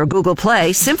or Google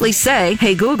Play, simply say,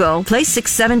 "Hey Google, play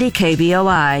 670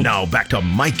 KBOI." Now back to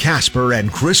Mike Casper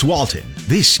and Chris Walton.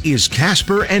 This is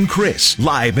Casper and Chris,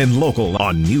 live and local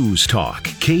on News Talk,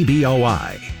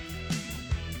 KBOI.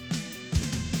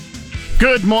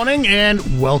 Good morning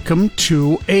and welcome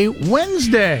to a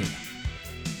Wednesday.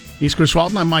 He's Chris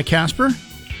Walton. I'm Mike Casper.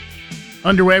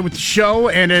 Underway with the show,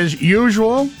 and as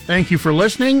usual, thank you for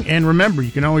listening. And remember, you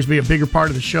can always be a bigger part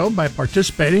of the show by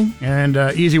participating. And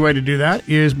easy way to do that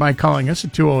is by calling us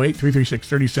at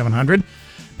 208-336-3700,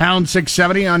 pound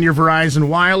 670 on your Verizon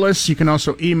Wireless. You can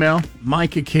also email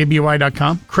Mike at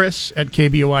KBOI.com, Chris at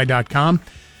KBOI.com.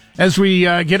 As we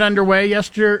get underway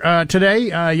yesterday,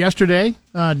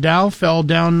 Dow fell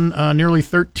down nearly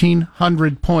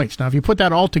 1,300 points. Now, if you put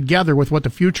that all together with what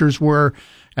the futures were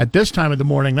at this time of the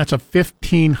morning, that's a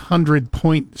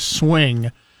 1,500-point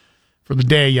swing for the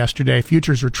day yesterday.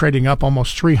 Futures were trading up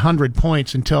almost 300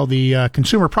 points until the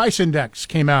Consumer Price Index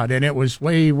came out, and it was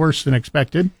way worse than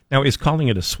expected. Now, is calling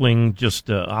it a swing just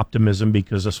optimism,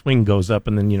 because a swing goes up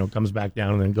and then, comes back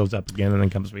down and then goes up again and then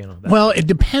comes, Well, it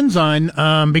depends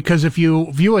on, because if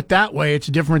you view it that way, it's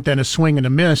different than a swing and a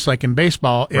miss, like in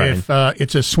baseball. Right. If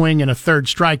it's a swing and a third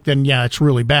strike, then yeah, it's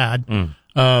really bad.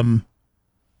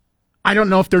 I don't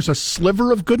know if there's a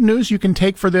sliver of good news you can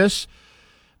take for this,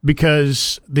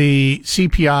 because the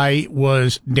CPI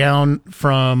was down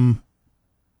from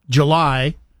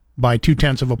July by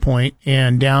 0.2 of a point,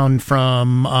 and down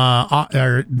from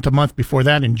the month before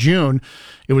that in June.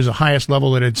 It was the highest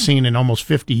level it had seen in almost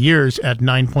 50 years at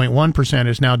 9.1%.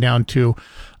 Is now down to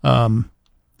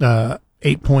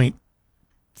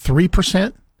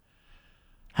 8.3%.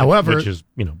 However, which is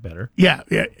better. Yeah,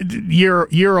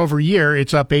 year over year,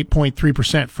 it's up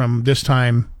 8.3% from this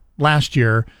time last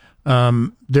year.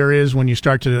 There is, when you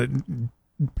start to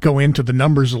go into the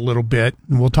numbers a little bit,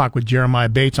 and we'll talk with Jeremiah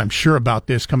Bates, I'm sure, about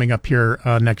this coming up here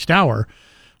next hour.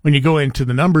 When you go into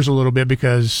the numbers a little bit,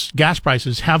 because gas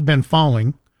prices have been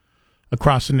falling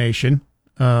across the nation,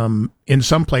 in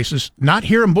some places, not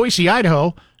here in Boise,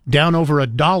 Idaho, down over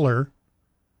 $1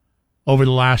 over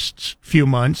the last few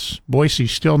months.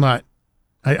 Boise's still not.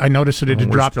 I noticed that it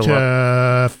had dropped to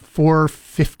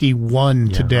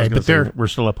 $4.51 today, but we're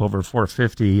still up over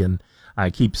 $4.50, and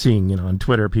I keep seeing on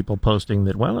Twitter people posting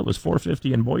that, well, it was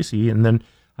 $4.50 in Boise, and then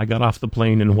I got off the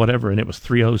plane and whatever, and it was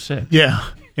 $3.06.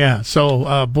 Yeah.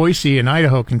 So Boise and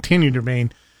Idaho continue to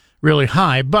remain really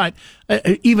high, but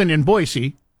even in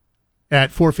Boise,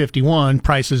 at $4.51,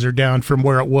 prices are down from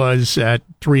where it was at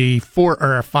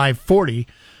 $5.40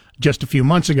 just a few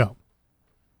months ago.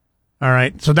 All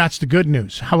right, so that's the good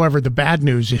news. However, the bad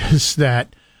news is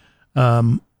that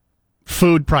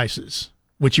food prices,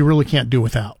 which you really can't do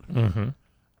without,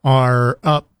 are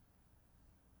up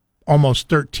almost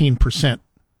 13%.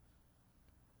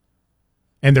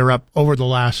 And they're up over the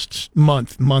last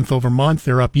month over month.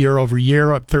 They're up year over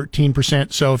year, up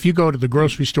 13%. So if you go to the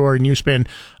grocery store and you spend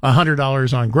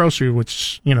 $100 on grocery,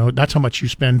 which, that's how much you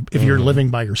spend if you're living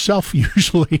by yourself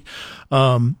usually,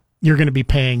 you're going to be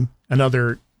paying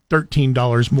another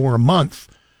 $13 more a month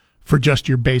for just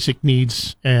your basic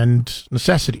needs and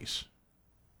necessities.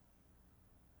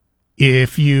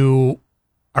 If you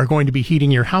are going to be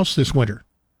heating your house this winter,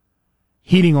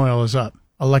 heating oil is up,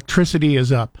 electricity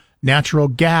is up, natural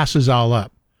gas is all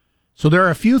up. So there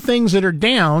are a few things that are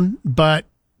down, but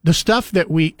the stuff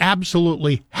that we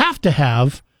absolutely have to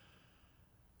have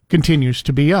continues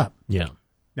to be up. Yeah.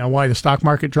 Now, why the stock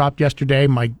market dropped yesterday,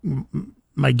 my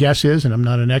guess is, and I'm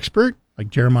not an expert, like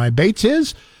Jeremiah Bates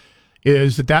is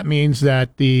that means that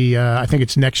I think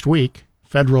it's next week,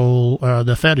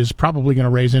 the Fed is probably going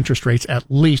to raise interest rates at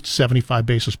least 75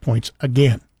 basis points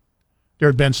again. There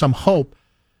had been some hope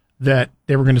that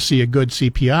they were going to see a good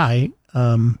CPI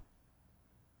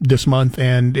this month,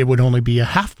 and it would only be a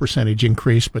 0.5%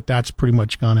 increase, but that's pretty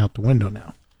much gone out the window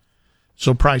now.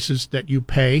 So prices that you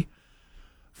pay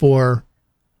for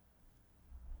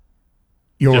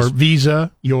your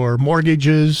Visa, your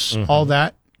mortgages, all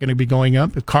that, going to be going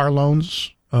up. The car loans,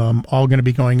 all going to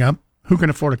be going up. Who can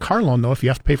afford a car loan, though, if you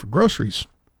have to pay for groceries?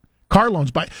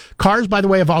 Cars, by the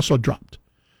way, have also dropped.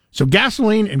 So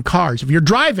gasoline and cars, if you're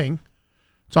driving,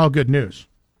 it's all good news.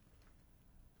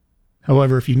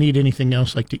 However, if you need anything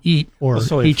else like to eat or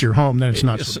heat your home, then it's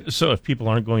not so good. So if people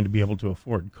aren't going to be able to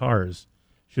afford cars,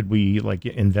 should we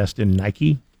invest in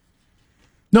Nike?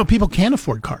 No, people can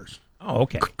afford cars. Oh,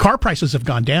 okay. Car prices have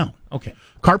gone down. Okay.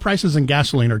 Car prices and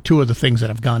gasoline are two of the things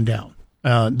that have gone down.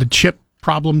 The chip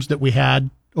problems that we had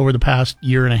over the past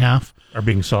year and a half are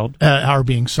being solved.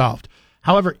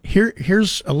 However,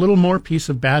 here's a little more piece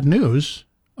of bad news.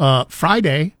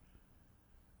 Friday,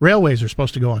 railways are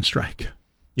supposed to go on strike.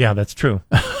 Yeah, that's true.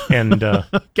 And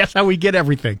guess how we get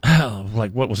everything?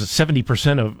 like, what was it?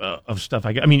 70% of stuff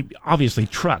I got. I mean, obviously,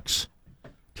 trucks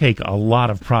take a lot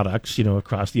of products,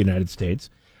 across the United States.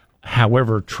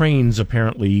 However, trains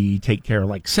apparently take care of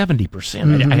like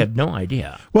 70%. I had no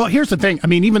idea. Well, here's the thing. I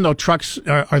mean, even though trucks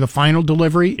are the final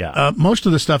delivery, most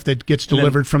of the stuff that gets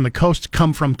delivered from the coast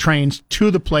come from trains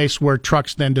to the place where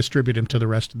trucks then distribute them to the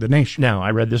rest of the nation. Now, I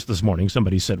read this morning.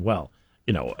 Somebody said, well,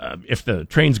 if the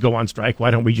trains go on strike, why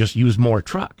don't we just use more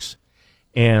trucks?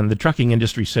 And the trucking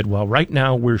industry said, well, right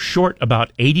now we're short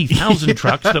about 80,000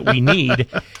 trucks that we need.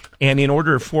 And in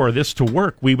order for this to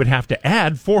work, we would have to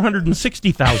add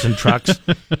 460,000 trucks.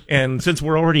 And since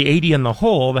we're already 80 in the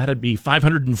hole, that'd be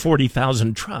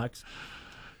 540,000 trucks.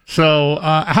 So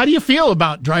how do you feel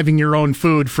about driving your own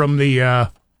food from the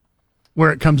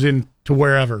where it comes in to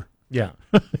wherever? Yeah.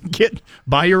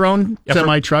 Buy your own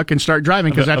semi-truck and start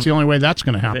driving, because that's the only way that's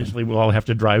going to happen. Eventually, we'll all have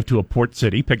to drive to a port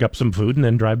city, pick up some food, and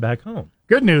then drive back home.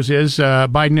 Good news is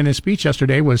Biden in his speech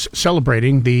yesterday was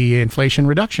celebrating the Inflation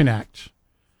Reduction Act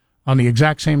on the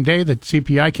exact same day that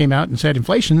CPI came out and said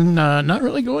inflation not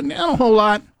really going down a whole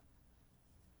lot.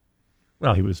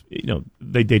 Well, he was,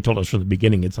 they told us from the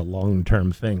beginning it's a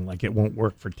long-term thing, like it won't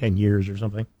work for 10 years or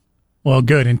something. Well,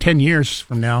 good. In 10 years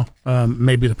from now,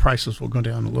 maybe the prices will go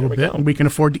down a little bit and we can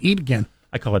afford to eat again.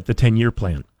 I call it the 10-year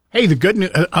plan. Hey, the good news,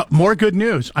 more good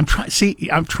news. I'm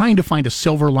trying to find a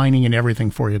silver lining in everything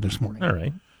for you this morning. All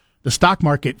right. The stock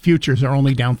market futures are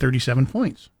only down 37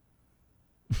 points.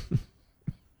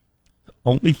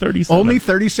 Only 37? Only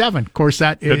 37. Of course,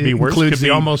 that includes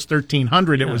the almost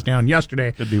 1,300 it was down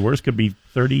yesterday. Could be worse. Could be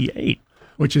 38.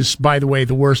 Which is, by the way,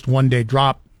 the worst one-day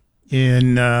drop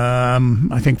in,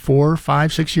 I think, 4,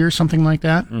 5, 6 years, something like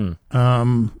that.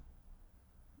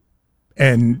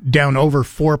 And down over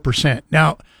 4%.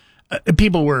 Now,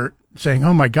 people were saying,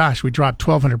 oh my gosh, we dropped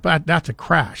 1,200, but that's a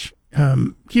crash.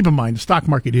 Keep in mind, the stock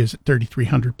market is at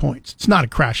 3,300 points. It's not a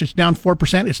crash. It's down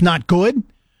 4%. It's not good.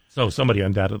 So somebody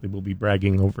undoubtedly will be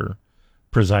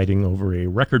presiding over a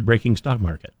record-breaking stock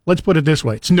market. Let's put it this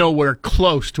way. It's nowhere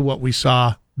close to what we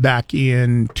saw back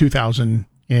in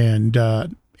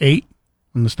 2008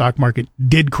 when the stock market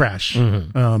did crash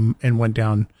and went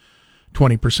down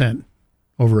 20%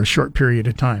 over a short period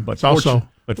of time. But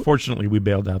fortunately, we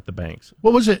bailed out the banks.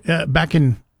 What was it back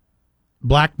in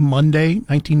Black Monday,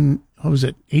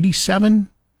 87?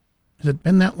 Has it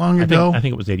been that long ago? I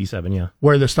think it was 87, yeah.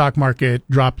 Where the stock market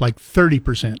dropped like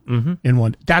 30% in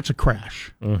one. That's a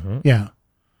crash. Yeah.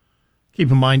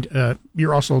 Keep in mind,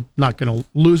 you're also not going to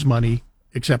lose money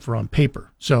except for on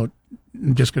paper. So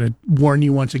I'm just going to warn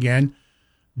you once again,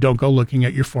 don't go looking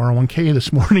at your 401k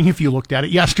this morning if you looked at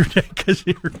it yesterday, because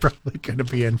you're probably going to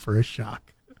be in for a shock.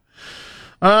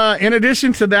 In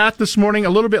addition to that, this morning,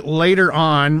 a little bit later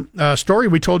on, a story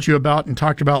we told you about and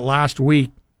talked about last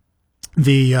week,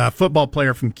 the football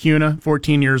player from Cuna,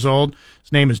 14 years old.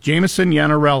 His name is Jameson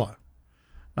Yanarella.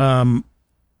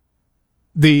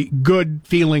 The good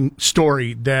feeling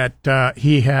story that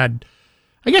he had,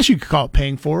 I guess you could call it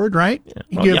paying forward, right?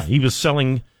 Yeah. He was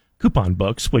selling coupon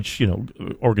books, which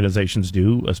organizations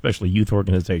do, especially youth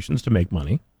organizations, to make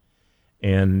money,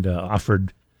 and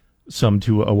offered some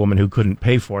to a woman who couldn't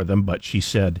pay for them, but she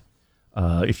said,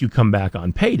 if you come back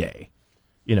on payday,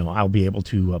 I'll be able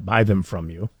to buy them from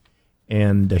you.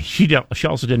 And she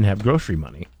also didn't have grocery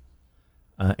money.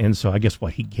 And so I guess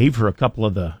he gave her a couple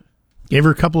of the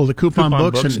coupon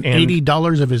books and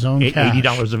 $80 of his own cash.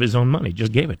 $80 of his own money.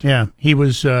 Just gave it to her. Yeah, he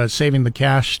was saving the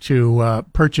cash to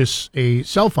purchase a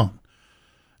cell phone.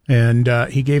 And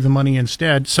he gave the money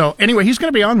instead. So anyway, he's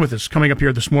going to be on with us coming up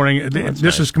here this morning.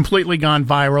 This has completely gone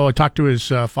viral. I talked to his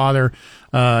father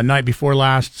night before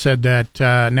last, said that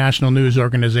national news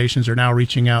organizations are now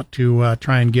reaching out to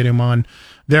try and get him on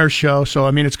their show. So,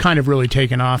 I mean, it's kind of really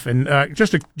taken off, and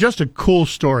just a cool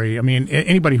story. I mean,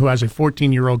 anybody who has a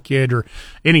 14-year-old kid or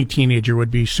any teenager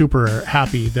would be super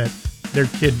happy that their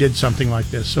kid did something like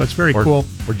this. So it's very cool.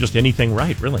 Or just anything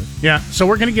right, really. Yeah. So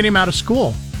we're going to get him out of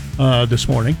school this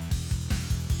morning.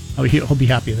 He'll be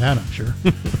happy with that, I'm sure.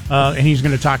 And he's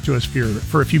going to talk to us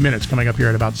for a few minutes coming up here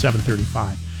at about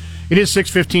 7:35. It is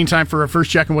 6:15, time for our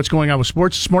first check on what's going on with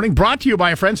sports this morning. Brought to you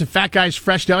by our friends at Fat Guys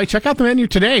Fresh Deli. Check out the menu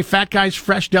today,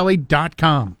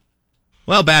 fatguysfreshdeli.com.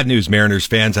 Well, bad news, Mariners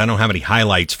fans. I don't have any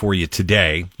highlights for you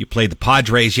today. You played the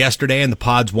Padres yesterday, and the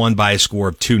Pods won by a score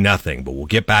of 2-0. But we'll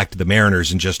get back to the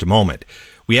Mariners in just a moment.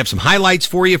 We have some highlights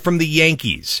for you from the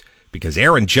Yankees, because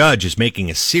Aaron Judge is making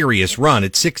a serious run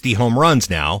at 60 home runs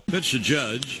now. Pitch to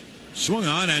Judge. Swung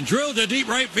on and drilled to deep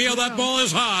right field. That ball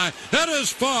is high. That is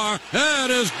far. That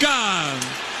is gone.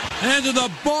 And to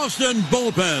the Boston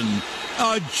bullpen,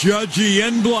 a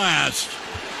Judgian blast.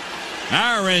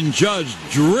 Aaron Judge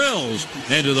drills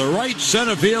into the right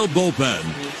center field bullpen.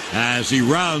 As he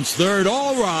rounds third,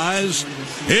 all rise.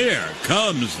 Here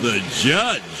comes the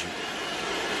Judge.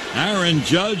 Aaron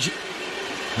Judge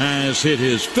has hit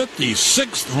his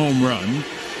 56th home run,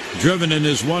 driven in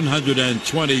his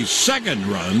 122nd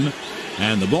run,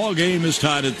 and the ball game is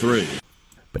tied at 3.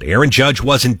 But Aaron Judge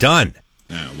wasn't done.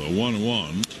 Now the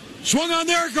 1-1. Swung on,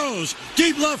 there it goes.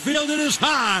 Deep left field, it is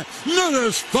high. It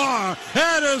is far.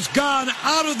 It has gone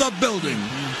out of the building.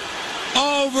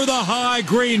 Over the high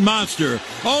green monster.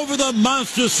 Over the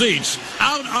monster seats.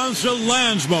 Out onto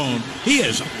Lansbone. He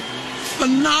is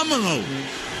phenomenal.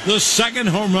 The second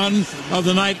home run of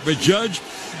the night for Judge.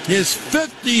 His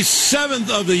 57th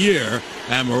of the year.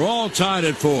 And we're all tied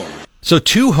at 4. So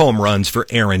 2 home runs for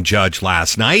Aaron Judge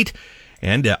last night.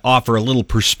 And to offer a little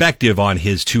perspective on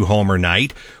his 2-homer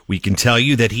night, we can tell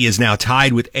you that he is now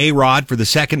tied with A-Rod for the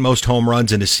second most home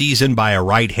runs in a season by a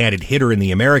right-handed hitter in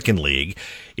the American League.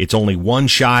 It's only one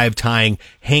shy of tying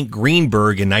Hank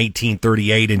Greenberg in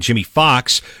 1938 and Jimmy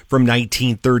Fox from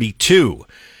 1932.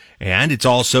 And it's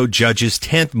also Judge's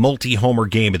 10th multi-homer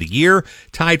game of the year,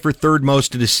 tied for third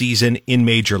most in a season in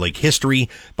Major League history,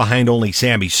 behind only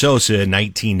Sammy Sosa in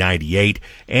 1998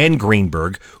 and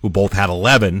Greenberg, who both had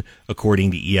 11, according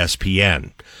to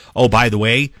ESPN. Oh, by the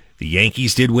way, the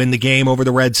Yankees did win the game over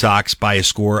the Red Sox by a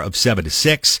score of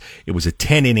 7-6. It was a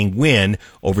 10-inning win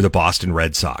over the Boston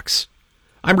Red Sox.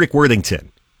 I'm Rick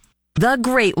Worthington. The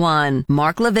Great One,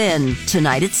 Mark Levin,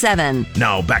 tonight at 7.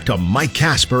 Now back to Mike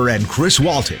Casper and Chris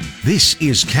Walton. This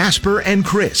is Casper and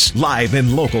Chris, live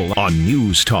and local on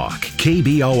News Talk,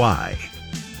 KBOI.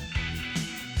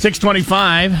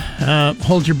 625.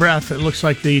 Hold your breath. It looks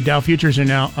like the Dow futures are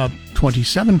now up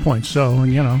 27 points. So,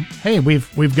 hey,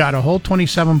 we've got a whole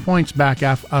 27 points back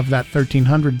of that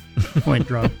 1,300 point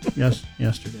drop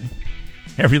yesterday.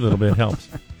 Every little bit helps.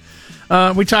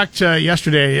 We talked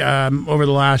yesterday over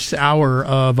the last hour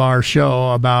of our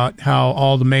show about how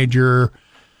all the major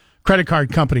credit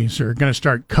card companies are going to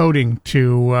start coding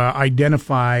to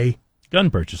identify gun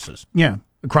purchases. Yeah,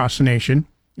 across the nation.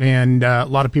 And a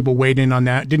lot of people weighed in on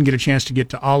that. Didn't get a chance to get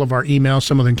to all of our emails.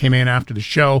 Some of them came in after the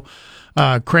show.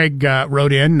 Craig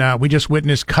wrote in, we just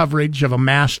witnessed coverage of a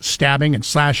mass stabbing and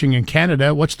slashing in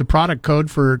Canada. What's the product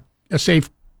code for a safe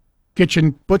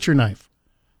kitchen butcher knife?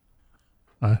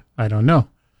 I don't know.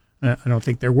 I don't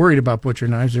think they're worried about butcher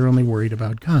knives. They're only worried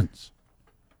about guns.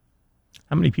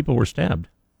 How many people were stabbed?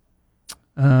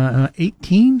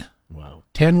 18. Wow.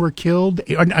 10 were killed.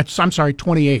 I'm sorry,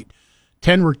 28.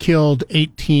 10 were killed.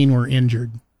 18 were injured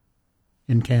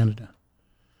in Canada.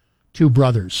 2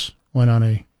 brothers went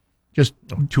on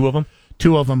two of them?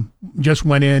 2 of them just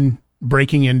went in,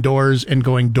 breaking in doors and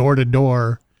going door to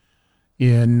door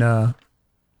in...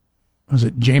 was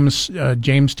it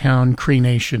Jamestown Cree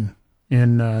Nation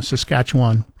in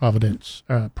Saskatchewan province?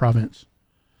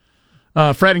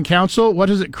 Fred and Council,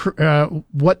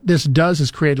 what this does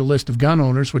is create a list of gun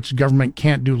owners, which the government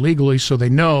can't do legally, so they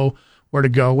know where to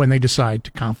go when they decide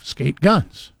to confiscate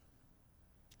guns.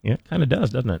 Yeah, it kind of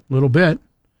does, doesn't it? A little bit.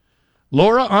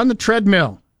 Laura on the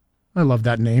treadmill. I love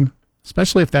that name,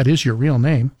 especially if that is your real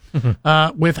name.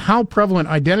 With how prevalent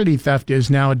identity theft is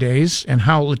nowadays and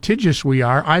how litigious we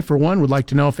are, I, for one, would like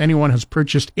to know if anyone has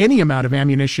purchased any amount of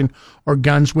ammunition or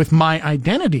guns with my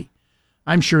identity.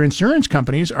 I'm sure insurance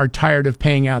companies are tired of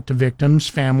paying out to victims'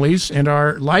 families and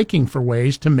are liking for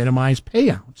ways to minimize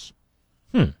payouts.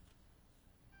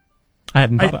 I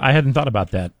hadn't thought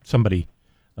about that. Somebody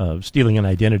stealing an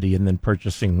identity and then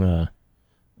purchasing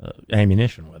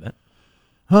ammunition with it.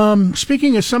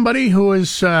 Speaking of somebody who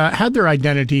has had their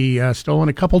identity stolen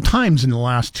a couple times in the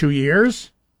last 2 years,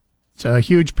 it's a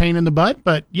huge pain in the butt.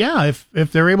 But yeah,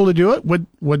 if they're able to do it,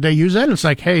 would they use that? It's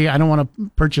like, hey, I don't want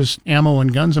to purchase ammo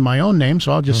and guns in my own name,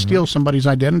 so I'll just steal somebody's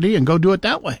identity and go do it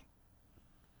that way.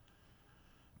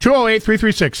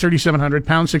 208-336-3700,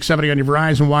 pound 670 on your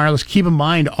Verizon Wireless. Keep in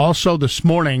mind, also this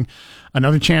morning,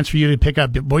 another chance for you to pick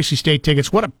up Boise State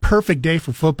tickets. What a perfect day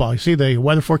for football. You see the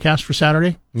weather forecast for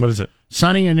Saturday? What is it?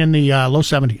 Sunny and in the low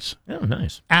 70s. Oh,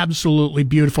 nice. Absolutely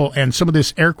beautiful. And some of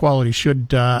this air quality should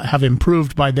have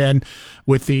improved by then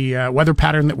with the weather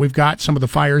pattern that we've got. Some of the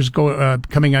fires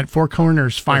coming at Four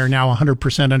Corners fire now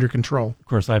 100% under control. Of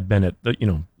course, I've been at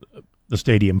the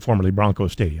stadium, formerly Bronco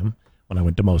Stadium, when I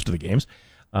went to most of the games.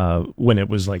 When it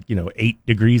was 8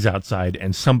 degrees outside,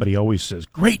 and somebody always says,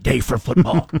 great day for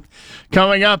football.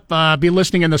 Coming up, be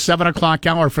listening in the 7 o'clock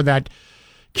hour for that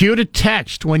Cue to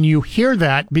text. When you hear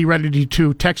that, be ready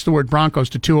to text the word Broncos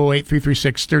to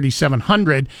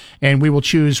 208-336-3700, and we will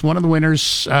choose one of the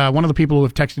winners, one of the people who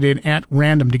have texted in at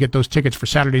random to get those tickets for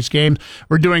Saturday's game.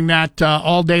 We're doing that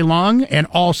all day long and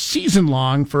all season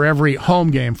long for every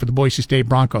home game for the Boise State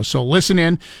Broncos. So listen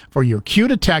in for your cue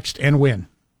to text and win.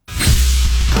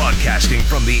 Broadcasting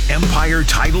from the Empire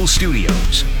Title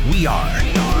Studios, we are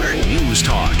News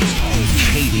Talk,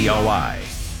 KBOI.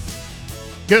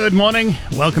 Good morning.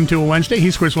 Welcome to a Wednesday.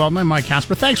 He's Chris Weldon. I'm Mike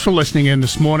Casper. Thanks for listening in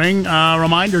this morning.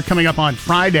 Reminder, coming up on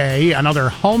Friday, another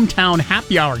hometown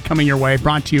happy hour coming your way,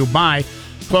 brought to you by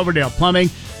Cloverdale Plumbing.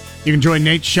 You can join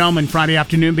Nate Shellman Friday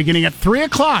afternoon beginning at 3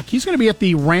 o'clock. He's going to be at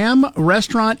the Ram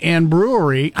Restaurant and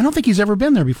Brewery. I don't think he's ever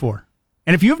been there before.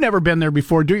 And if you've never been there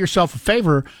before, do yourself a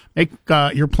favor. Make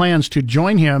your plans to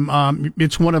join him.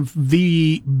 It's one of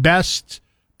the best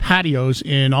patios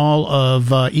in all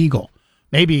of Eagle.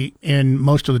 Maybe in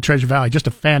most of the Treasure Valley. Just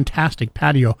a fantastic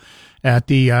patio at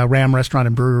the Ram Restaurant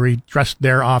and Brewery, just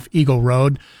there off Eagle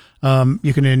Road.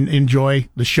 You can enjoy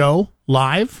the show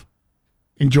live,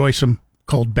 enjoy some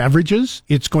cold beverages.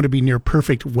 It's going to be near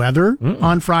perfect weather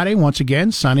on Friday. Once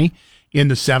again, sunny in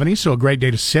the 70s, so a great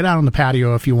day to sit out on the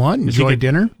patio if you want, enjoy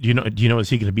dinner. Do you know, is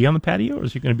he going to be on the patio or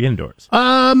is he going to be indoors?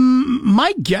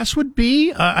 My guess would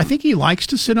be, I think he likes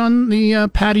to sit on the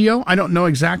patio. I don't know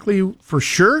exactly for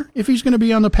sure if he's going to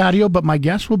be on the patio, but my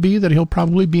guess will be that he'll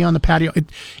probably be on the patio.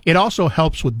 It also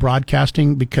helps with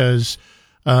broadcasting because,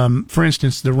 for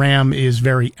instance, the Ram is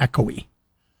very echoey.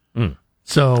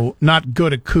 So not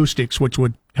good acoustics, which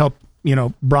would help,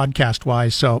 broadcast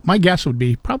wise. So my guess would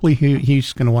be probably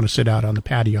he's going to want to sit out on the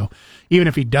patio. Even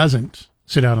if he doesn't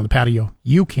sit out on the patio,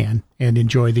 you can and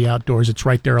enjoy the outdoors. It's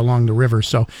right there along the river.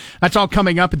 So that's all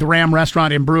coming up at the Ram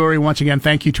Restaurant and Brewery. Once again,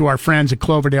 thank you to our friends at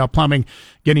Cloverdale Plumbing,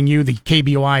 getting you the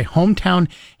KBOI Hometown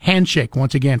Handshake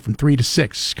once again from 3 to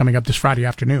 6 coming up this Friday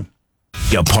afternoon.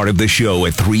 A part of the show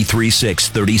at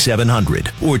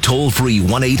 336-3700 or toll free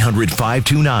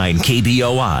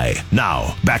 1-800-529-KBOI.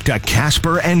 Now, back to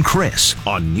Casper and Chris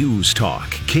on News Talk,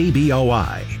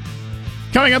 KBOI.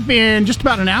 Coming up in just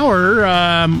about an hour,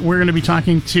 we're going to be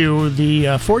talking to the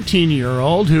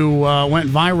 14-year-old who went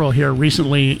viral here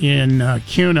recently in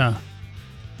Kuna.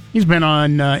 He's been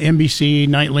on NBC,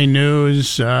 Nightly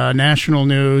News, National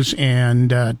News,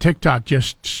 and TikTok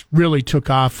just really took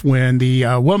off when the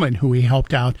woman who he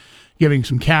helped out, giving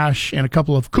some cash and a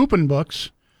couple of coupon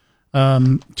books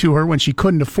to her when she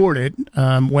couldn't afford it,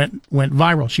 went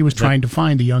viral. She was trying to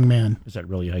find the young man. Is that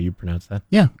really how you pronounce that?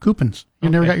 Yeah, coupons. You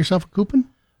never got yourself a coupon?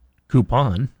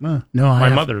 Coupon? No, my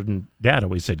mother and dad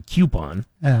always said coupon.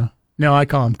 Yeah. No, I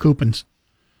call them coupons.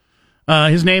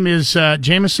 His name is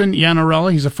Jameson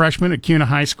Yanarella. He's a freshman at Kuna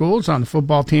High School. He's on the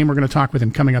football team. We're going to talk with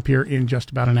him coming up here in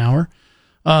just about an hour.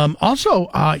 Also,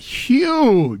 a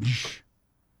huge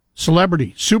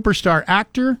celebrity, superstar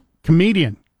actor,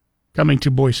 comedian coming to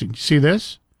Boise. You see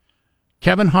this?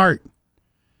 Kevin Hart is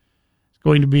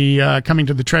going to be coming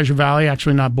to the Treasure Valley.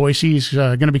 Actually, not Boise. He's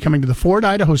going to be coming to the Ford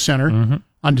Idaho Center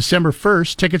on December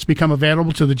 1st. Tickets become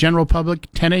available to the general public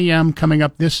 10 a.m. coming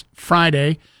up this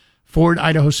Friday.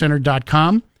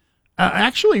 FordIdahoCenter.com.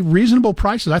 Actually, reasonable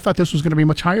prices. I thought this was going to be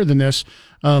much higher than this.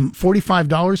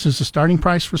 $45 is the starting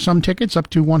price for some tickets, up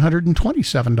to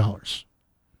 $127. I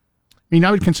mean,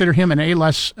 I would consider him an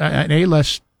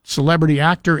A-list celebrity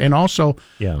actor, and also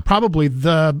probably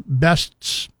the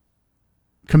best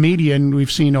comedian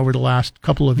we've seen over the last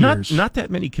couple of years. Not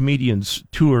that many comedians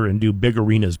tour and do big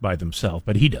arenas by themselves,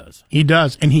 but he does. He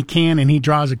does, and he can, and he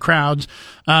draws the crowds.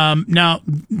 Now,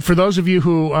 for those of you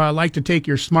who like to take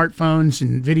your smartphones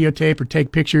and videotape or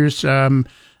take pictures,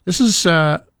 this is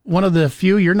one of the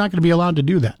few you're not going to be allowed to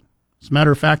do that. As a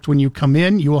matter of fact, when you come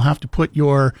in, you will have to put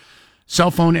your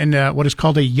cell phone in what is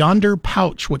called a Yonder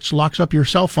pouch, which locks up your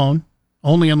cell phone.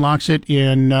 Only unlocks it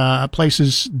in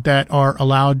places that are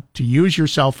allowed to use your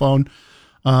cell phone.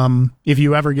 If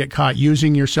you ever get caught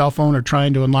using your cell phone or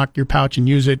trying to unlock your pouch and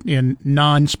use it in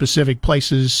non-specific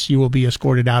places, you will be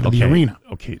escorted out of the arena.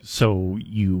 Okay, so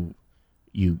you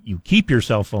keep your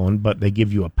cell phone, but they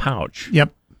give you a pouch.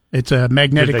 Yep, it's a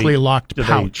magnetically locked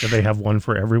pouch. Do they have one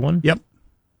for everyone? Yep,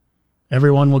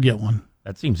 everyone will get one.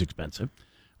 That seems expensive.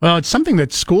 Well, it's something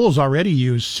that schools already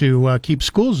use to keep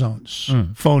school zones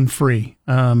phone free.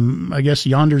 I guess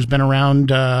Yonder's been around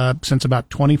since about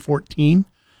 2014.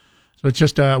 So it's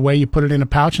just a way you put it in a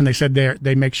pouch, and they said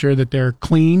they make sure that they're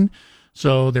clean,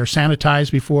 so they're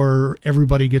sanitized before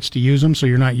everybody gets to use them, so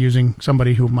you're not using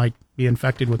somebody who might be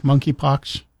infected with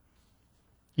monkeypox.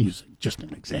 Using just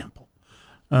an example.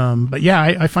 But yeah,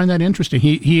 I find that interesting.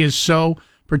 He is so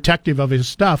protective of his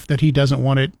stuff that he doesn't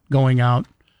want it going out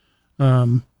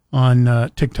on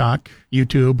TikTok,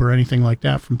 YouTube, or anything like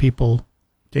that from people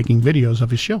taking videos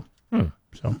of his show.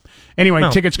 So anyway,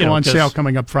 Well, tickets you go know, on sale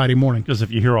coming up Friday morning. Because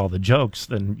if you hear all the jokes,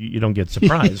 then you don't get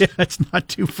surprised. Yeah, it's not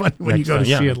too funny when you Next go to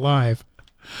time, see yeah. it live.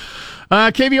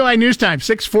 KBOI News Time,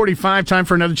 6:45. Time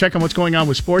for another check on what's going on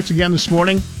with sports again this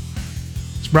morning.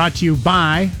 It's brought to you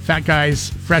by Fat Guys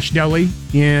Fresh Deli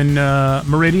in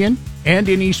Meridian and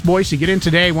in East Boise. Get in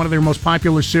today, one of their most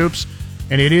popular soups,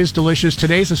 and it is delicious.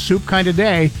 Today's a soup kind of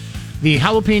day. The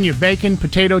jalapeno bacon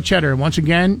potato cheddar. Once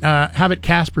again, have it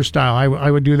Casper style.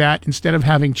 I would do that instead of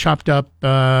having chopped up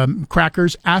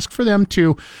crackers. Ask for them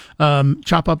to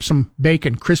chop up some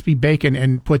bacon, crispy bacon,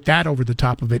 and put that over the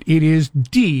top of it. It is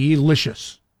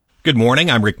delicious. Good morning.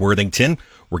 I'm Rick Worthington.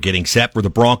 We're getting set for the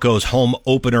Broncos home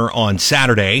opener on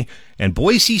Saturday, and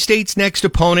Boise State's next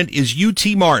opponent is UT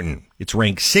Martin. It's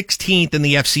ranked 16th in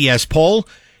the FCS poll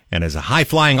and has a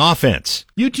high-flying offense.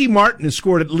 UT Martin has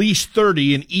scored at least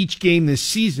 30 in each game this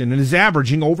season and is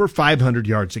averaging over 500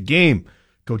 yards a game.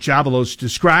 Coach Avalos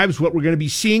describes what we're going to be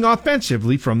seeing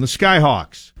offensively from the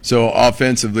Skyhawks. So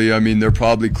offensively, I mean, they're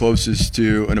probably closest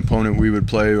to an opponent we would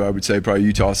play. I would say probably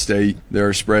Utah State. They're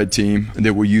a spread team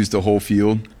that will use the whole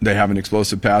field. They have an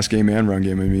explosive pass game and run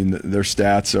game. I mean, their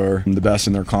stats are the best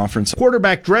in their conference.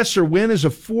 Quarterback Dresser Wynn is a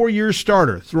 4-year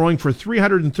starter, throwing for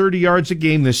 330 yards a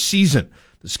game this season.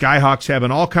 The Skyhawks have an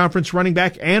all-conference running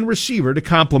back and receiver to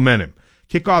complement him.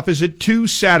 Kickoff is at 2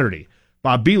 Saturday.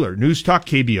 Bob Beeler, News Talk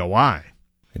KBOI.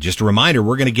 And just a reminder,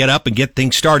 we're going to get up and get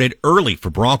things started early for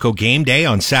Bronco game day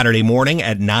on Saturday morning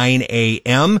at 9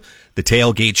 a.m. The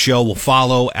tailgate show will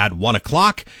follow at 1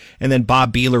 o'clock, and then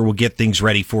Bob Beeler will get things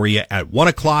ready for you at 1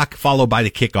 o'clock, followed by the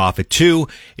kickoff at 2.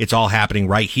 It's all happening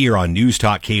right here on News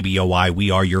Talk KBOI. We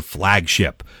are your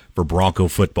flagship for Bronco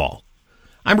football.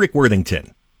 I'm Rick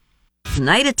Worthington.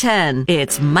 Tonight at 10,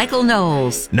 it's Michael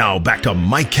Knowles. Now back to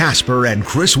Mike Casper and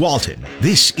Chris Walton.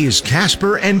 This is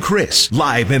Casper and Chris,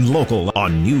 live and local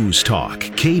on News Talk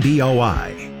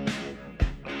KBOI.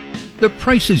 The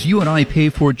prices you and I pay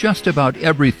for just about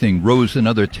everything rose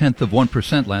another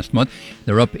 0.1% last month.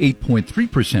 They're up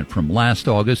 8.3% from last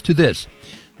August to this.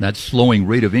 That slowing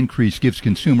rate of increase gives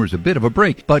consumers a bit of a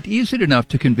break, but is it enough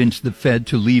to convince the Fed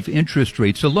to leave interest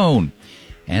rates alone?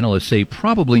 Analysts say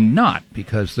probably not,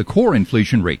 because the core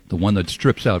inflation rate, the one that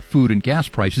strips out food and gas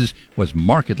prices, was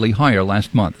markedly higher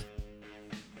last month.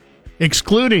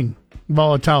 Excluding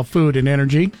volatile food and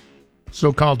energy,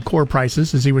 so-called core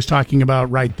prices, as he was talking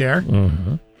about right there,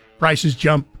 prices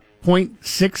jumped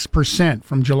 0.6%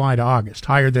 from July to August,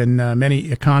 higher than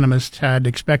many economists had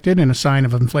expected and a sign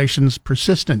of inflation's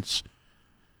persistence.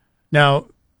 Now,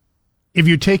 if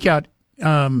you take out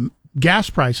gas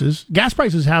prices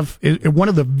have one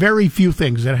of the very few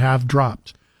things that have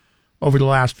dropped over the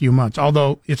last few months,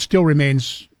 although it still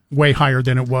remains way higher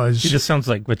than it was It just sounds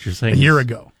like what you're saying a year is,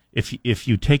 ago. If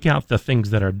you take out the things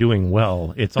that are doing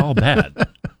well, it's all bad.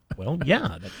 Well,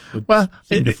 yeah, that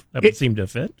would seem to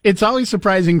fit. It's always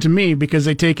surprising to me because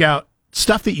they take out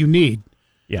stuff that you need.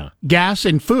 Yeah, Gas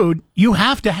and food, you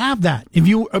have to have that. If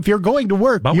you're going to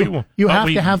work, you have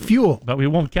to have fuel. But we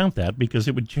won't count that because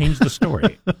it would change the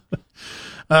story.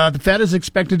 The Fed is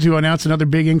expected to announce another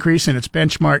big increase in its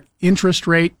benchmark interest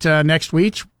rate next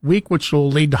week, which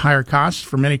will lead to higher costs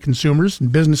for many consumers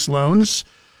and business loans.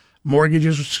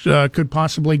 Mortgages could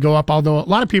possibly go up, although a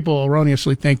lot of people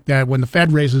erroneously think that when the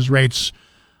Fed raises rates,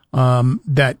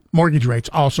 that mortgage rates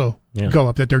also go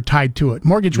up, that they're tied to it.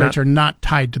 Mortgage rates are not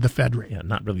tied to the Fed rate. Yeah,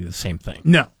 not really the same thing.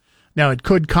 No. Now, it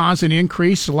could cause an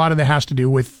increase. A lot of that has to do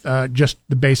with just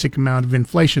the basic amount of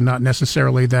inflation, not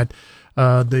necessarily that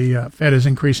the Fed is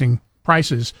increasing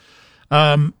prices.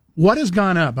 What has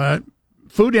gone up?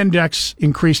 Food index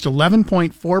increased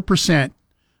 11.4%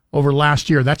 over last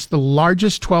year. That's the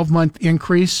largest 12-month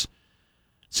increase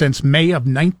since May of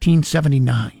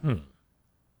 1979.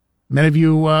 Many of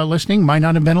you listening might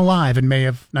not have been alive in May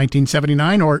of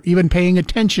 1979 or even paying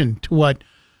attention to what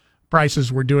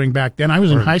prices were doing back then. I was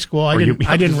in high school. I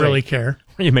didn't really care.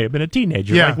 You may have been a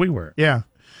teenager like we were. Yeah.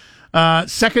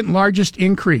 Second largest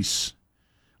increase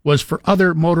was for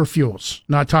other motor fuels,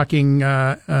 not talking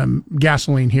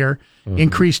gasoline here,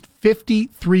 increased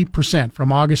 53%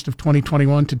 from August of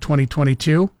 2021 to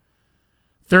 2022.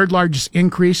 Third largest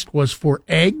increase was for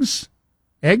eggs.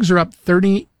 Eggs are up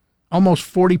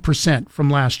almost 40% from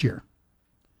last year.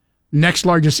 Next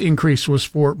largest increase was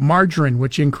for margarine,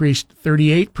 which increased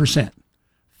 38%.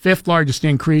 Fifth largest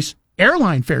increase,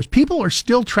 airline fares. People are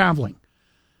still traveling.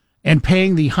 and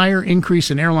paying the higher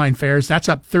increase in airline fares, that's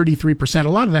up 33%. A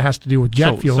lot of that has to do with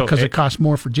jet fuel because it costs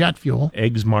more for jet fuel.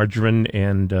 Eggs, margarine,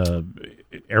 and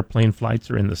airplane flights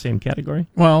are in the same category?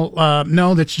 Well,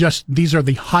 no, that's just, these are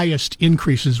the highest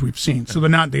increases we've seen. So they're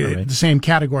not the same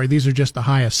category. These are just the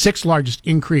highest. Sixth largest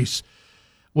increase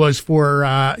was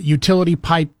for utility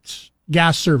piped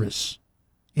gas service,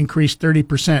 increased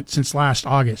 30% since last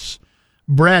August.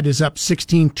 Bread is up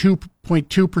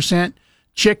 16.2%.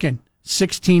 Chicken,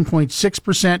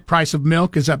 16.6%. Price of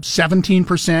milk is up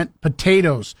 17%.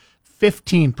 Potatoes,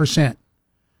 15%.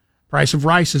 Price of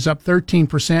rice is up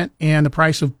 13%. And the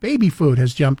price of baby food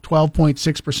has jumped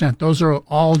 12.6%. Those are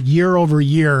all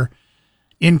year-over-year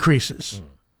increases.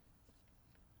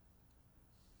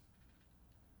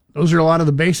 Those are a lot of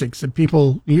the basics that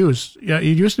people use. Yeah,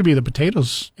 it used to be the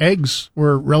potatoes, eggs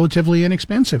were relatively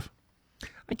inexpensive.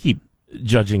 I keep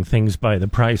judging things by the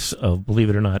price of, believe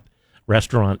it or not,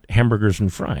 restaurant hamburgers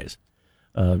and fries.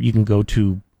 You can go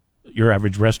to your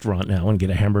average restaurant now and get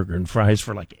a hamburger and fries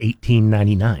for like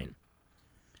 $18.99.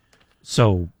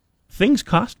 So things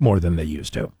cost more than they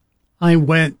used to. I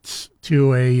went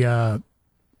to a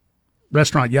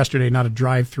restaurant yesterday, not a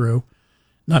drive-through,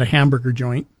 not a hamburger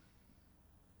joint,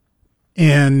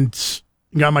 and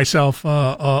got myself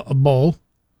a bowl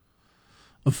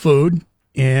of food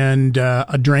and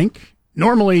a drink.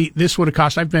 Normally, this would have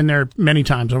cost, I've been there many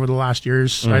times over the last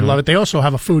years. Mm-hmm. I love it. They also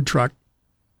have a food truck.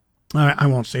 I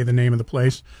won't say the name of the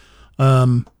place.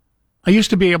 I used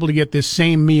to be able to get this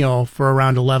same meal for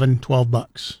around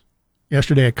 $11-12.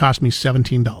 Yesterday, it cost me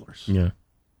 $17. Yeah.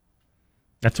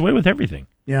 That's the way with everything.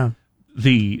 Yeah.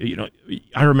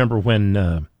 I remember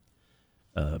when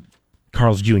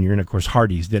Carl's Jr. and, of course,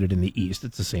 Hardee's did it in the East.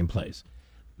 It's the same place.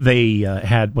 They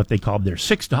had what they called their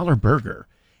 $6 burger.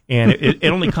 And it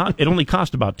only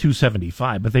cost about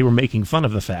 $2.75, but they were making fun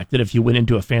of the fact that if you went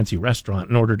into a fancy restaurant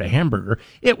and ordered a hamburger,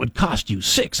 it would cost you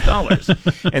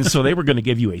 $6. And so they were going to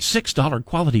give you a $6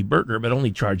 quality burger, but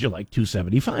only charge you like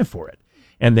 $2.75 for it.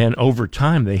 And then over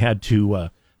time, they had to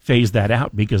phase that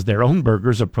out because their own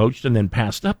burgers approached and then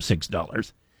passed up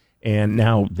 $6. And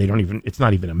now it's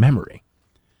not even a memory.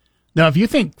 Now, if you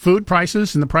think food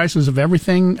prices and the prices of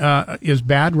everything is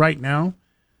bad right now,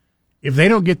 if they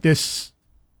don't get this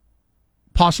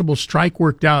possible strike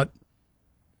worked out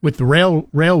with the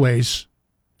railways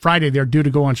Friday, they're due to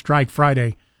go on strike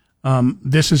Friday.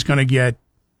 This is going to get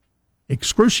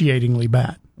excruciatingly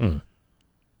bad. You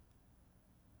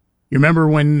remember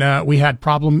when we had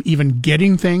problem even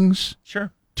getting things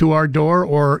to our door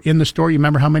or in the store? You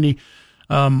remember how many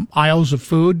aisles of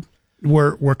food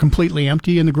were completely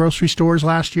empty in the grocery stores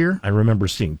last year? I remember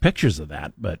seeing pictures of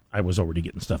that, but I was already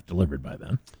getting stuff delivered by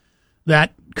then.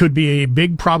 That could be a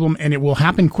big problem, and it will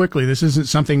happen quickly. This isn't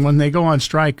something when they go on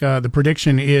strike. The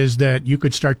prediction is that you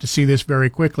could start to see this very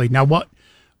quickly. Now, what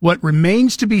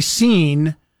remains to be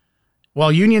seen,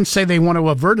 while unions say they want to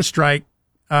avert a strike,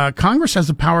 Congress has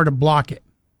the power to block it.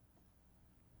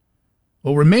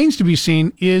 What remains to be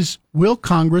seen is, will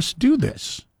Congress do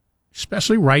this,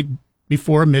 especially right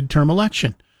before a midterm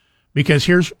election? Because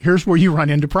here's where you run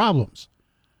into problems.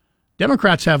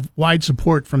 Democrats have wide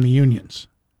support from the unions.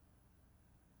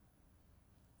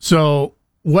 So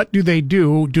what do they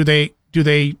do? Do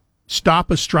they stop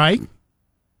a strike,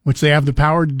 which they have the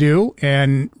power to do,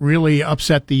 and really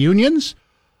upset the unions?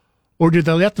 Or do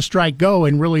they let the strike go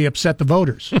and really upset the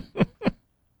voters?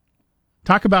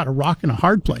 Talk about a rock and a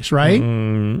hard place, right?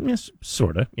 Yes,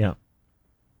 sort of, yeah.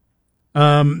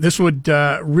 This would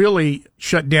really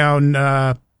shut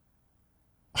down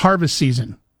harvest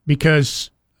season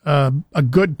because a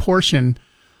good portion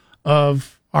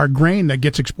of our grain that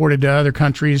gets exported to other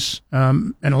countries,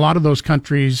 and a lot of those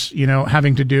countries,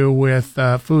 having to do with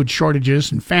food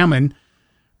shortages and famine,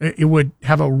 it would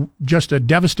have just a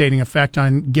devastating effect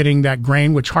on getting that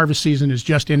grain, which harvest season is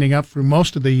just ending up through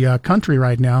most of the country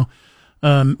right now.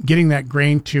 Getting that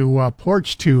grain to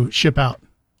ports to ship out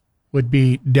would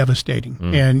be devastating.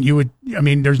 And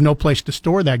there's no place to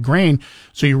store that grain,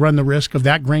 so you run the risk of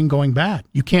that grain going bad.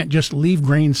 You can't just leave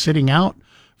grain sitting out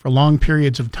for long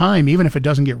periods of time, even if it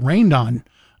doesn't get rained on.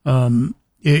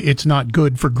 It's not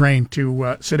good for grain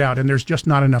to sit out, and there's just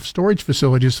not enough storage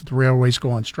facilities that the railways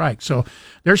go on strike. So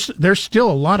there's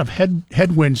still a lot of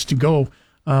headwinds to go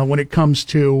when it comes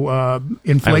to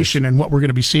inflation and what we're going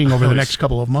to be seeing over the next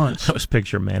couple of months. I was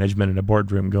picture management in a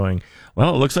boardroom going,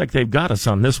 well, it looks like they've got us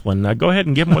on this one. Now go ahead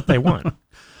and give them what they want.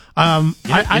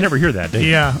 I never hear that, do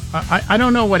you? Yeah. I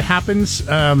don't know what happens,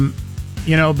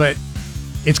 but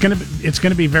it's going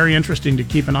to be very interesting to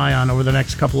keep an eye on over the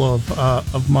next couple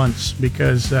of months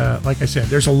because, like I said,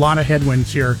 there's a lot of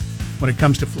headwinds here when it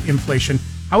comes to inflation.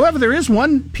 However, there is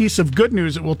one piece of good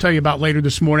news that we'll tell you about later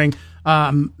this morning,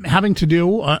 having to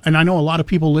do, and I know a lot of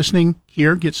people listening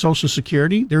here get Social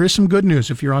Security. There is some good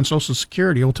news if you're on Social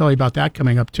Security. We'll tell you about that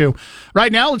coming up, too.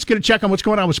 Right now, let's get a check on what's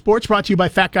going on with sports, brought to you by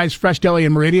Fat Guys Fresh Deli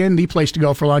in Meridian, the place to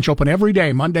go for lunch, open every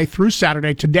day, Monday through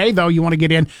Saturday. Today, though, you want to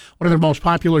get in one of their most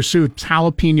popular soups,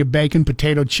 jalapeno bacon,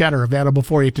 potato cheddar, available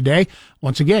for you today.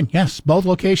 Once again, yes, both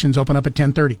locations open up at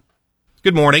 10:30.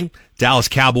 Good morning. Dallas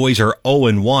Cowboys are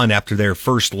 0-1 after their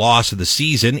first loss of the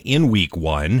season in Week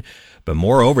 1. But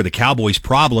moreover, the Cowboys'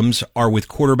 problems are with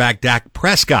quarterback Dak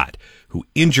Prescott, who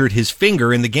injured his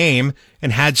finger in the game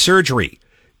and had surgery.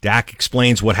 Dak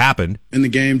explains what happened. In the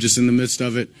game, just in the midst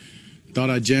of it,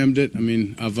 thought I jammed it. I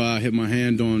mean, I've hit my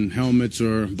hand on helmets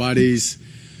or bodies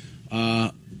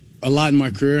a lot in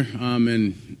my career,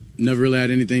 and never really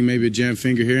had anything, maybe a jammed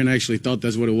finger here, and I actually thought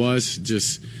that's what it was.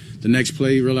 Just the next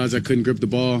play, realized I couldn't grip the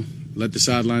ball, let the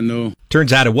sideline know.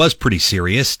 Turns out it was pretty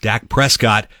serious. Dak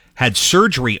Prescott had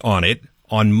surgery on it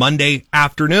on Monday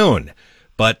afternoon.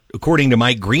 But according to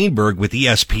Mike Greenberg with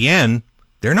ESPN,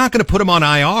 they're not going to put him on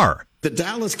IR. The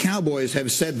Dallas Cowboys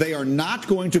have said they are not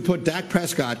going to put Dak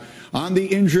Prescott on the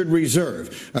injured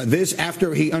reserve. This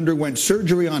after he underwent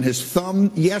surgery on his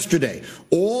thumb yesterday.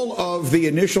 All of the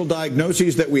initial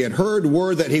diagnoses that we had heard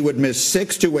were that he would miss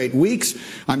 6 to 8 weeks.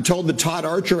 I'm told that Todd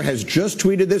Archer has just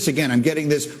tweeted this. Again, I'm getting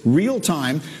this real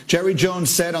time. Jerry Jones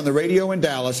said on the radio in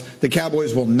Dallas, the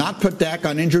Cowboys will not put Dak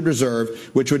on injured reserve,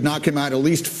 which would knock him out at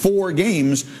least 4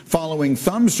 games following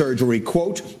thumb surgery.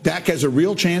 Quote, Dak has a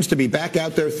real chance to be back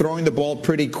out there throwing the ball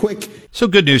pretty quick. So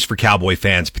good news for Cowboy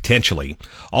fans, potentially.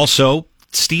 Also,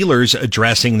 Steelers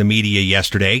addressing the media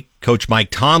yesterday. Coach Mike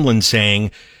Tomlin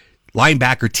saying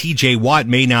linebacker T.J. Watt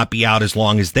may not be out as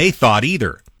long as they thought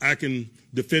either. I can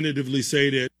definitively say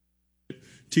that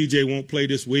T.J. won't play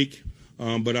this week,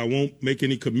 but I won't make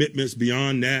any commitments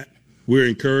beyond that. We're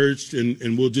encouraged,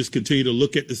 and we'll just continue to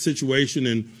look at the situation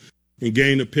and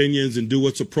gain opinions and do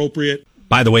what's appropriate.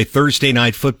 By the way, Thursday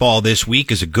Night Football this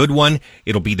week is a good one.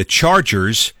 It'll be the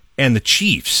Chargers and the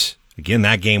Chiefs. Again,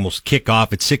 that game will kick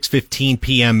off at 6:15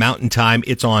 p.m. Mountain Time.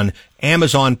 It's on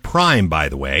Amazon Prime, by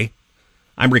the way.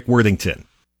 I'm Rick Worthington.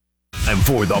 And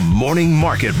for the Morning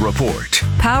Market Report.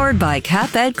 Powered by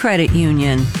CapEd Credit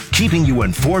Union. Keeping you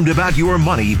informed about your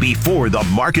money before the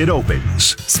market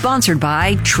opens. Sponsored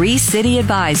by Tree City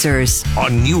Advisors.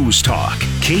 On News Talk,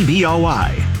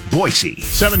 KBOI, Boise.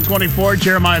 7:24,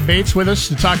 Jeremiah Bates with us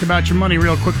to talk about your money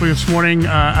real quickly this morning.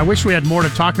 I wish we had more to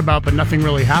talk about, but nothing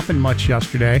really happened much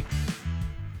yesterday.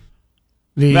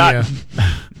 If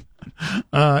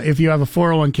you have a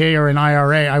 401k or an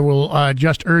IRA, I will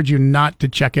just urge you not to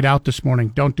check it out this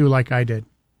morning. Don't do like I did.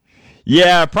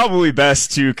 Yeah, probably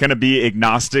best to kind of be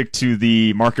agnostic to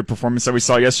the market performance that we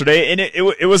saw yesterday, and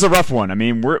it was a rough one. I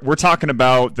mean, we're talking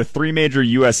about the 3 major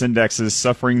U.S. indexes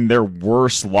suffering their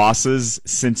worst losses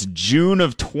since June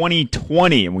of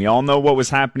 2020, and we all know what was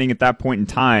happening at that point in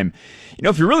time. You know,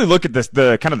 if you really look at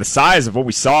the kind of the size of what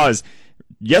we saw is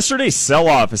yesterday's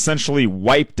sell-off essentially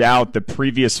wiped out the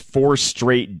previous 4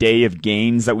 straight day of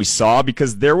gains that we saw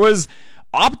because there was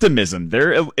optimism.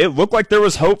 It looked like there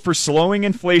was hope for slowing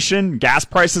inflation. Gas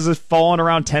prices have fallen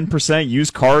around 10%.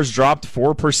 Used cars dropped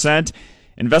 4%.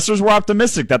 Investors were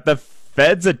optimistic that the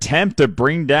Fed's attempt to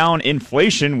bring down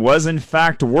inflation was in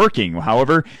fact working.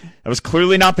 However, that was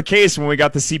clearly not the case when we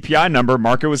got the CPI number.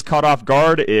 Market was caught off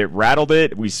guard. It rattled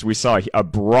it. We saw a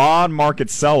broad market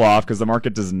sell-off because the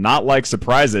market does not like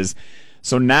surprises.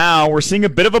 So now we're seeing a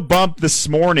bit of a bump this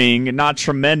morning, not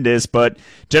tremendous, but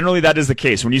generally that is the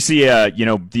case. When you see,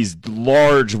 these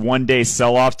large one-day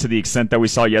sell-offs to the extent that we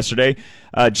saw yesterday,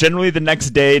 generally the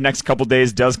next couple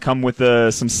days does come with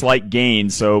some slight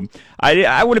gains. So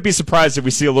I wouldn't be surprised if we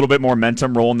see a little bit more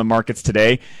momentum roll in the markets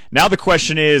today. Now the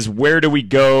question is, where do we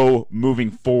go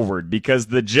moving forward? Because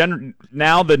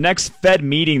now the next Fed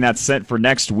meeting that's set for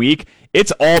next week,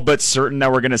 it's all but certain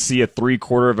that we're going to see a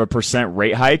 0.75%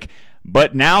 rate hike.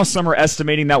 But now some are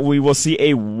estimating that we will see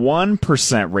a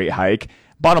 1% rate hike.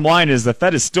 Bottom line is the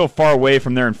Fed is still far away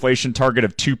from their inflation target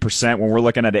of 2% when we're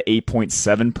looking at an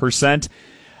 8.7%.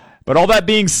 But all that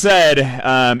being said,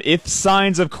 if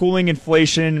signs of cooling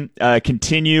inflation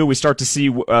continue, we start to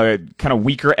see kind of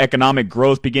weaker economic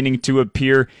growth beginning to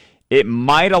appear, it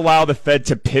might allow the Fed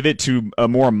to pivot to a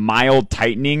more mild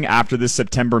tightening after this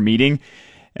September meeting.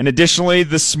 And additionally,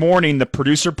 this morning, the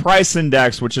Producer Price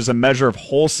Index, which is a measure of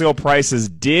wholesale prices,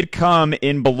 did come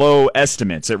in below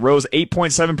estimates. It rose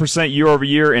 8.7% year over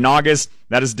year in August.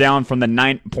 That is down from the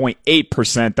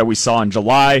 9.8% that we saw in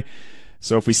July.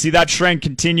 So if we see that trend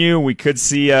continue, we could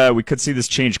see this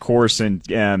change course, and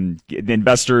the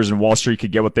investors and Wall Street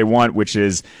could get what they want, which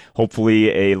is hopefully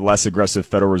a less aggressive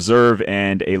Federal Reserve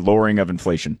and a lowering of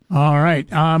inflation. All right.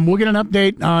 We'll get an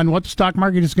update on what the stock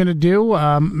market is going to do.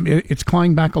 It's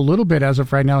clawing back a little bit as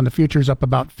of right now, and the future's up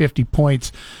about 50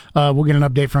 points. We'll get an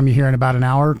update from you here in about an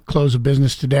hour. Close of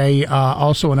business today.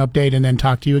 Also an update, and then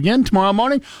talk to you again tomorrow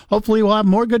morning. Hopefully we'll have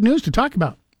more good news to talk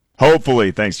about. Hopefully.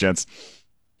 Thanks, gents.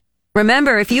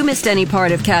 Remember, if you missed any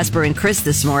part of Casper and Chris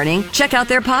this morning, check out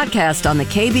their podcast on the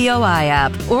KBOI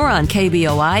app or on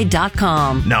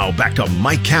KBOI.com. Now back to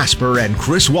Mike Casper and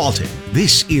Chris Walton.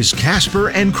 This is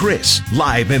Casper and Chris,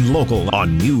 live and local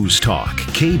on News Talk,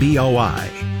 KBOI.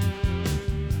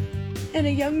 And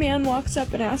a young man walks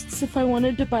up and asks if I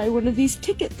wanted to buy one of these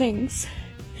ticket things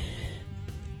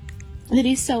that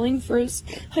he's selling for his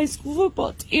high school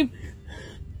football team.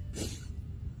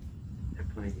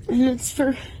 And it's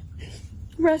for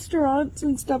restaurants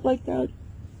and stuff like that.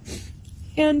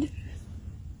 And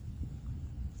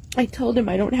I told him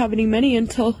I don't have any money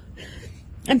until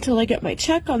I get my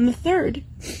check on the 3rd.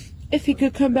 If he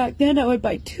could come back then, I would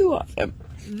buy 2 off him.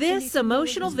 This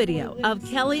emotional video of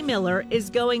Kelly Miller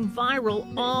is going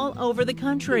viral all over the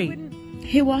country.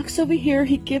 He walks over here,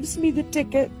 he gives me the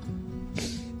ticket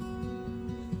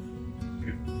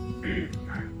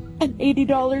and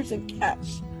 $80 in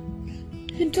cash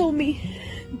and told me,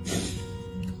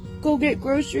 go get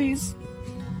groceries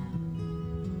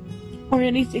or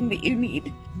anything that you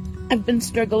need. I've been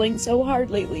struggling so hard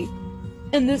lately.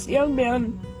 And this young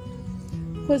man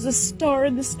was a star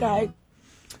in the sky.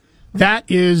 That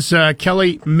is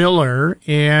Kelly Miller,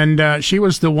 and she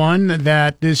was the one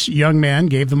that this young man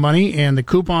gave the money and the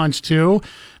coupons to.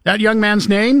 That young man's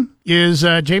name is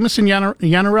Jamison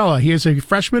Yanarella. He is a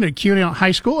freshman at CUNY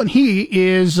High School, and he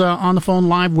is on the phone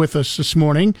live with us this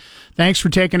morning. Thanks for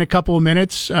taking a couple of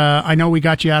minutes. I know we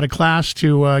got you out of class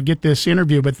to get this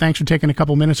interview, but thanks for taking a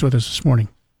couple of minutes with us this morning.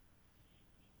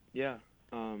 Yeah.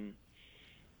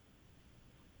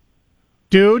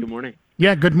 Dude. Good morning.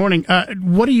 Yeah, good morning.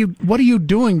 What are you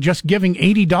doing just giving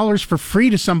 $80 for free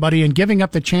to somebody and giving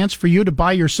up the chance for you to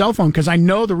buy your cell phone? Because I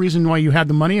know the reason why you had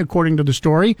the money, according to the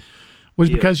story, was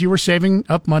because you were saving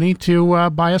up money to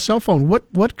buy a cell phone.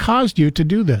 What caused you to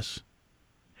do this?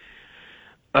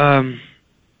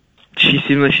 She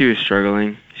seemed like she was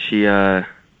struggling. She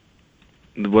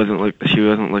wasn't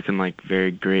looking like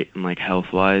very great and like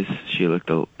health wise. She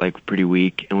looked like pretty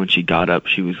weak, and when she got up,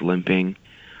 she was limping.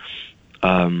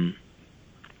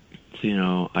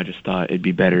 So, I just thought it'd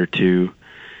be better to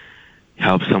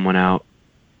help someone out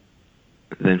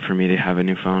than for me to have a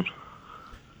new phone.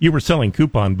 You were selling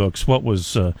coupon books. What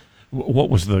was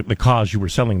the cause you were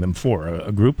selling them for?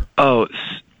 A group? Oh,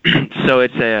 so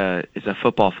it's a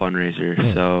football fundraiser.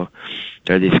 Mm. So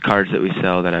there are these cards that we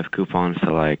sell that have coupons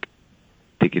to I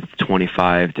think it's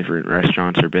 25 different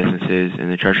restaurants or businesses in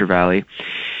the Treasure Valley,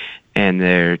 and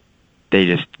they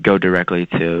just go directly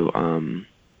to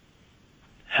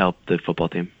help the football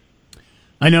team.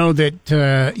 I know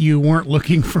that you weren't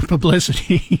looking for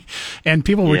publicity, and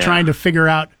people were trying to figure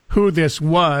out who this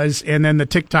was, and then the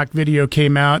TikTok video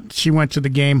came out. She went to the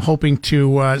game hoping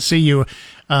to see you.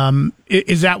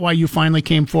 Is that why you finally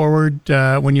came forward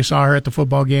when you saw her at the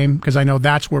football game? Because I know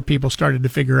that's where people started to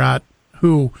figure out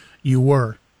who you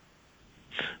were.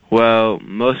 Well,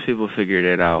 most people figured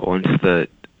it out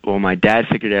my dad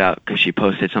figured it out because she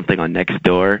posted something on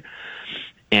Nextdoor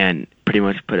and pretty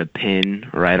much put a pin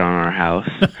right on our house.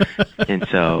 And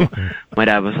so my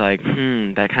dad was like,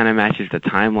 that kind of matches the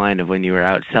timeline of when you were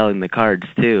out selling the cards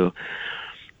too.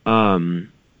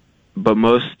 But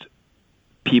most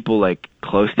people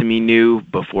close to me knew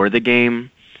before the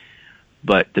game,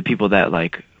 but the people that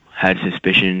had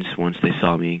suspicions once they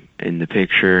saw me in the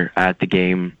picture at the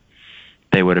game,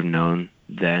 they would have known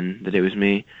then that it was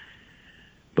me.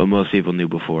 But most people knew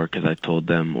before because I told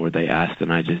them or they asked,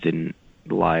 and I just didn't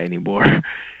lie anymore.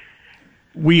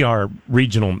 We are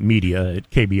regional media at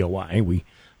KBOI. We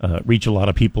reach a lot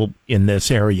of people in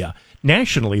this area.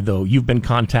 Nationally, though, you've been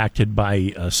contacted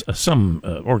by some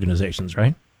organizations,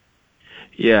 right?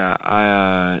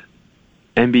 Yeah,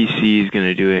 NBC is going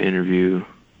to do an interview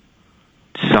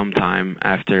sometime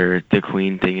after the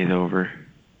Queen thing is over.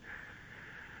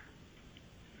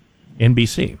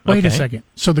 NBC. Wait a second.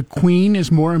 So the Queen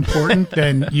is more important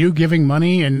than you giving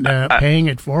money and paying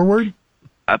it forward?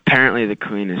 Apparently, the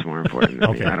Queen is more important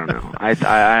than me. I don't know.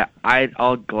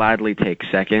 I'll gladly take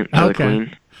second to the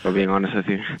Queen. For being honest with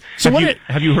you. So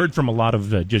have you heard from a lot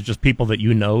of just people that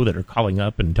you know that are calling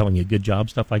up and telling you good job,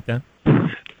 stuff like that?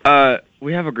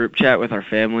 We have a group chat with our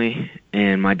family,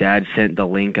 and my dad sent the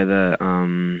link of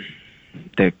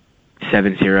the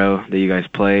 7-0 that you guys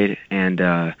played, and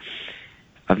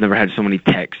I've never had so many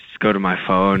texts go to my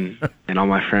phone, and all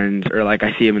my friends, or like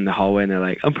I see them in the hallway, and they're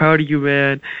like, "I'm proud of you,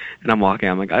 man," and I'm walking,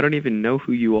 I'm like, I don't even know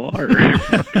who you are.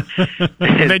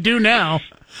 They do now.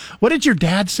 What did your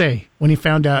dad say when he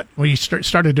found out, when he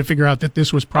started to figure out that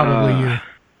this was probably you?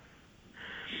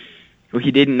 Well,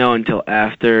 he didn't know until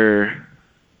after,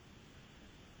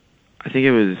 I think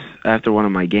it was after one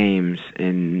of my games,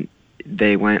 and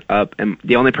they went up, and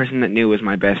the only person that knew was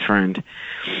my best friend,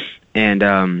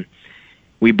 and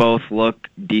we both look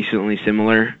decently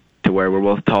similar to where we're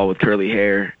both tall with curly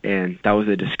hair, and that was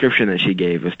the description that she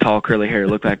gave, was tall, curly hair,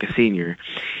 looked like a senior.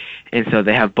 And so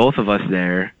they have both of us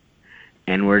there,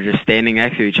 and we're just standing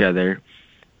next to each other,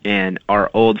 and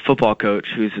our old football coach,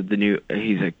 he's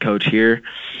a coach here,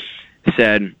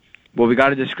 said, well, we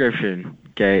got a description,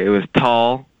 okay? It was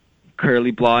tall,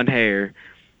 curly blonde hair,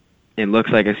 and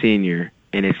looks like a senior.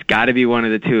 And it's got to be one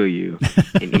of the two of you.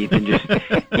 And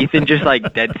Ethan just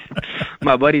like dead.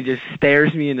 My buddy just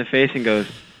stares me in the face and goes,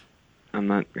 "I'm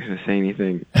not gonna say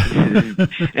anything."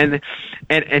 and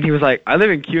he was like, "I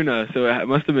live in Cuna, so it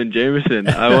must have been Jameson.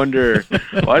 I wonder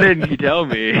why didn't he tell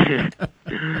me?"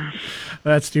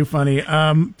 That's too funny.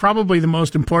 Probably the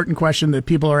most important question that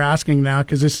people are asking now,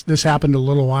 because this happened a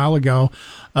little while ago,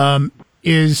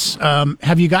 is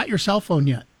have you got your cell phone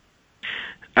yet?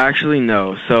 Actually,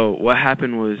 no. So what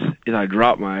happened is I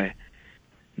dropped my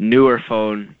newer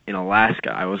phone in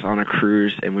Alaska. I was on a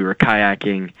cruise, and we were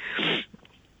kayaking,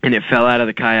 and it fell out of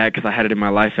the kayak because I had it in my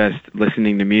life vest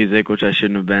listening to music, which I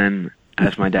shouldn't have been,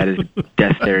 as my dad is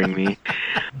death staring me.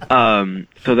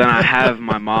 So then I have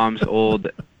my mom's old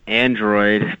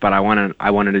Android, but I wanted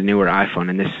a newer iPhone,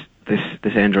 and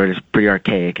this Android is pretty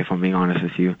archaic, if I'm being honest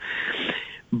with you.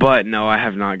 But no, I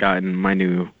have not gotten my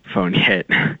new phone yet.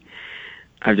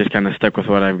 I've just kind of stuck with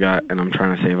what I've got, and I'm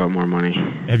trying to save up more money.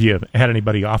 Have you had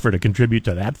anybody offer to contribute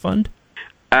to that fund?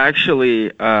 Actually,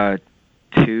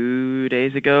 2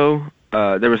 days ago,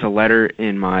 there was a letter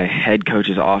in my head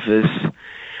coach's office,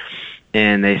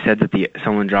 and they said that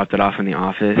someone dropped it off in the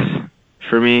office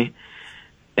for me,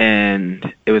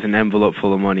 and it was an envelope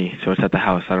full of money, so it's at the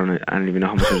house. I don't even know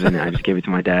how much was in it. I just gave it to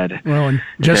my dad. Well, and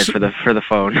just for the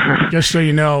phone. Just so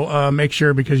you know, make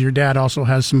sure, because your dad also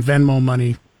has some Venmo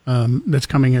money that's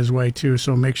coming his way too,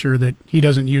 so make sure that he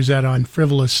doesn't use that on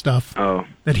frivolous stuff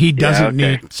that he doesn't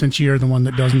need, since you're the one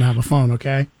that doesn't have a phone.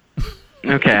 Okay.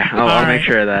 Okay, I'll make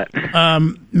sure of that.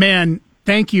 Man,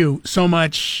 thank you so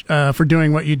much for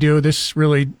doing what you do. This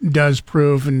really does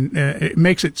prove, and it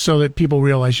makes it so that people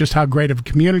realize just how great of a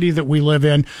community that we live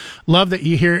in. Love that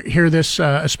you hear this,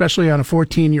 especially on a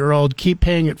 14-year-old. Keep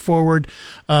paying it forward,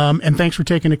 and thanks for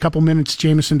taking a couple minutes,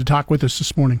 Jameson, to talk with us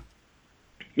this morning.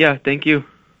 Yeah, thank you.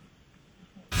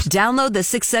 Download the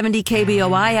 670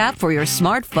 KBOI app for your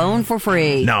smartphone for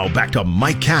free. Now back to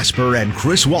Mike Casper and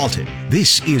Chris Walton.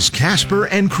 This is Casper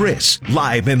and Chris,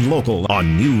 live and local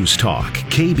on News Talk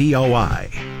KBOI.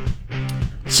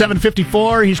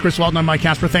 7:54. He's Chris Walton. I'm Mike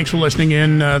Casper. Thanks for listening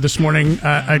in this morning.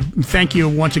 I thank you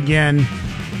once again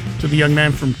to the young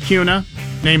man from Cuna.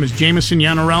 Name is Jameson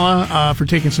Yanarella, for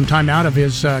taking some time out of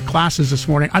his classes this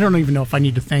morning. I don't even know if I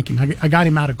need to thank him. I got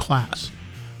him out of class.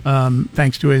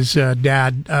 Thanks to his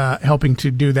dad helping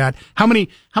to do that. How many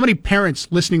parents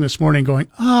listening this morning going,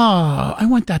 "Oh, I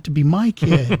want that to be my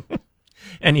kid"?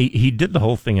 And he did the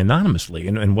whole thing anonymously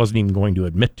and wasn't even going to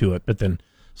admit to it, but then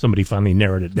somebody finally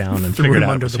narrowed it down and figured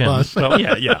out under it was the him. bus. So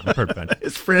yeah, perfect.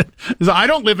 His friend, I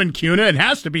don't live in Cuna. It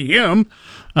has to be him.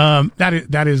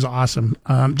 That is awesome.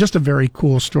 Just a very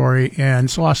cool story, and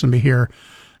it's awesome to hear,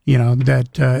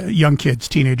 that young kids,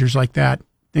 teenagers like that,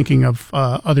 thinking of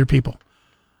other people.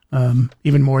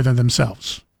 Even more than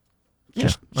themselves.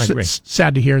 Yeah, I agree.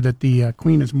 Sad to hear that the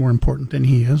Queen is more important than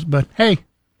he is, but hey,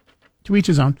 to each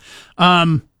his own.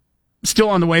 Still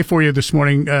on the way for you this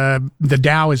morning. The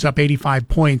Dow is up 85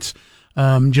 points,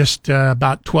 just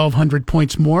about 1,200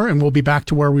 points more, and we'll be back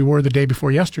to where we were the day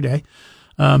before yesterday.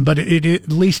 But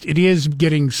at least it is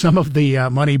getting some of the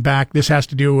money back. This has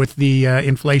to do with the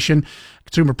inflation.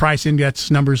 Consumer Price Index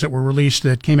numbers that were released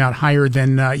that came out higher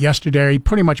than yesterday.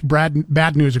 Pretty much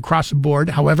bad news across the board.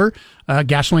 However,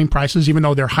 gasoline prices, even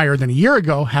though they're higher than a year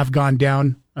ago, have gone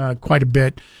down quite a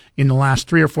bit in the last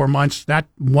 3 or 4 months. That's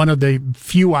one of the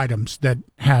few items that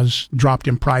has dropped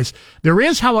in price. There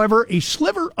is, however, a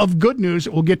sliver of good news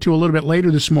that we'll get to a little bit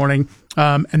later this morning,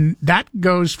 and that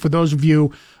goes for those of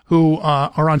you who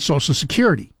are on Social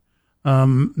Security.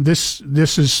 This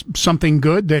is something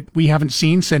good that we haven't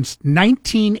seen since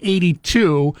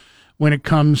 1982 when it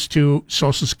comes to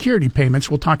Social Security payments.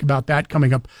 We'll talk about that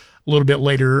coming up a little bit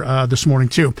later this morning,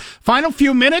 too. Final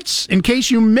few minutes, in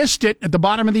case you missed it at the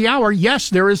bottom of the hour. Yes,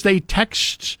 there is a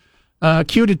text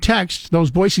cue to text those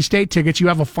Boise State tickets. You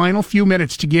have a final few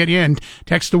minutes to get in.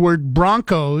 Text the word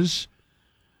Broncos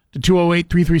to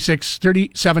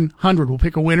 208-336-3700. We'll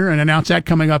pick a winner and announce that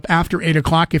coming up after 8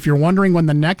 o'clock. If you're wondering when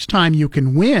the next time you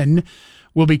can win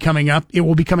will be coming up, it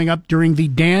will be coming up during the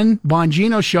Dan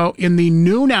Bongino show in the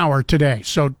noon hour today.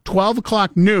 So 12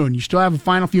 o'clock noon. You still have a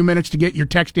final few minutes to get your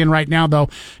text in right now, though.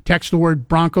 Text the word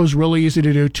Broncos, really easy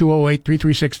to do,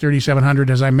 208-336-3700.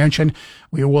 As I mentioned,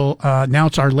 we will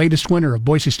announce our latest winner of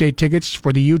Boise State tickets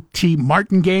for the UT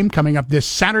Martin game coming up this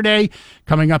Saturday,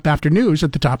 coming up after news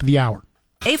at the top of the hour.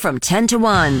 A from 10 to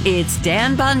 1, it's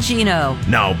Dan Bongino.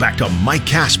 Now back to Mike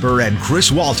Casper and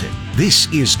Chris Walton. This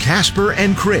is Casper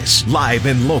and Chris, live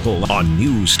and local on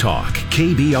News Talk,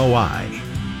 KBOI.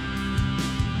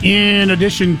 In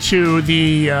addition to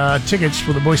the tickets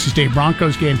for the Boise State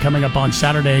Broncos game coming up on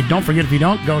Saturday, don't forget, if you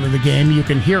don't go to the game, you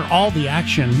can hear all the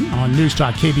action on News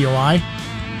Talk KBOI.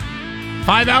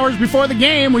 5 hours before the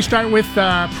game, we start with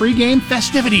pregame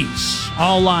festivities,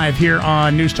 all live here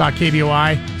on News Talk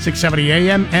KBOI, 670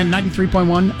 AM and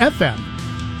 93.1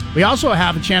 FM. We also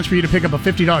have a chance for you to pick up a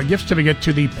 $50 gift certificate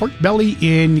to the Pork Belly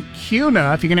in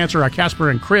Kuna. If you can answer our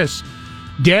Casper and Chris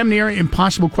damn near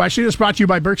impossible question. It's brought to you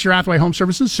by Berkshire Hathaway Home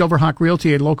Services, Silverhawk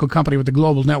Realty, a local company with a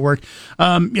global network.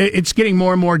 It's getting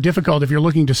more and more difficult if you're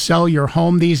looking to sell your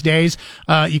home these days.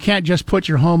 You can't just put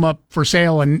your home up for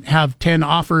sale and have 10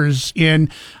 offers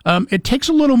in. It takes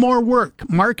a little more work,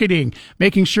 marketing,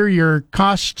 making sure your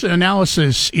cost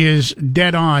analysis is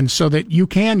dead on so that you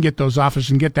can get those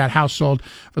offers and get that house sold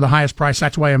for the highest price.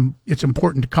 That's why it's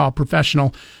important to call a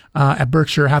professional at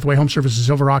Berkshire Hathaway Home Services,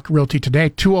 Silverhawk Realty today,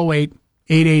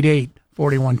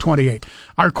 208-888-4128.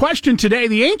 Our question today,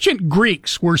 the ancient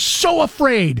Greeks were so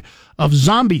afraid of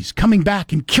zombies coming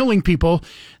back and killing people,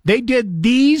 they did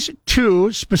these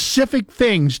two specific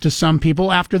things to some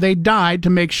people after they died to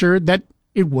make sure that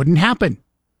it wouldn't happen.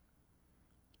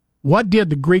 What did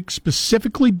the Greeks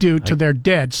specifically do to their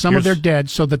dead, some of their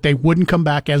dead, so that they wouldn't come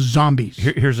back as zombies?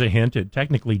 Here's a hint. It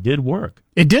technically did work.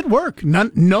 It did work.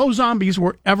 No zombies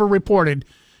were ever reported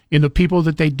in the people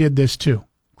that they did this to.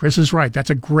 Chris is right.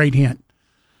 That's a great hint.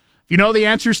 If you know the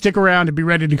answer, stick around and be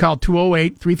ready to call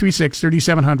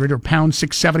 208-336-3700 or pound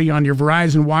 670 on your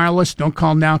Verizon Wireless. Don't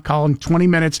call now. Call in 20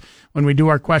 minutes. When we do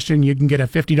our question, you can get a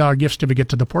 $50 gift certificate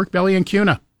to the Pork Belly in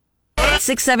Kuna.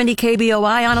 670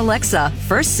 KBOI on Alexa.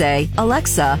 First say,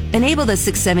 Alexa, enable the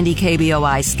 670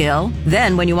 KBOI skill.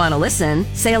 Then, when you want to listen,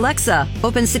 say, Alexa,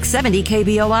 open 670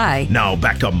 KBOI. Now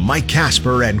back to Mike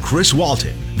Casper and Chris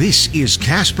Walton. This is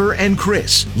Casper and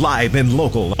Chris, live and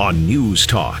local on News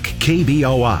Talk,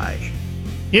 KBOI.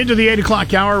 Into the 8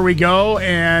 o'clock hour we go,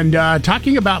 and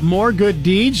talking about more good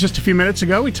deeds. Just a few minutes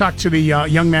ago, we talked to the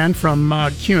young man from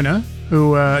Kuna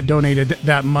who donated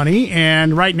that money.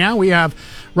 And right now we have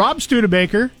Rob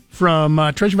Studebaker from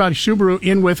Treasure Valley Subaru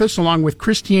in with us, along with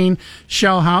Christine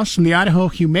Shellhouse from the Idaho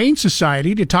Humane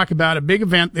Society, to talk about a big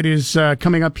event that is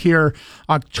coming up here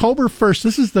October 1st.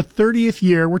 This is the 30th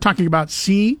year. We're talking about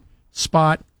Sea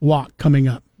Spot Walk coming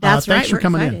up. That's right. Thanks for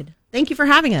coming excited. in. Thank you for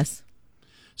having us.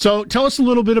 So tell us a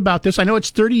little bit about this. I know it's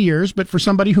 30 years, but for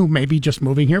somebody who may be just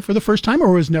moving here for the first time or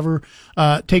who has never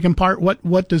taken part,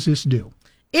 what does this do?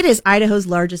 It is Idaho's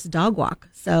largest dog walk.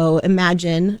 So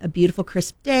imagine a beautiful,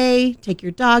 crisp day, take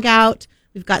your dog out.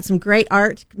 We've got some great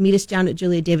art. Meet us down at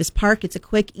Julia Davis Park. It's a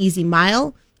quick, easy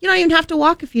mile. You don't even have to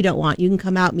walk if you don't want. You can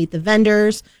come out, meet the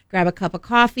vendors, grab a cup of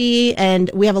coffee,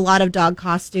 and we have a lot of dog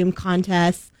costume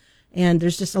contests, and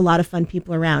there's just a lot of fun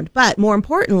people around. But more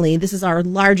importantly, this is our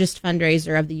largest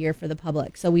fundraiser of the year for the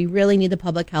public. So we really need the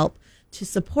public help to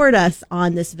support us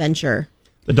on this venture.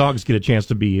 The dogs get a chance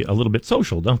to be a little bit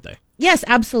social, don't they? Yes,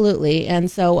 absolutely. And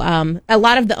so a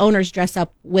lot of the owners dress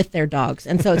up with their dogs,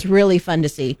 and so it's really fun to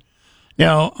see.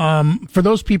 Now, for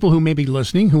those people who may be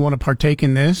listening who want to partake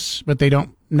in this, but they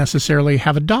don't necessarily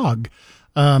have a dog,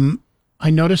 I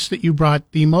noticed that you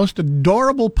brought the most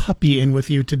adorable puppy in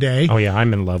with you today. Oh, yeah,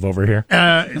 I'm in love over here.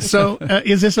 So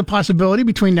is this a possibility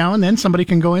between now and then somebody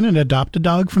can go in and adopt a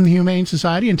dog from the Humane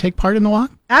Society and take part in the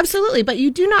walk? Absolutely, but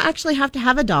you do not actually have to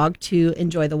have a dog to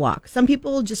enjoy the walk. Some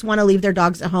people just want to leave their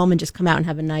dogs at home and just come out and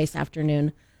have a nice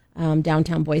afternoon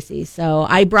downtown Boise. So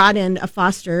I brought in a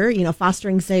foster,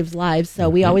 fostering saves lives. So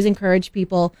we always encourage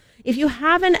people, if you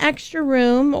have an extra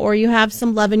room or you have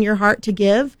some love in your heart to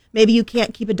give, maybe you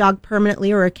can't keep a dog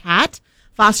permanently or a cat,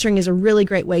 fostering is a really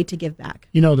great way to give back.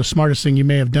 You know, the smartest thing you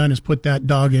may have done is put that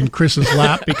dog in Chris's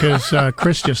lap because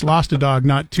Chris just lost a dog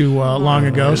not too long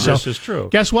ago. So this is true.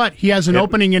 Guess what? He has an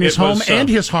opening in his home and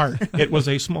his heart. It was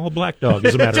a small black dog,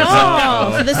 as a matter of fact.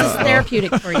 Oh, so this is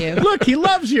therapeutic for you. Look, he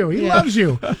loves you. He loves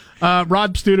you.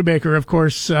 Rob Studebaker, of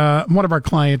course, one of our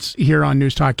clients here on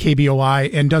News Talk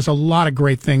KBOI, and does a lot of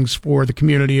great things for the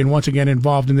community. And once again,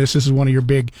 involved in this. This is one of your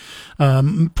big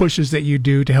pushes that you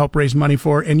do to help raise money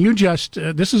for. And you just,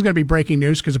 this is going to be breaking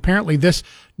news because apparently this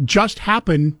just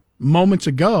happened moments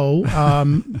ago.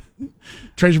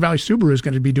 Treasure Valley Subaru is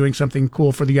going to be doing something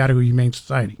cool for the Idaho Humane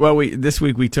Society. Well, this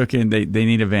week we took in, they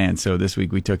need a van. So this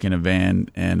week we took in a van,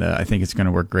 and I think it's going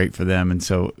to work great for them. And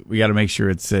so we got to make sure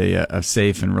it's a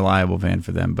safe and reliable van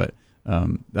for them. But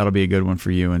that'll be a good one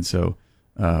for you. And so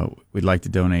we'd like to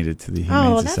donate it to the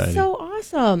Humane Society. That's so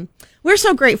awesome. We're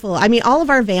so grateful. I mean, all of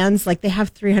our vans, like, they have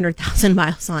 300,000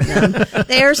 miles on them.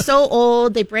 They are so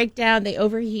old. They break down. They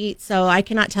overheat. So I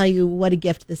cannot tell you what a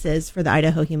gift this is for the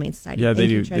Idaho Humane Society. Yeah, Thank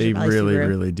they you, do. Treasure They Valley really, Subaru.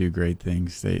 really do great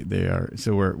things. They are.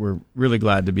 So we're really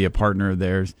glad to be a partner of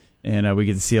theirs. And we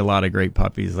get to see a lot of great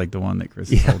puppies like the one that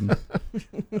Chris is holding.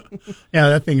 Yeah,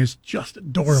 that thing is just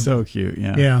adorable. So cute,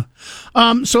 yeah.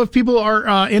 So if people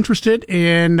are interested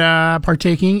in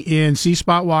partaking in Sea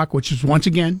Spot Walk, which is once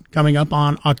again coming up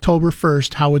on October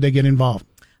 1st, how would they get involved?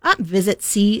 Visit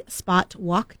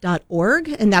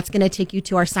seaspotwalk.org, and that's going to take you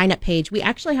to our sign-up page. We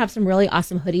actually have some really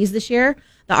awesome hoodies this year.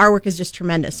 The artwork is just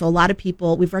tremendous. So a lot of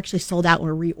people, we've actually sold out and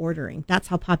we're reordering. That's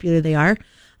how popular they are.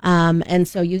 And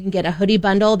so you can get a hoodie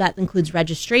bundle that includes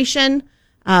registration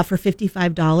for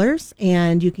 $55,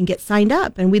 and you can get signed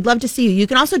up. And we'd love to see you. You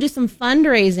can also do some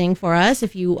fundraising for us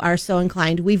if you are so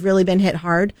inclined. We've really been hit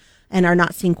hard and are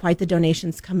not seeing quite the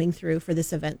donations coming through for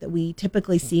this event that we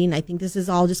typically see. And I think this is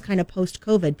all just kind of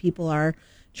post-COVID. People are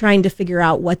trying to figure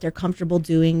out what they're comfortable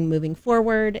doing moving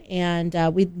forward. And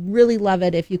we'd really love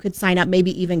it if you could sign up,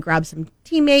 maybe even grab some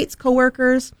teammates,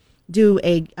 coworkers, do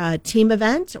a team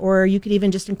event, or you could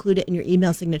even just include it in your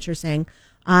email signature saying,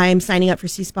 I'm signing up for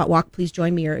Sea Spot Walk, please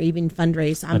join me, or even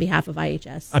fundraise on behalf of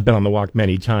IHS. I've been on the walk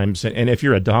many times, and if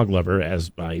you're a dog lover,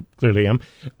 as I clearly am,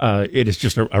 it is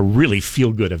just a really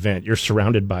feel-good event. You're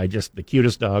surrounded by just the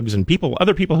cutest dogs and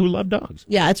other people who love dogs.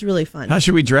 Yeah, it's really fun. How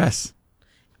should we dress?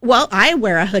 Well, I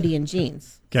wear a hoodie and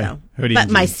jeans. Okay, hoodie but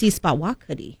and my jeans. Sea Spot Walk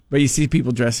hoodie. But you see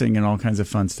people dressing in all kinds of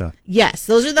fun stuff. Yes,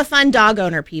 those are the fun dog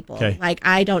owner people. Okay. Like,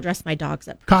 I don't dress my dogs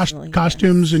up personally.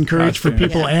 Costumes encouraged for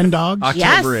people and dogs?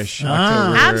 Yes. October,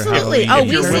 Absolutely.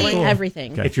 Halloween. Oh, we see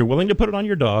everything. If you're willing to put it on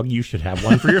your dog, you should have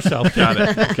one for yourself. Got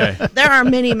it. Okay. There are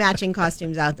many matching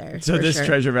costumes out there. So for this sure.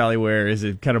 Treasure Valley wear, is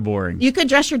it kind of boring? You could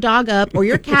dress your dog up or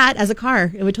your cat as a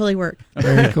car. It would totally work.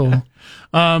 Very cool.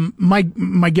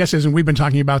 My guess is, and we've been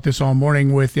talking about this all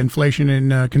morning with inflation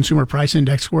and consumer price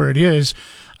index where it is,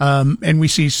 and we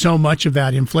see so much of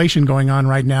that inflation going on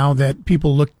right now that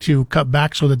people look to cut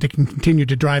back so that they can continue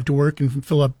to drive to work and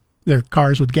fill up their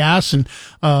cars with gas and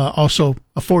also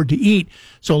afford to eat.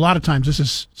 So a lot of times this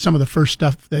is some of the first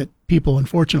stuff that people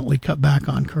unfortunately cut back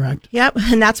on, correct? Yep,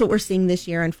 and that's what we're seeing this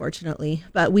year, unfortunately.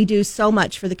 But we do so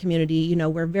much for the community. You know,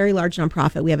 we're a very large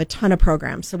nonprofit. We have a ton of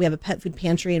programs. So we have a pet food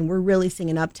pantry, and we're really seeing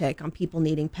an uptick on people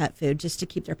needing pet food just to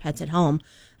keep their pets at home.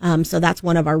 So that's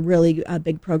one of our really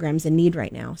big programs in need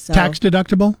right now. So Tax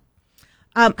deductible?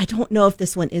 I don't know if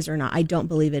this one is or not. I don't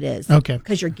believe it is. Okay.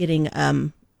 Because you're getting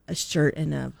a shirt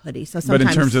and a hoodie. So But sometimes,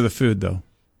 in terms of the food, though,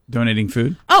 donating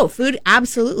food? Oh, food,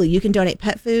 absolutely. You can donate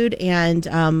pet food, and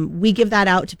we give that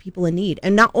out to people in need.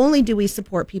 And not only do we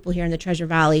support people here in the Treasure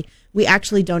Valley, we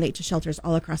actually donate to shelters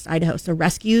all across Idaho. So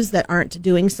rescues that aren't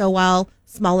doing so well,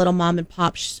 small little mom and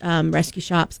pop rescue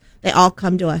shops, they all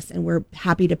come to us, and we're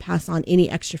happy to pass on any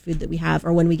extra food that we have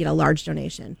or when we get a large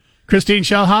donation. Christine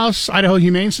Shellhouse, Idaho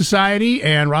Humane Society,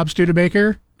 and Rob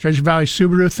Studebaker, Treasure Valley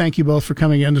Subaru, thank you both for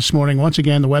coming in this morning. Once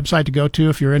again, the website to go to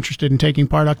if you're interested in taking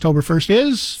part October 1st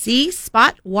is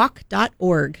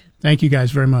seaspotwalk.org. Thank you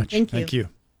guys very much. Thank you. Thank you.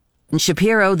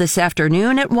 Shapiro this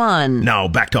afternoon at 1. Now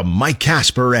back to Mike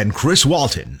Casper and Chris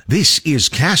Walton. This is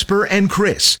Casper and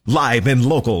Chris, live and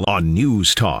local on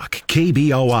News Talk,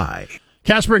 KBOI.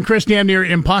 Casper and Chris, damn near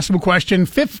impossible question.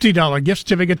 $50 gift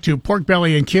certificate to Pork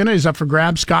Belly and Kuna is up for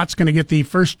grabs. Scott's going to get the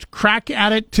first crack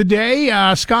at it today.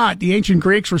 Scott, the ancient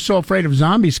Greeks were so afraid of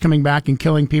zombies coming back and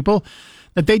killing people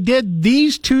that they did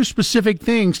these two specific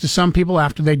things to some people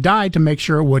after they died to make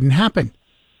sure it wouldn't happen.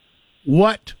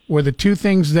 What were the two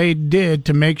things they did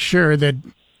to make sure that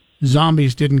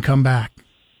zombies didn't come back?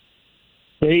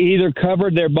 They either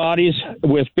covered their bodies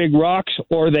with big rocks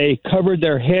or they covered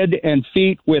their head and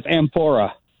feet with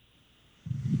amphora.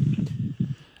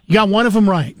 You got one of them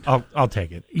right. I'll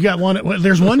take it. You got one. Well,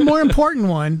 there's one more important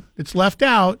one that's left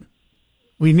out.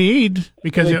 We need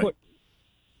because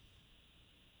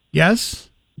yes.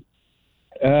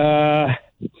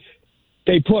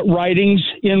 They put writings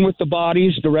in with the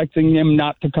bodies directing them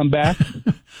not to come back.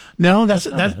 No, that's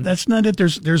not it.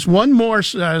 There's one more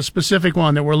specific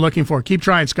one that we're looking for. Keep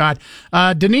trying, Scott.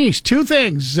 Denise, two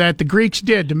things that the Greeks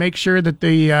did to make sure that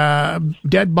the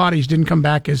dead bodies didn't come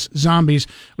back as zombies.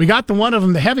 We got the one of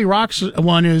them. The heavy rocks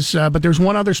one is, but there's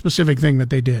one other specific thing that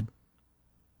they did.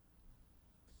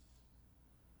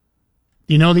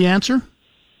 Do you know the answer?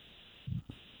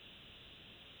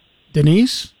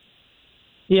 Denise?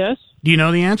 Yes. Do you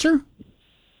know the answer?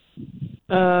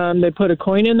 They put a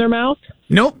coin in their mouth.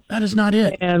 Nope, that is not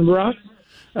it. And rocks.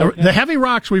 Okay. The heavy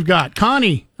rocks we've got.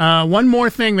 Connie, one more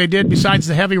thing they did besides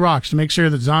the heavy rocks to make sure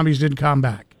that zombies didn't come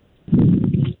back.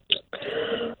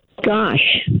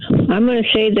 Gosh, I'm going to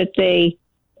say that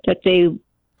they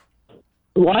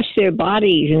washed their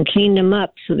bodies and cleaned them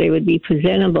up so they would be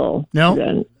presentable to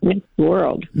the next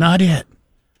world. Not it.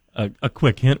 A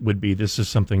quick hint would be this is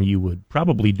something you would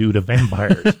probably do to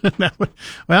vampires.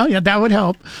 That would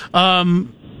help.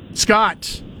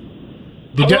 Scott,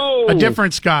 a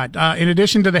different Scott. In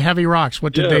addition to the heavy rocks,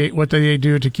 what did they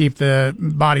do to keep the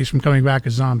bodies from coming back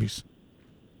as zombies?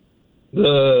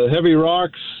 The heavy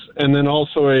rocks, and then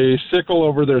also a sickle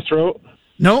over their throat.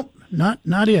 Nope,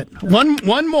 not it.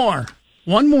 One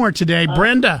more today,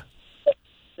 Brenda.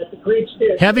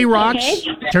 Heavy rocks.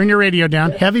 Okay. Turn your radio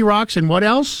down. Heavy rocks, and what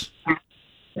else?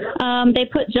 They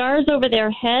put jars over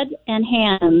their head and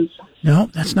hands. No,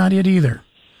 that's not it either.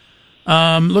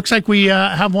 Looks like we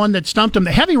have one that stumped them.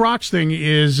 The heavy rocks thing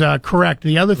is correct.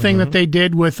 The other thing that they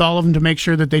did with all of them to make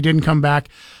sure that they didn't come back,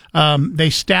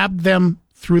 they stabbed them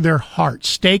through their hearts,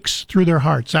 stakes through their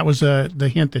hearts. That was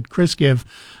the hint that Chris gave.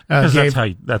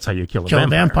 That's how you kill a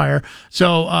vampire.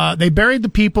 So they buried the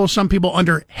people, some people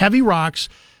under heavy rocks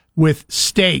with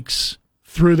stakes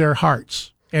through their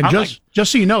hearts. And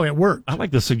just so you know, it worked. I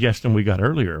like the suggestion we got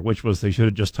earlier, which was they should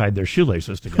have just tied their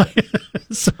shoelaces together.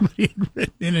 Somebody had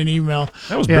written in an email.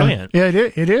 That was brilliant. Yeah,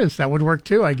 it is. That would work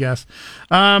too, I guess.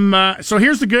 So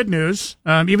here's the good news.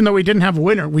 Even though we didn't have a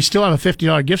winner, we still have a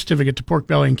 $50 gift certificate to Pork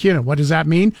Belly and Kuna. What does that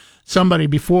mean? Somebody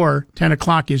before 10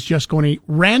 o'clock is just going to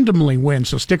randomly win.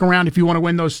 So stick around if you want to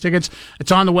win those tickets.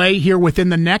 It's on the way here within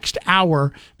the next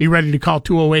hour. Be ready to call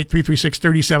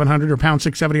 208-336-3700 or pound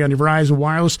 670 on your Verizon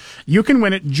Wireless. You can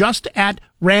win it just at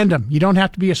random. You don't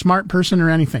have to be a smart person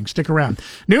or anything. Stick around.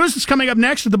 News is coming up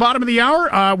next at the bottom of the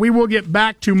hour. We will get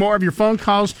back to more of your phone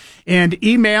calls and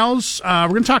emails. We're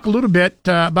going to talk a little bit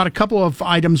about a couple of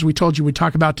items we told you we'd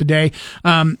talk about today.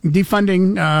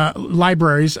 Defunding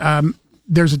libraries.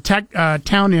 There's a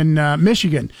town in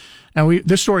Michigan, and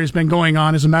this story has been going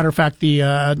on. As a matter of fact, the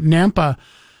Nampa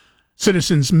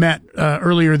citizens met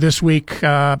earlier this week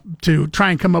to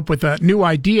try and come up with a new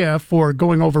idea for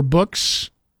going over books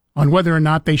on whether or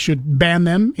not they should ban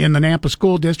them in the Nampa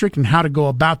School District and how to go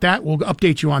about that. We'll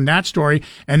update you on that story.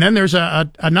 And then there's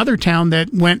another town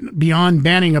that went beyond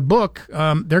banning a book.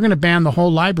 They're going to ban the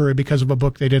whole library because of a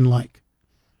book they didn't like.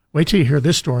 Wait till you hear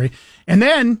this story. And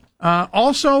then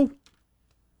also,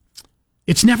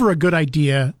 it's never a good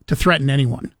idea to threaten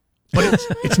anyone, but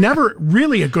it's never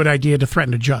really a good idea to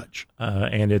threaten a judge.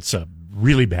 And it's a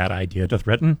really bad idea to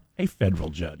threaten a federal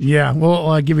judge. Yeah,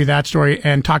 we'll give you that story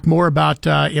and talk more about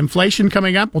inflation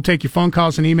coming up. We'll take your phone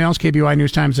calls and emails. KBOI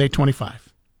News Time is 8:25.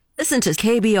 Listen to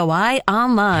KBOI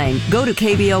online. Go to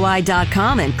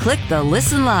KBOI.com and click the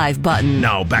Listen Live button.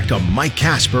 Now back to Mike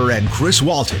Casper and Chris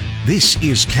Walton. This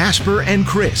is Casper and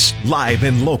Chris, live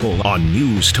and local on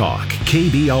News Talk,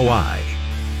 KBOI.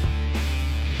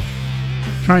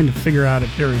 Trying to figure out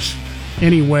if there's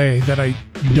any way that I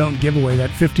don't give away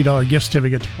that $50 gift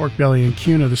certificate to Pork Belly and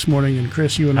Kuna this morning. And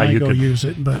Chris, you and I go use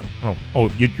it. But you're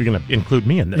going to include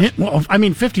me in this? Well, I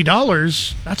mean,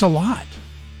 $50, that's a lot.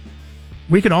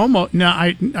 We could almost, no,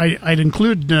 I'd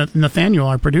include Nathaniel,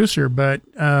 our producer, but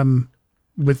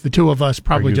with the two of us,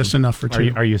 probably just enough for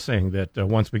two. Are you saying that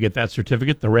once we get that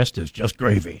certificate, the rest is just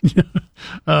gravy?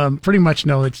 Pretty much,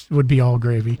 no, it would be all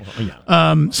gravy. Well,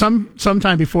 yeah.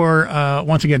 Sometime before,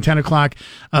 once again, 10 o'clock,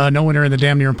 no winner in the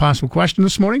damn near impossible question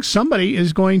this morning. Somebody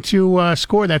is going to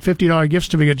score that $50 gift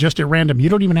certificate just at random. You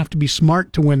don't even have to be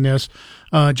smart to win this.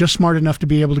 Just smart enough to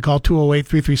be able to call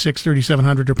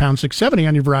 208-336-3700 or pound 670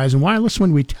 on your Verizon Wireless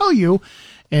when we tell you,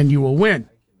 and you will win.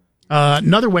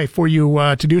 Another way for you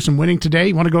to do some winning today,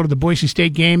 you want to go to the Boise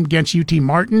State game against UT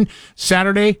Martin,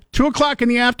 Saturday, 2 o'clock in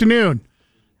the afternoon.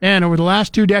 And over the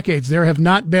last 2 decades, there have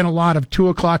not been a lot of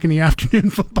 2:00 in the afternoon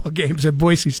football games at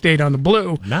Boise State on the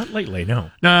Blue. Not lately,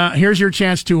 no. Here's your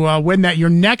chance to win that.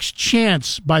 Your next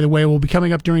chance, by the way, will be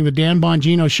coming up during the Dan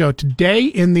Bongino show today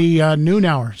in the noon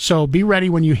hour. So be ready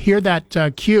when you hear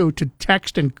that cue to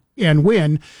text and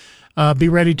win. Be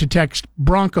ready to text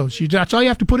Broncos. That's all you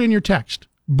have to put in your text.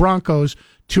 Broncos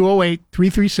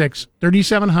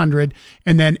 208-336-3700,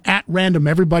 and then at random,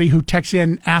 everybody who texts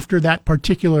in after that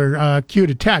particular cue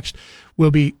to text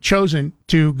will be chosen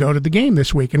to go to the game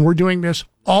this week. And we're doing this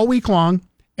all week long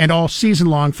and all season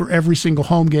long for every single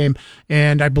home game.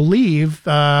 And I believe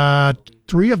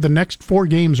 3 of the next 4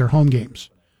 games are home games.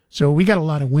 So we got a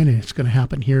lot of winning. It's going to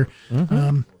happen here.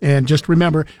 Mm-hmm. And just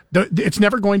remember, it's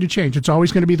never going to change. It's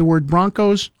always going to be the word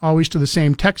Broncos, always to the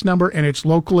same text number, and it's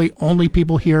locally. Only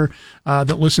people here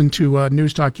that listen to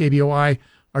News Talk KBOI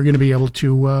are going to be able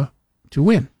to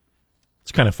win.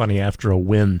 It's kind of funny. After a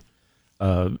win,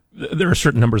 there are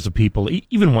certain numbers of people,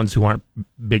 even ones who aren't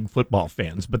big football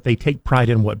fans, but they take pride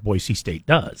in what Boise State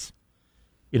does.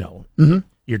 You know,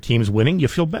 your team's winning, you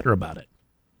feel better about it.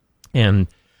 And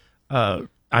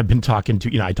I've been talking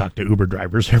to, I talk to Uber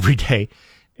drivers every day,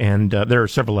 and there are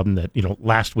several of them that,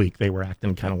 last week they were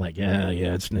acting kind of like, yeah,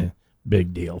 it's a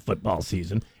big deal, football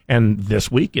season. And this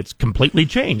week it's completely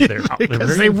changed.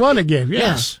 Because they won a game.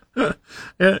 Yeah. Yes.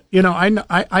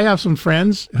 I have some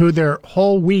friends who their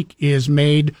whole week is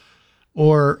made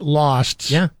or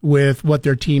lost with what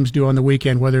their teams do on the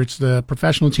weekend, whether it's the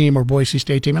professional team or Boise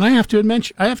State team. And I have to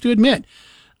admit,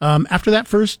 after that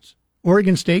first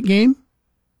Oregon State game,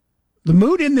 the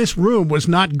mood in this room was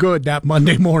not good that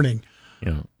Monday morning.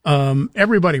 Yeah.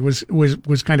 Everybody was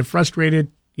kind of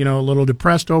frustrated, a little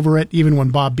depressed over it, even when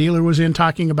Bob Beeler was in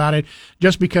talking about it,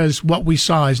 just because what we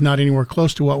saw is not anywhere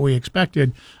close to what we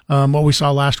expected. What we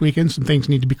saw last weekend, some things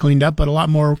need to be cleaned up, but a lot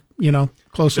more,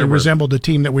 closely resembled the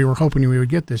team that we were hoping we would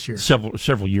get this year.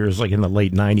 Several years, like in the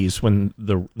late 90s, when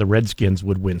the Redskins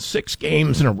would win 6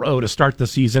 games in a row to start the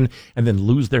season and then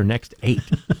lose their next 8.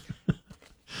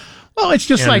 Well, it's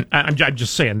just I'm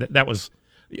just saying that was,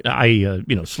 I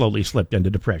slowly slipped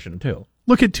into depression too.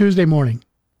 Look at Tuesday morning.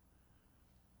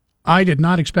 I did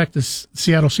not expect the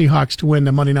Seattle Seahawks to win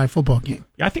the Monday Night Football game.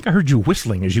 I think I heard you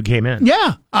whistling as you came in.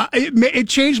 Yeah, it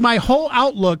changed my whole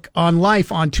outlook on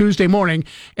life on Tuesday morning,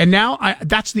 and now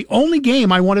that's the only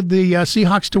game I wanted the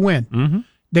Seahawks to win. Mm-hmm.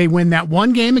 They win that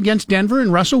one game against Denver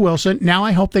and Russell Wilson. Now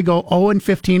I hope they go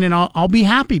 0-15, and I'll be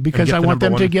happy because I want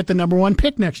them to get the number 1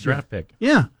 pick next year. Draft pick.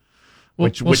 Yeah.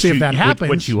 We'll see if that happens.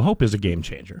 Which you hope is a game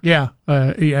changer. Yeah.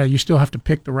 You still have to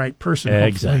pick the right person.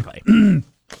 Exactly.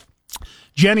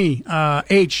 Jenny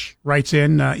H. writes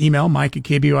in, email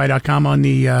mike@kboi.com on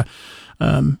the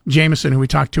Jameson, who we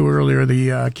talked to earlier,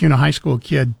 the CUNA High School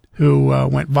kid who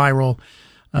went viral,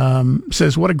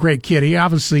 says, what a great kid. He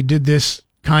obviously did this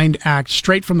kind act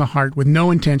straight from the heart with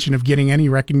no intention of getting any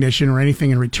recognition or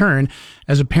anything in return.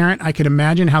 As a parent, I can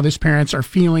imagine how these parents are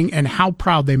feeling and how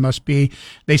proud they must be.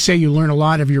 They say you learn a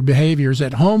lot of your behaviors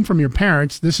at home from your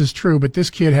parents. This is true, but this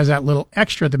kid has that little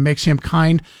extra that makes him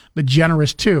kind but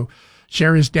generous too.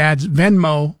 Share his dad's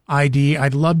Venmo ID.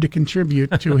 I'd love to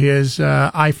contribute to his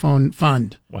iPhone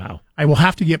fund. Wow. I will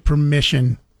have to get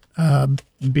permission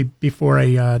before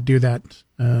I do that.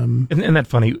 Isn't that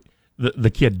funny? The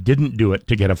kid didn't do it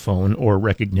to get a phone or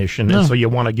recognition, and so you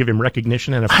want to give him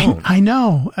recognition and a phone. I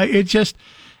know.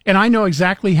 And I know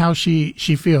exactly how she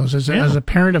feels as a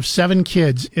parent of 7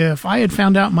 kids. If I had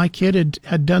found out my kid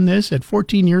had done this at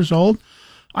 14 years old,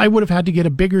 I would have had to get a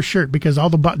bigger shirt because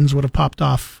all the buttons would have popped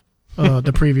off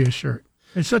the previous shirt.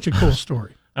 It's such a cool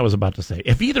story. I was about to say,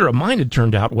 if either of mine had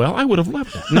turned out well, I would have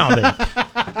loved that. No,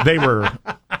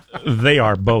 they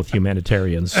are both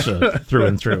humanitarians through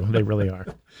and through. They really are.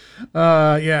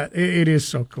 It is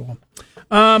so cool.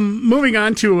 Moving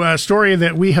on to a story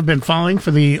that we have been following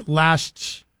for the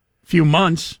last few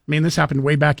months. I mean, this happened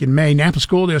way back in May. Nampa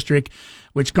School District,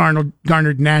 which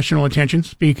garnered national attention.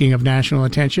 Speaking of national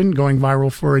attention, going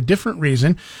viral for a different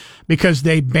reason, because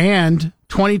they banned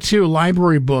 22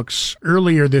 library books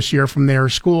earlier this year from their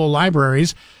school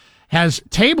libraries, has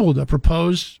tabled a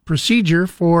proposed procedure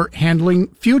for handling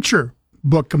future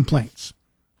book complaints.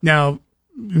 Now,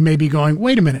 you may be going,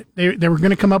 wait a minute. They were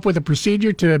going to come up with a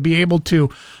procedure to be able to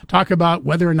talk about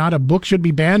whether or not a book should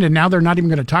be banned, and now they're not even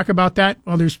going to talk about that?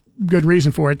 Well, there's good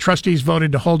reason for it. Trustees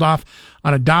voted to hold off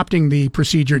on adopting the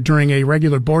procedure during a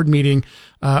regular board meeting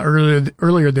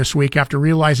earlier this week after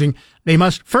realizing they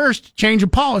must first change a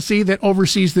policy that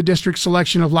oversees the district's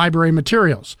selection of library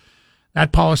materials.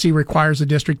 That policy requires the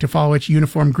district to follow its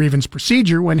uniform grievance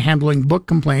procedure when handling book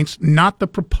complaints, not the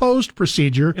proposed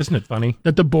procedure. Isn't it funny?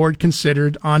 That the board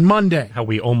considered on Monday. How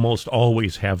we almost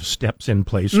always have steps in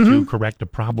place to correct a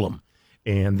problem.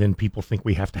 And then people think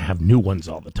we have to have new ones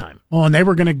all the time. Well, and they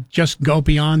were going to just go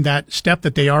beyond that step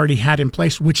that they already had in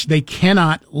place, which they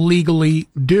cannot legally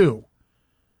do.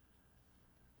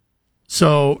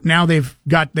 So now they've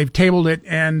tabled it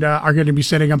and are going to be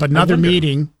setting up another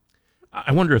meeting.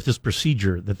 I wonder if this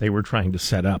procedure that they were trying to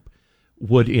set up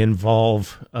would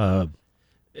involve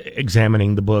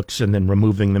examining the books and then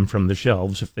removing them from the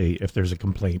shelves if there's a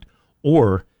complaint,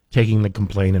 or taking the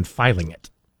complaint and filing it.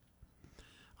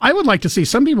 I would like to see,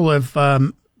 some people have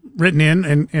written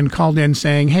in and called in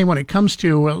saying, hey, when it comes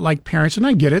to like parents, and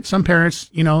I get it, some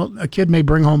parents, a kid may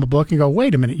bring home a book and go,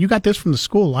 wait a minute, you got this from the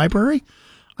school library?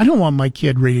 I don't want my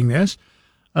kid reading this.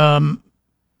 Some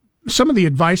of the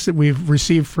advice that we've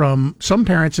received from some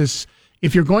parents is,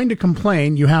 if you're going to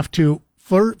complain, you have to,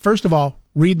 first of all,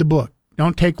 read the book.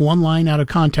 Don't take one line out of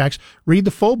context. Read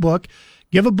the full book,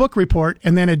 give a book report,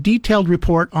 and then a detailed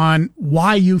report on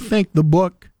why you think the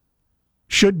book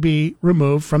should be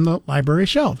removed from the library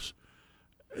shelves.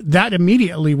 That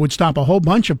immediately would stop a whole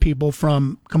bunch of people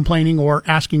from complaining or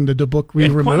asking the book be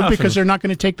removed, because they're not going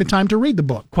to take the time to read the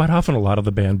book. Quite often, a lot of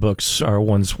the banned books are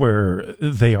ones where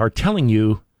they are telling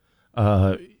you,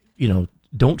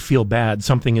 don't feel bad,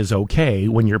 something is okay,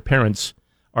 when your parents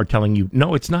are telling you,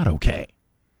 no, it's not okay.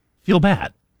 Feel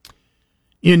bad.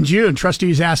 In June,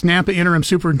 trustees asked Nampa Interim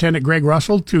Superintendent Greg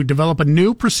Russell to develop a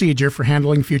new procedure for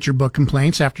handling future book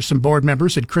complaints after some board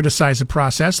members had criticized the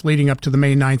process leading up to the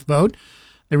May 9th vote.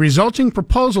 The resulting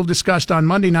proposal, discussed on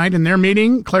Monday night in their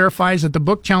meeting, clarifies that the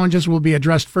book challenges will be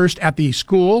addressed first at the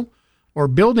school or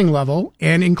building level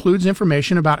and includes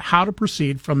information about how to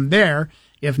proceed from there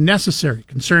if necessary.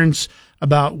 Concerns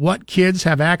about what kids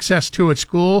have access to at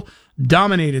school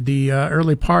dominated the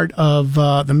early part of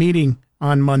the meeting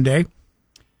on Monday.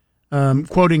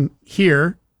 Quoting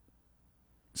here,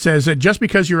 says that just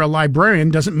because you're a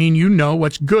librarian doesn't mean you know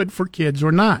what's good for kids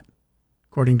or not,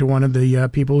 according to one of the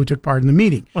people who took part in the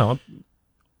meeting. Well,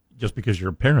 just because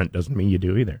you're a parent doesn't mean you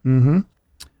do either.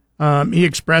 He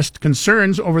expressed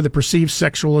concerns over the perceived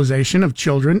sexualization of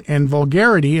children and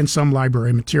vulgarity in some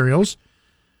library materials.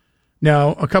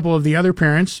 Now, a couple of the other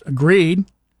parents agreed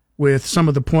with some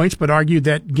of the points, but argued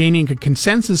that gaining a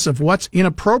consensus of what's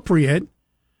inappropriate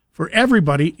for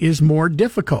everybody is more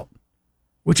difficult,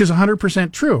 which is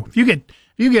 100% true. If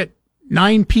you get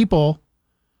 9 people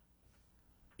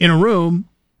in a room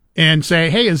and say,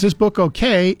 hey, is this book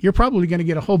okay? You're probably going to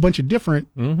get a whole bunch of different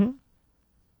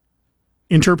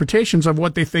interpretations of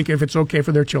what they think if it's okay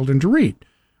for their children to read.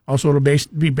 Also, it'll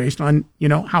be based on,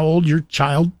 how old your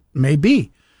child may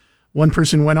be. One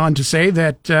person went on to say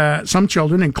that some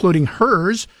children, including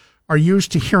hers, are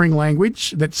used to hearing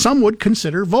language that some would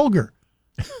consider vulgar.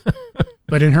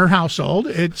 But in her household,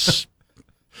 it's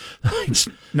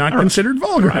not considered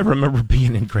vulgar. I remember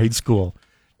being in grade school,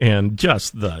 and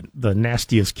just the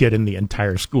nastiest kid in the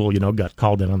entire school, got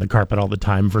called in on the carpet all the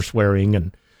time for swearing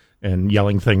and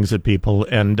yelling things at people.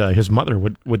 And his mother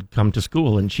would come to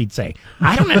school, and she'd say,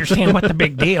 I don't understand what the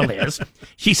big deal is.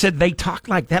 She said, they talk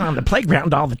like that on the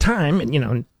playground all the time.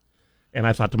 And, and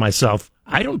I thought to myself,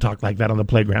 I don't talk like that on the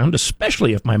playground,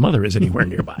 especially if my mother is anywhere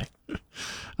nearby.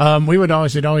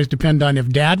 It'd always depend on if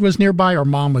Dad was nearby or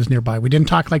Mom was nearby. We didn't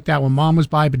talk like that when Mom was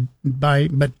by,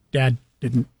 but Dad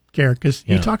didn't care because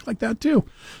he talked like that too.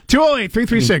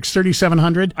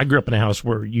 208-336-3700. I grew up in a house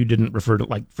where you didn't refer to,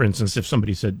 like, for instance, if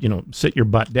somebody said, sit your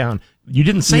butt down, you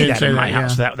didn't say that in my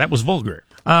house. That was vulgar.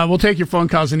 We'll take your phone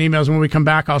calls and emails when we come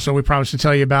back. Also, we promised to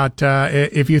tell you about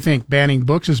if you think banning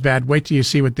books is bad, wait till you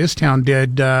see what this town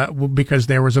did because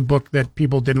there was a book that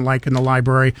people didn't like in the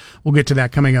library. We'll get to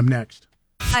that coming up next.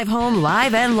 Drive home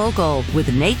live and local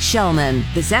with Nate Shellman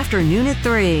this afternoon at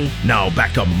 3. Now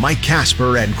back to Mike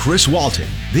Casper and Chris Walton.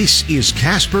 This is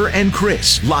Casper and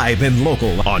Chris, live and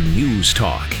local on News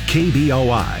Talk,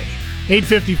 KBOI.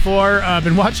 8:54. I've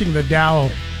been watching the Dow.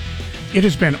 It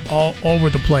has been all over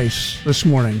the place this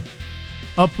morning.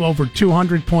 Up over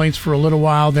 200 points for a little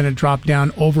while, then it dropped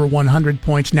down over 100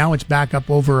 points. Now it's back up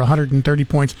over 130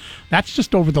 points. That's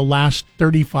just over the last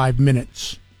 35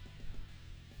 minutes.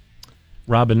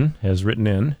 Robin has written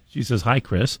in. She says, hi,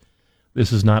 Chris.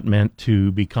 This is not meant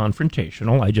to be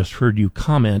confrontational. I just heard you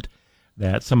comment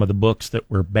that some of the books that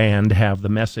were banned have the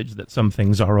message that some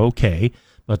things are okay,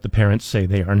 but the parents say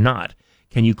they are not.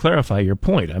 Can you clarify your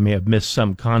point? I may have missed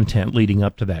some content leading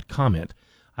up to that comment.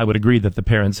 I would agree that the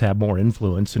parents have more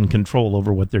influence and control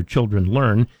over what their children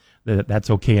learn, that that's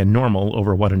okay and normal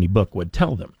over what any book would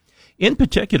tell them. In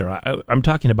particular, I'm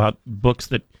talking about books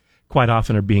that quite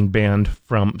often are being banned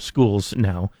from schools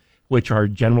now, which are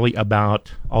generally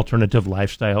about alternative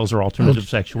lifestyles or alternative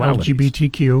sexuality.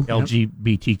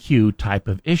 LGBTQ type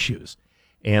of issues.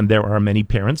 And there are many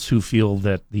parents who feel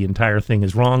that the entire thing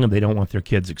is wrong and they don't want their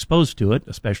kids exposed to it,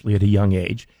 especially at a young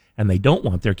age, and they don't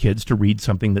want their kids to read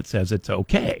something that says it's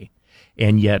okay.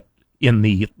 And yet in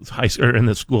the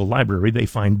school library, they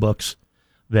find books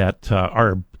that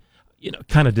are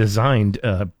kind of designed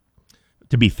to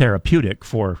be therapeutic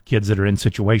for kids that are in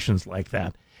situations like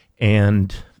that.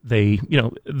 And they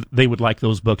would like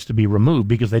those books to be removed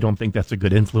because they don't think that's a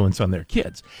good influence on their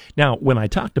kids. Now, when I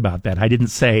talked about that, I didn't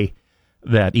say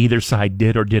that either side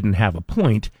did or didn't have a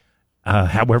point.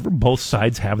 However, both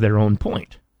sides have their own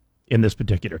point in this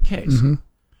particular case. Mm-hmm.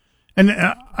 And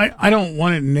I don't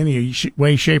want it in any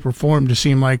way, shape, or form to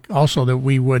seem like also that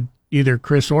we would, either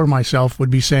Chris or myself, would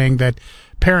be saying that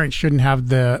parents shouldn't have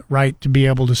the right to be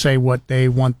able to say what they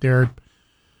want their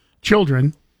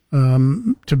children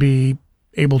to be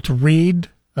able to read.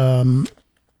 I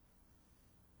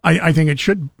think it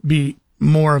should be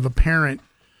more of a parent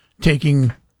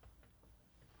taking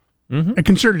a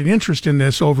concerted interest in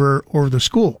this over the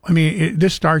school. I mean,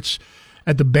 this starts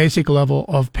at the basic level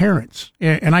of parents,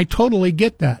 and I totally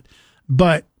get that.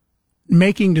 But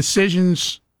making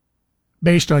decisions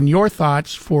based on your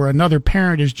thoughts for another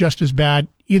parent is just as bad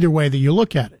either way that you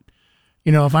look at it.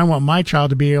 If I want my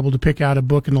child to be able to pick out a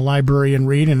book in the library and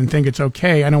read and think it's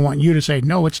okay, I don't want you to say,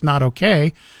 no, it's not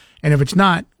okay. And if it's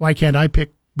not, why can't I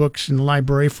pick books in the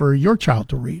library for your child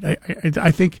to read?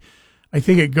 I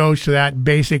think it goes to that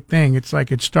basic thing. It's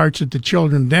like it starts at the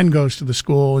children, then goes to the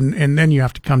school, and then you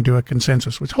have to come to a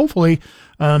consensus, which hopefully,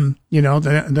 the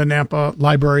Nampa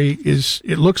Library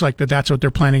it looks like that's what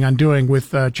they're planning on doing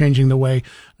with changing the way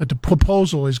that the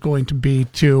proposal is going to be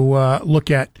to look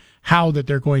at how that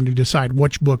they're going to decide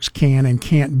which books can and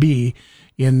can't be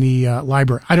in the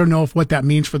library. I don't know what that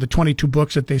means for the 22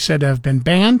 books that they said have been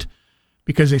banned,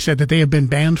 because they said that they have been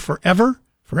banned forever.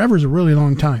 Forever is a really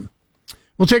long time.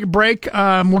 We'll take a break.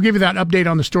 We'll give you that update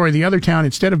on the story. The other town,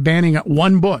 instead of banning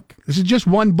one book, this is just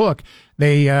one book,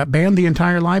 they banned the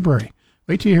entire library.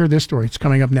 Wait till you hear this story. It's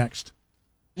coming up next.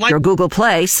 Your Google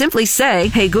Play, simply say,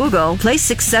 hey Google, play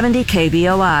 670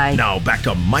 KBOI. Now back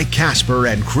to Mike Casper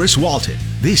and Chris Walton.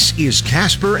 This is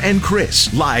Casper and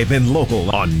Chris, live and local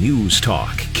on News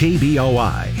Talk,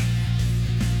 KBOI.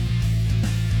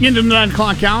 Into the 9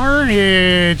 o'clock hour,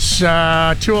 it's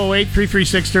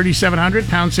 208-336-3700,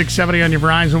 pound 670 on your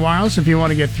Verizon Wireless if you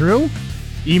want to get through.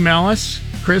 Email us,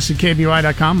 Chris at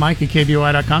KBOI.com, Mike at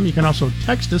KBOI.com. You can also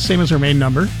text us, same as our main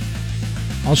number.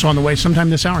 Also on the way sometime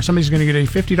this hour, somebody's going to get a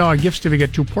 $50 gift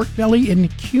certificate to Pork Belly in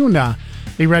Kuna.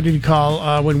 Be ready to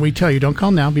call when we tell you. Don't call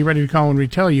now. Be ready to call when we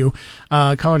tell you.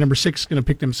 Caller number 6 is going to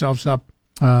pick themselves up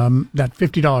that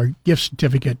 $50 gift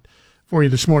certificate for you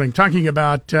this morning. Talking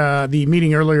about the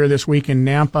meeting earlier this week in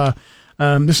Nampa.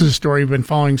 This is a story we've been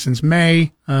following since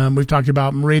May. We've talked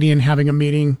about Meridian having a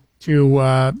meeting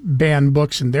to ban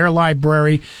books in their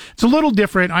library. It's a little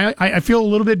different. I feel a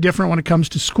little bit different when it comes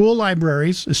to school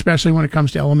libraries, especially when it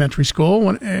comes to elementary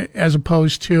school, as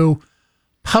opposed to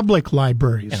public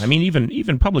libraries. Yeah, I mean,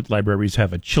 even public libraries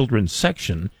have a children's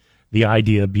section, the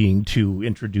idea being to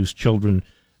introduce children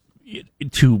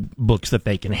to books that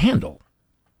they can handle.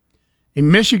 A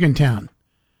Michigan town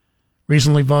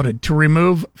recently voted to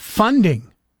remove funding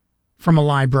from a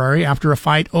library after a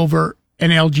fight over an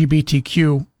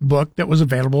LGBTQ book that was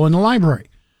available in the library.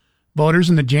 Voters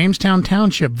in the Jamestown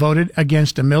Township voted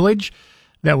against a millage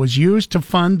that was used to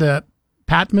fund the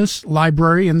Patmos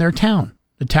Library in their town.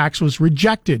 The tax was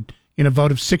rejected in a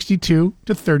vote of 62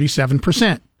 to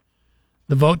 37%.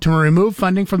 The vote to remove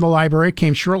funding from the library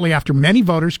came shortly after many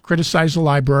voters criticized the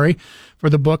library for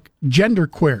the book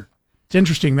Genderqueer. It's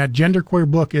interesting that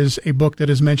Genderqueer book is a book that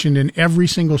is mentioned in every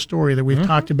single story that we've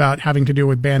talked about having to do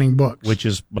with banning books. Which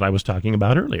is what I was talking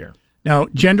about earlier. Now,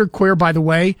 Genderqueer, by the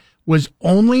way, was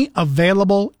only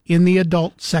available in the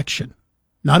adult section.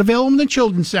 Not available in the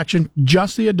children's section,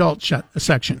 just the adult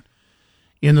section.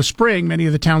 In the spring, many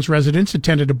of the town's residents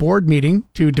attended a board meeting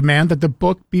to demand that the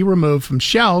book be removed from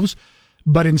shelves,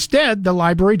 but instead, the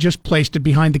library just placed it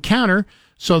behind the counter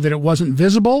so that it wasn't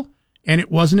visible and it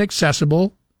wasn't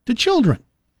accessible to children.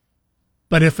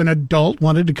 But if an adult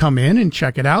wanted to come in and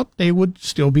check it out, they would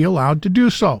still be allowed to do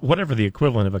so. Whatever the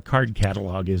equivalent of a card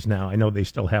catalog is now, I know they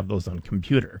still have those on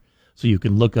computer. So you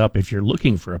can look up if you're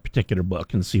looking for a particular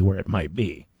book and see where it might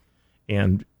be.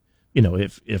 And,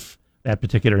 if that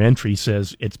particular entry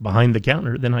says it's behind the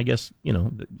counter, then I guess,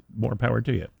 more power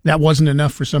to you. That wasn't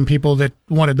enough for some people that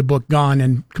wanted the book gone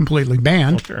and completely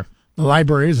banned. Oh, sure. The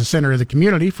library is the center of the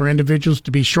community. For individuals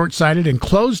to be short-sighted and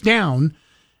close down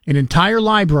an entire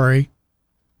library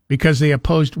because they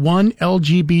opposed one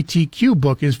LGBTQ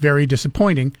book is very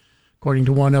disappointing, according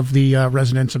to one of the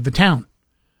residents of the town.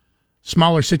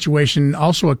 Smaller situation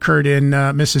also occurred in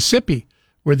Mississippi,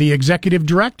 where the executive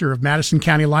director of Madison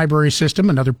County Library System,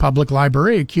 another public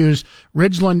library, accused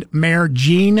Ridgeland Mayor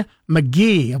Gene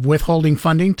McGee of withholding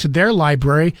funding to their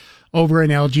library over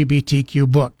an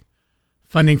LGBTQ book.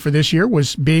 Funding for this year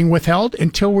was being withheld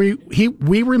until we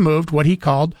removed what he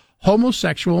called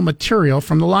homosexual material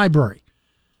from the library.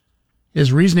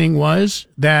 His reasoning was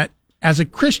that as a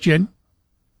Christian,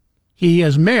 he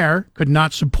as mayor could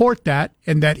not support that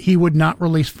and that he would not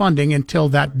release funding until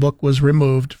that book was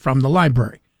removed from the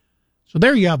library. So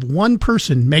there you have one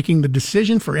person making the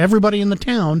decision for everybody in the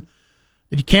town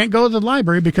that you can't go to the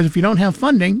library because if you don't have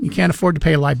funding, you can't afford to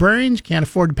pay librarians, you can't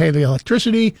afford to pay the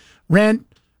electricity, rent,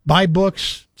 buy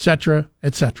books, etc.,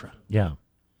 etc. Yeah.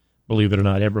 Believe it or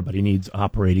not, everybody needs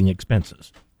operating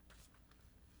expenses.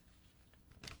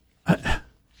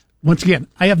 Once again,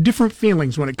 I have different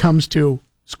feelings when it comes to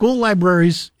school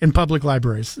libraries and public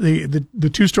libraries. The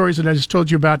two stories that I just told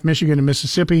you about, Michigan and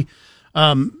Mississippi,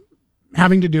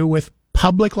 having to do with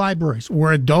public libraries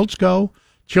where adults go,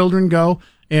 children go,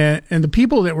 and the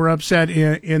people that were upset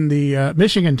in the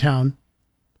Michigan town,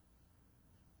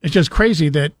 it's just crazy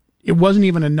that it wasn't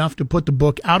even enough to put the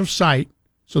book out of sight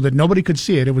so that nobody could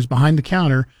see it. It was behind the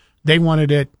counter. They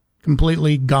wanted it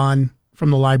completely gone from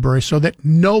the library so that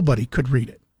nobody could read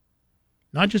it.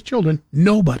 Not just children,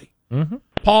 nobody. Mm-hmm.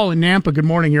 Paul in Nampa, good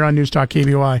morning. You're on News Talk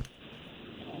KBOI.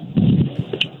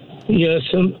 Yes,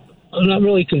 I'm not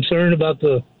really concerned about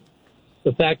the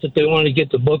fact that they want to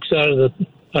get the books out of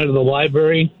the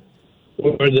library,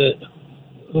 or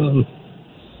that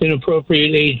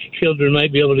inappropriate age children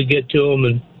might be able to get to them,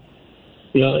 and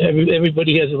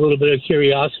everybody has a little bit of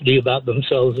curiosity about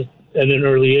themselves at an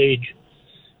early age,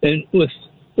 and with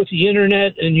the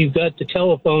internet and you've got the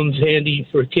telephones handy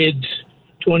for kids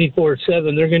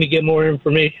 24/7, they're going to get more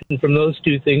information from those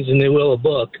two things than they will a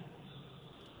book.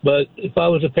 But if I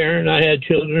was a parent, I had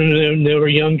children, and they were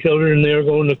young children, and they were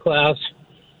going to class,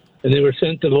 and they were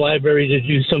sent to the library to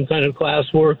do some kind of class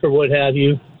work or what have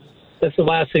you, that's the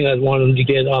last thing I'd want them to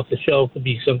get off the shelf, would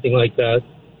be something like that.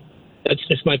 That's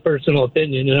just my personal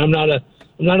opinion, and I'm not a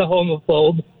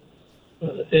homophobe.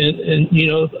 And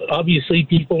obviously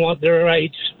people want their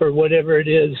rights for whatever it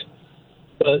is.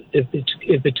 But if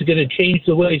it's going to change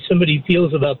the way somebody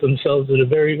feels about themselves at a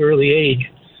very early age,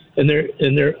 and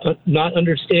they're not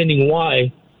understanding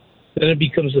why, then it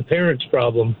becomes the parents'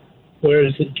 problem.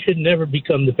 Whereas it should never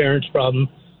become the parents' problem.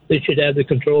 They should have the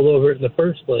control over it in the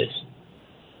first place.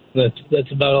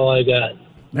 That's about all I got.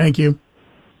 Thank you.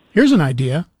 Here's an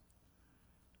idea.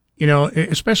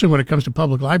 Especially when it comes to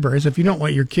public libraries, if you don't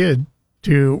want your kid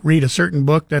to read a certain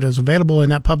book that is available in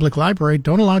that public library,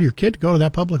 don't allow your kid to go to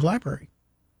that public library.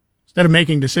 Instead of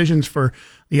making decisions for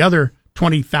the other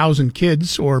 20,000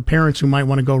 kids or parents who might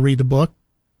want to go read the book,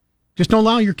 just don't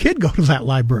allow your kid to go to that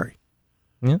library.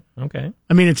 Yeah, okay.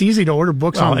 I mean, it's easy to order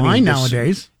books online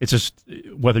nowadays. It's just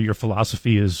whether your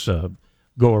philosophy is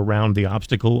go around the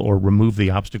obstacle or remove the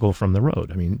obstacle from the road.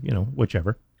 I mean,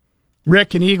 whichever.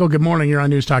 Rick and Eagle, good morning. You're on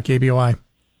News Talk KBOI.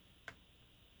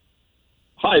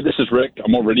 Hi, this is Rick.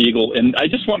 I'm over at Eagle, and I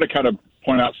just want to kind of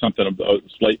point out something, a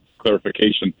slight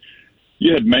clarification.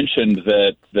 You had mentioned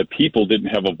that the people didn't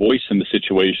have a voice in the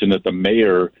situation, that the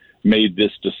mayor made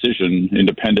this decision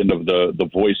independent of the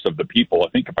voice of the people. I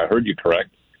think if I heard you correct.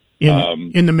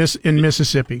 In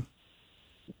Mississippi.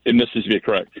 In Mississippi,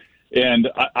 correct. And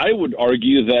I would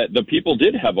argue that the people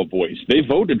did have a voice. They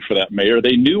voted for that mayor.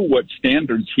 They knew what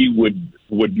standards he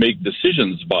would make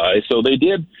decisions by. So they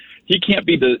did. He can't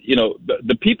be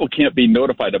the people can't be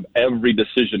notified of every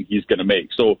decision he's going to make.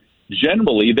 So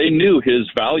generally, they knew his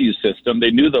value system.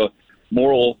 They knew the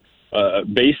moral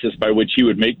basis by which he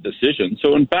would make decisions.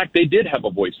 So in fact, they did have a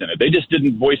voice in it. They just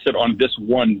didn't voice it on this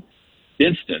one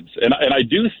instance. And I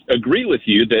do agree with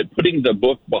you that putting the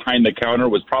book behind the counter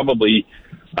was probably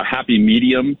a happy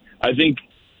medium. I think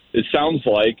it sounds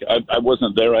like, I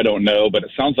wasn't there, I don't know, but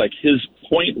it sounds like his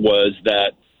point was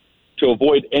that to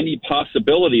avoid any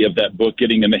possibility of that book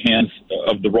getting in the hands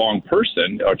of the wrong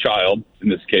person, or child in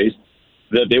this case,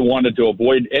 that they wanted to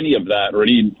avoid any of that or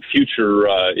any future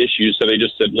issues. So they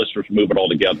just said, let's just remove it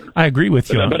altogether. I agree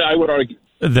with you. But I would argue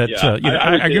that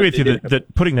I agree with you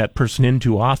that putting that person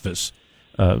into office,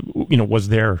 was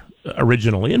their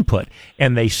original input,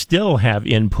 and they still have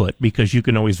input because you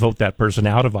can always vote that person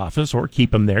out of office or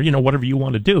keep them there. Whatever you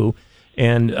want to do.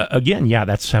 And again,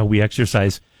 that's how we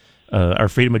exercise our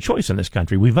freedom of choice in this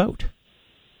country. We vote.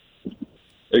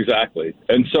 Exactly.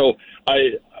 And so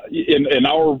in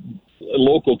our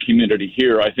local community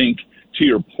here, I think, to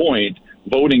your point,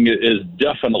 voting is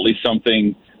definitely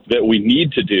something that we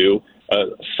need to do.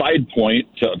 Side point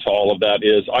to all of that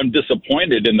is I'm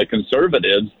disappointed in the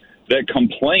conservatives that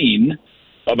complain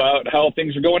about how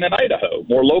things are going in Idaho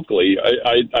more locally.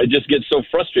 I just get so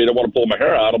frustrated. I want to pull my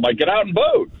hair out. I'm like, get out and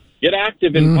vote. Get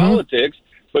active in politics,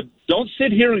 but don't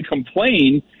sit here and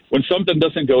complain when something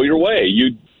doesn't go your way.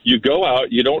 You go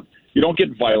out, you don't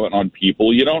get violent on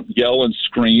people. You don't yell and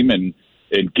scream and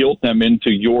guilt them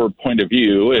into your point of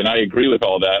view. And I agree with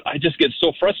all that. I just get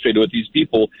so frustrated with these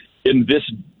people in this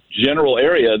general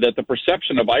area that the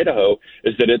perception of Idaho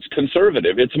is that it's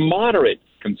conservative. It's moderate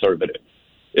conservative.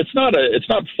 It's not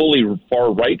fully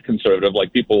far right conservative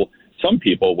like some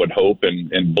people would hope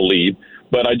and believe.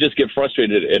 But I just get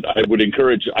frustrated, and I would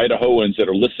encourage Idahoans that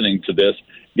are listening to this,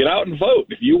 get out and vote.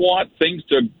 If you want things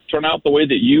to turn out the way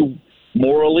that you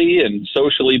morally and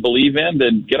socially believe in,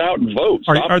 then get out and vote.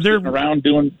 Stop sitting around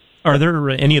doing. Are there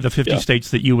any of the 50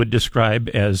 states that you would describe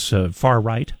as far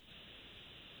right?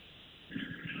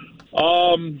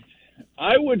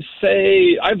 I would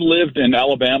say I've lived in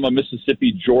Alabama,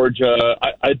 Mississippi, Georgia.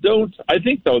 I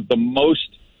think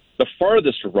the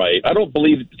farthest right, I don't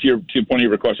believe, to your point of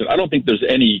your question, I don't think there's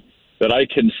any that I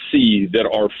can see that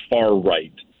are far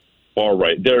right.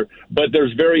 But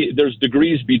there's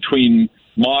degrees between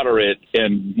moderate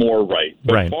and more right.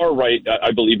 But right. Far right,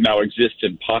 I believe, now exists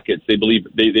in pockets. They believe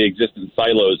they exist in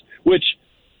silos, which,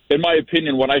 in my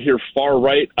opinion, when I hear far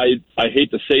right, I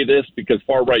hate to say this because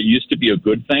far right used to be a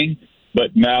good thing,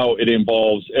 but now it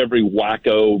involves every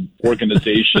wacko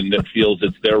organization that feels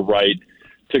it's their right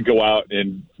to go out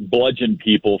and bludgeon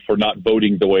people for not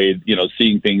voting the way,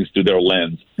 seeing things through their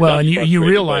lens. Well, and you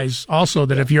realize also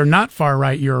that if you're not far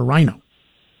right, you're a rhino.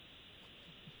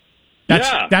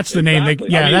 That's the name.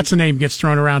 That's the name gets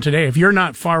thrown around today. If you're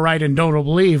not far right and don't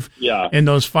believe in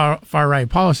those far right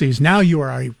policies, now you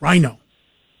are a rhino.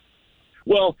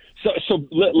 Well, so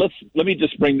let me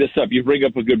just bring this up. You bring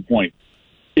up a good point.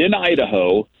 In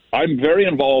Idaho, I'm very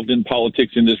involved in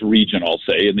politics in this region, I'll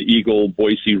say, in the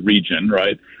Eagle-Boise region,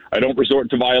 right? I don't resort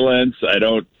to violence. I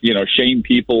don't, shame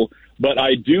people. But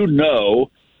I do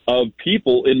know of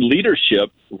people in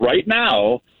leadership right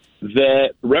now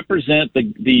that represent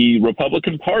the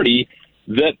Republican Party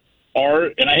that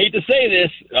are, and I hate to say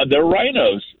this, they're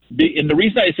rhinos. And the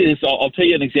reason I say this, I'll tell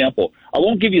you an example. I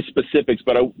won't give you specifics,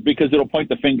 but because it'll point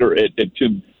the finger at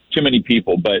too many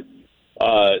people, but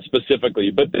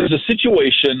specifically. But there's a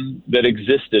situation that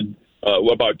existed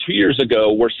about 2 years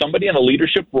ago where somebody in a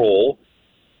leadership role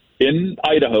in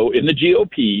Idaho, in the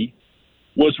GOP,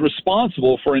 was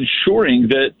responsible for ensuring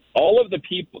that all of the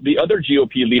people, the other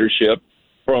GOP leadership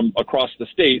from across the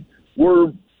state,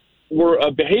 were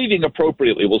behaving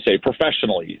appropriately, we'll say,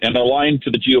 professionally, and aligned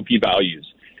to the GOP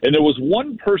values. And there was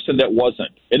one person that wasn't,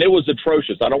 and it was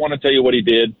atrocious. I don't want to tell you what he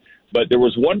did, but there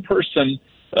was one person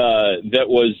that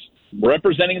was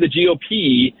representing the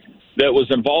GOP that was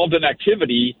involved in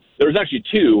activity. There was actually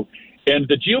two, and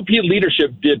the GOP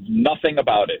leadership did nothing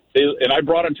about it. And I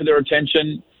brought it to their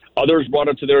attention. Others brought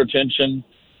it to their attention.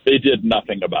 They did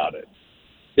nothing about it.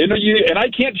 And I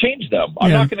can't change them.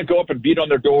 I'm not going to go up and beat on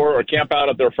their door or camp out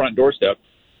at their front doorstep.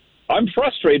 I'm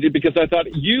frustrated because I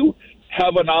thought you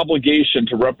have an obligation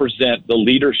to represent the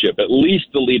leadership, at least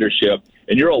the leadership,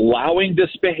 and you're allowing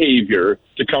this behavior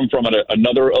to come from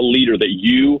a leader that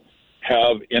you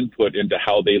have input into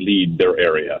how they lead their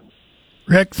area.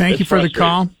 Rick, thank you for the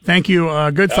call. Thank you.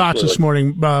 Good thoughts this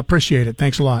morning. Appreciate it.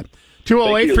 Thanks a lot.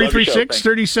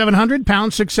 208-336-3700,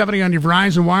 pound 670 on your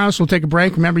Verizon Wireless. We'll take a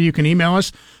break. Remember, you can email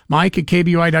us, Mike at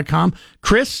KBOI.com,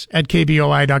 Chris at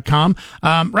KBOI.com.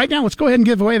 Right now, let's go ahead and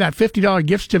give away that $50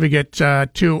 gift certificate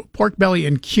to Pork Belly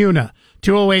in Kuna.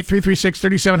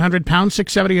 208-336-3700, pound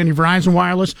 670 on your Verizon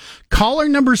Wireless. Caller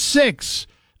number 6.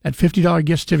 That $50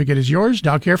 gift certificate is yours.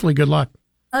 Dial carefully. Good luck.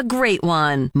 A great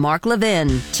one. Mark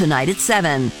Levin, tonight at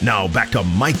 7. Now back to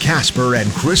Mike Casper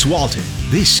and Chris Walton.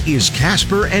 This is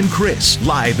Casper and Chris,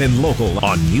 live and local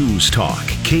on News Talk,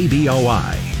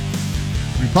 KBOI.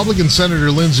 Republican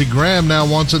Senator Lindsey Graham now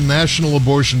wants a national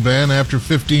abortion ban after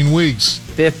 15 weeks.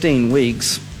 15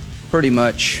 weeks, pretty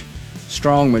much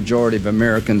strong majority of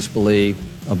Americans believe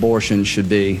abortion should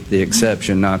be the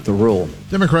exception, not the rule.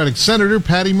 Democratic Senator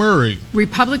Patty Murray.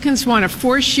 Republicans want to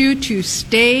force you to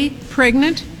stay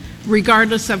pregnant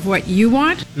regardless of what you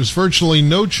want. There's virtually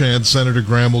no chance Senator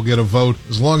Graham will get a vote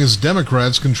as long as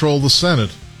Democrats control the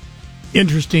Senate.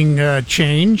 Interesting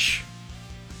change.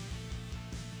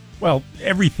 Well,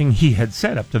 everything he had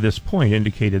said up to this point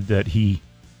indicated that he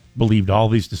believed all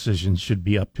these decisions should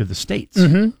be up to the states.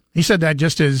 Mm-hmm. He said that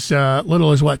just as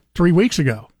little as, 3 weeks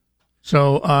ago.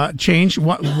 So change,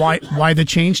 why the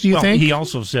change, do you think? He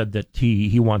also said that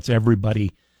he wants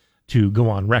everybody to go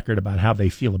on record about how they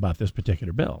feel about this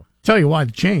particular bill. Tell you why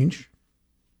the change.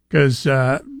 Because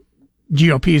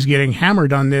GOP is getting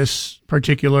hammered on this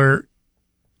particular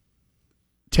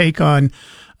take on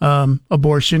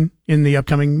abortion in the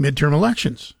upcoming midterm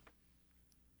elections.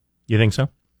 You think so?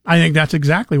 I think that's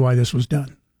exactly why this was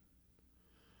done.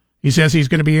 He says he's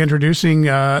going to be introducing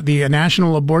the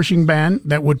national abortion ban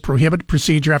that would prohibit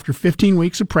procedure after 15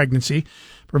 weeks of pregnancy,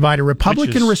 provide a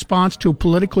Republican response to a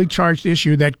politically charged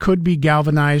issue that could be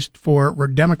galvanized for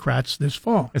Democrats this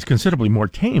fall. It's considerably more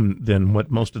tame than what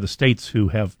most of the states who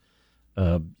have,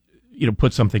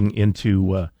 put something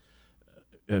into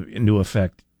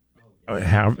effect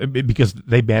have, because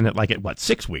they ban it at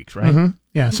 6 weeks, right? Mm-hmm.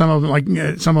 Yeah, some of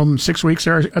them 6 weeks.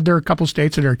 There are a couple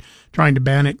states that are trying to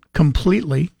ban it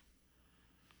completely.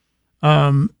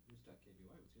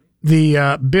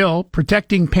 The bill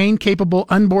protecting pain-capable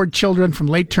unborn children from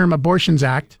late-term abortions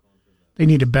act. They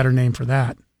need a better name for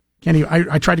that.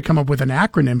 I tried to come up with an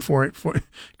acronym for it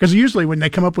because usually when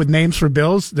they come up with names for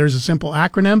bills, there's a simple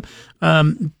acronym.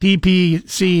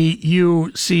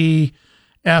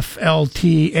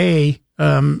 PPCUCFLTA.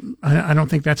 I don't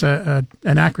think that's an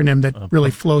acronym that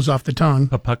really flows off the tongue.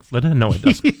 Papukflita? No, it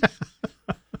doesn't.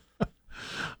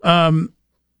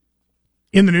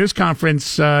 In the news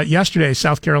conference yesterday,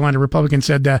 South Carolina Republicans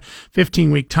said the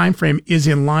 15-week time frame is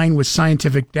in line with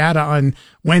scientific data on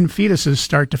when fetuses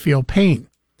start to feel pain.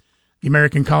 The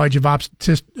American College of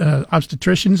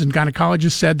Obstetricians and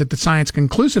Gynecologists said that the science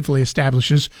conclusively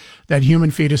establishes that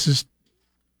human fetuses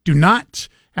do not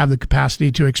have the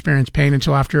capacity to experience pain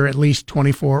until after at least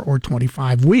 24 or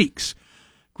 25 weeks.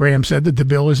 Graham said that the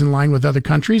bill is in line with other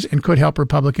countries and could help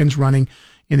Republicans running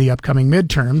in the upcoming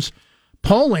midterms.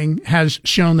 Polling has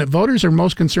shown that voters are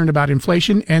most concerned about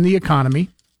inflation and the economy,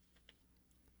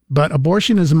 but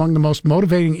abortion is among the most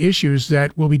motivating issues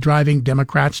that will be driving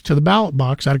Democrats to the ballot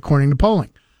box, according to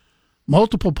polling.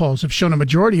 Multiple polls have shown a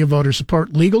majority of voters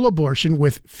support legal abortion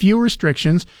with few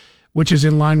restrictions, which is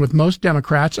in line with most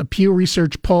Democrats. A Pew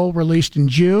Research poll released in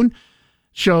June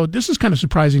showed, this is kind of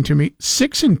surprising to me,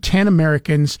 6 in 10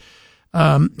 Americans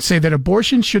say that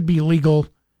abortion should be legal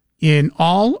in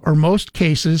all or most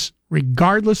cases,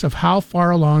 regardless of how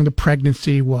far along the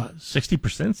pregnancy was.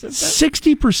 60% said that?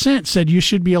 60% said you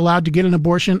should be allowed to get an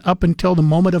abortion up until the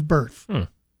moment of birth.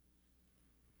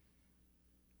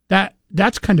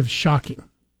 That's kind of shocking.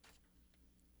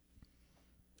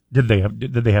 Did they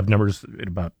have numbers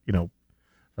about,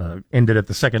 ended at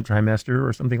the second trimester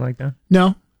or something like that?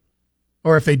 No.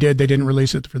 Or if they did, they didn't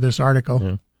release it for this article.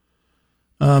 Yeah.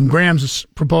 Graham's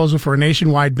proposal for a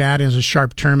nationwide ban is a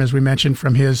sharp term, as we mentioned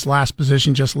from his last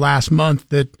position just last month,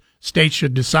 that states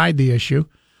should decide the issue.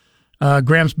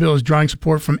 Graham's bill is drawing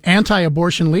support from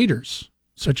anti-abortion leaders,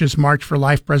 such as March for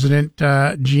Life President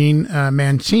Gene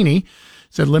Mancini,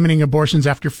 said limiting abortions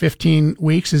after 15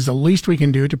 weeks is the least we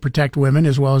can do to protect women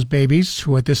as well as babies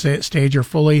who at this stage are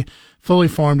fully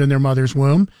formed in their mother's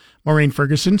womb. Maureen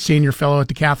Ferguson, senior fellow at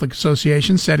the Catholic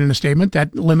Association, said in a statement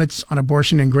that limits on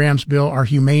abortion in Graham's bill are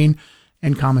humane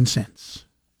and common sense.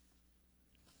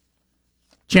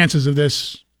 Chances of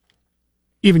this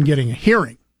even getting a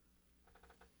hearing?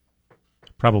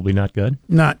 Probably not good.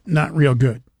 Not real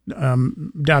good.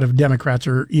 Doubt if Democrats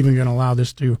are even going to allow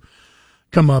this to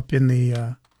come up in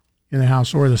the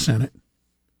House or the Senate.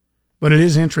 But it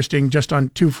is interesting just on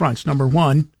two fronts. Number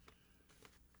one,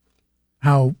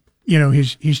 how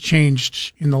he's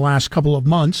changed in the last couple of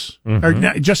months, or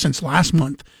just since last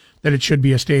month, that it should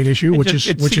be a state issue, which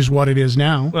is what it is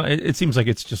now. Well, it seems like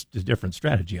it's just a different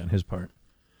strategy on his part.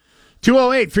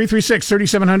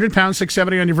 208-336-3700, pound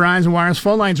 670 on your Verizon Wireless.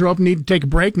 Phone lines are open. Need to take a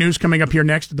break. News coming up here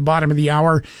next at the bottom of the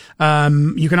hour.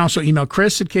 You can also email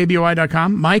Chris at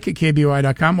KBOI.com, Mike at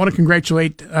KBOI.com. Want to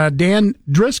congratulate Dan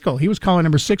Driscoll. He was caller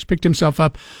number 6, picked himself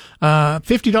up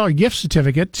 $50 gift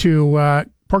certificate to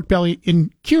Pork Belly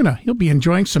in Kuna. He'll be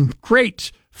enjoying some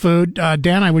great food.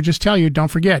 Dan, I would just tell you, don't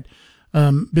forget,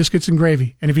 biscuits and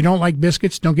gravy. And if you don't like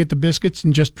biscuits, don't get the biscuits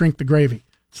and just drink the gravy.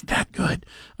 It's that good.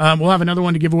 We'll have another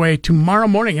one to give away tomorrow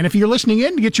morning. And if you're listening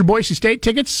in to get your Boise State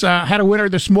tickets, had a winner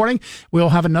this morning, we'll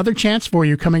have another chance for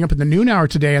you coming up in the noon hour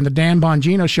today on the Dan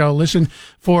Bongino Show. Listen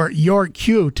for your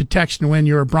cue to text and win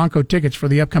your Bronco tickets for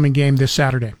the upcoming game this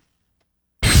Saturday.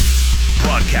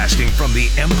 Broadcasting from the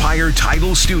Empire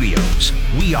Title Studios,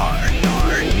 we are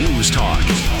News Talk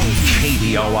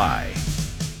KBOI.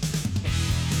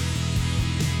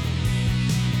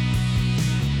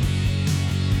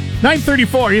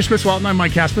 9:34. Here's Chris Walton. I'm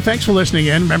Mike Casper. Thanks for listening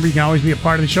in. Remember, you can always be a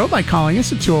part of the show by calling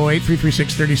us at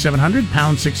 208-336-3700,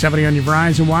 pound 670 on your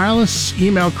Verizon Wireless.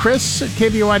 Email Chris at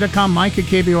KBOI.com, Mike at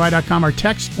KBOI.com. Our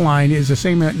text line is the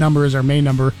same number as our main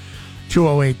number,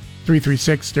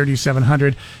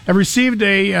 208-336-3700. I've received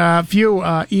a few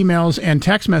emails and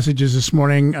text messages this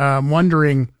morning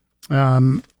wondering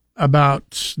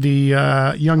about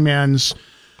the young man's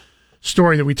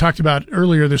story that we talked about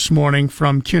earlier this morning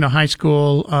from CUNA High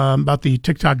School about the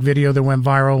TikTok video that went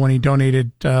viral when he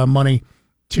donated money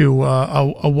to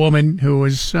a woman who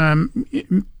was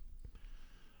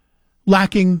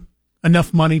lacking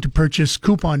enough money to purchase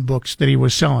coupon books that he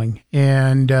was selling.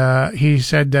 And he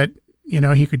said that,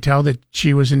 he could tell that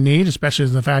she was in need, especially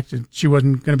the fact that she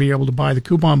wasn't going to be able to buy the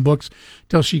coupon books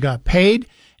till she got paid.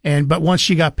 But once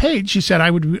she got paid, she said,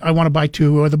 I want to buy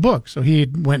 2 of the books. So he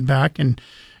went back and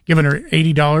given her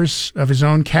 $80 of his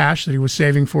own cash that he was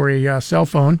saving for a cell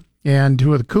phone and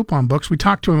 2 of the coupon books. We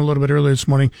talked to him a little bit earlier this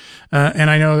morning, and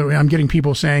I know that I'm getting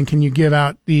people saying, can you give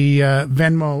out the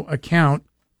Venmo account?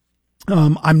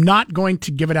 I'm not going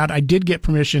to give it out. I did get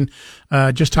permission,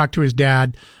 just talked to his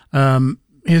dad.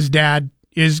 His dad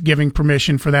is giving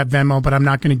permission for that Venmo, but I'm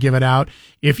not going to give it out.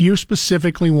 If you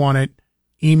specifically want it,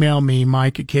 email me,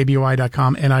 Mike at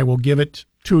KBOI.com, and I will give it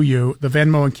to you. The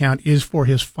Venmo account is for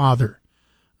his father.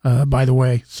 By the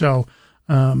way, so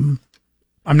I'm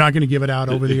not going to give it out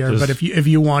over the air. But if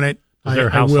you want it,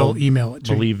 I will email it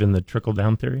to you. Believe in the trickle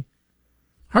down theory?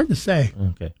 Hard to say.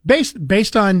 Okay.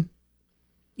 Based on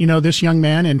this young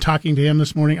man and talking to him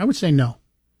this morning, I would say no.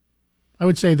 I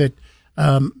would say that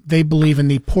they believe in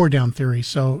the pour down theory.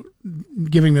 So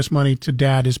giving this money to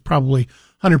dad is probably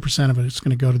 100% of it is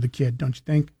going to go to the kid. Don't you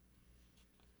think?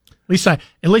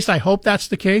 At least I hope that's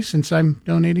the case since I'm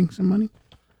donating some money.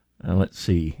 Let's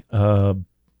see.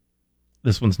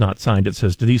 This one's not signed. It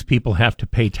says, do these people have to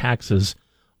pay taxes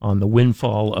on the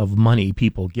windfall of money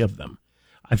people give them?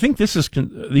 I think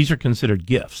these are considered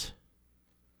gifts.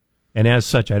 And as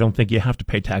such, I don't think you have to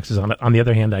pay taxes on it. On the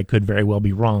other hand, I could very well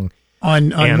be wrong. On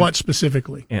what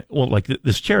specifically? Like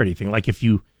this charity thing. Like if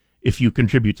you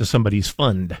contribute to somebody's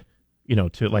fund,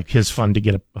 to like his fund to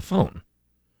get a phone,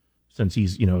 since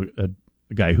he's, a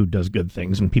guy who does good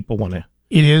things and people want to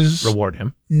reward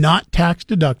him. Not tax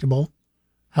deductible.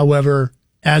 However,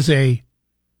 as a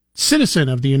citizen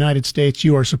of the United States,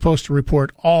 you are supposed to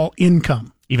report all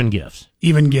income. Even gifts.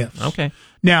 Okay.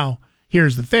 Now,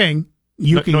 here's the thing.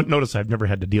 Notice I've never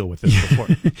had to deal with this before.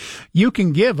 You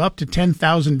can give up to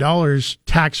 $10,000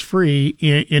 tax-free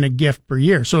in a gift per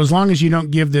year. So as long as you don't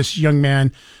give this young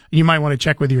man, you might want to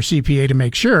check with your CPA to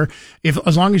make sure,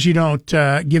 as long as you don't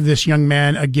give this young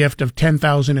man a gift of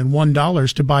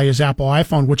 $10,001 to buy his Apple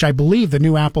iPhone, which I believe the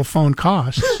new Apple phone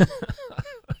costs.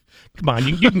 Come on,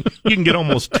 you can get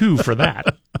almost 2 for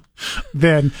that.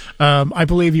 Then I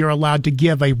believe you're allowed to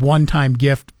give a one-time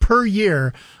gift per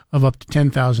year of up to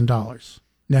 $10,000.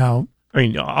 Now, I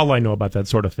mean, all I know about that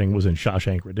sort of thing was in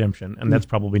Shawshank Redemption, and that's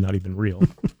probably not even real.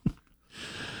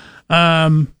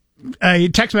 A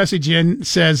text message in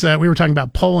says we were talking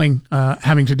about polling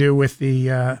having to do with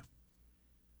the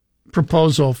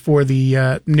proposal for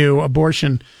the new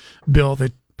abortion bill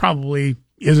that probably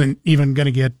isn't even going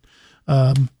to get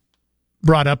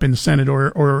brought up in the Senate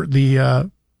or the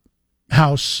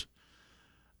House.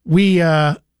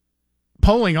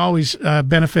 Polling always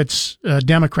benefits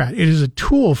Democrat. It is a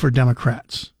tool for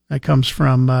Democrats. That comes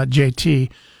from JT.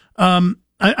 I'm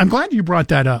glad you brought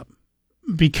that up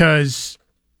because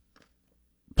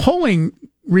polling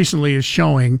recently is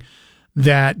showing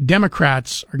that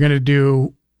Democrats are going to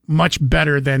do much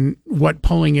better than what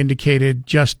polling indicated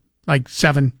just like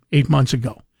 7-8 months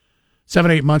ago.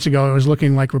 7-8 months ago, it was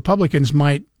looking like Republicans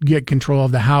might get control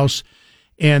of the House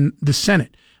and the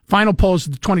Senate. Final polls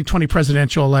of the 2020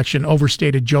 presidential election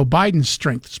overstated Joe Biden's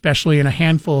strength, especially in a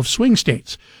handful of swing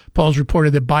states. Polls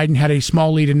reported that Biden had a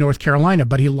small lead in North Carolina,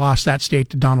 but he lost that state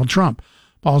to Donald Trump.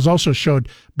 Polls also showed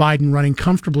Biden running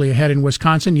comfortably ahead in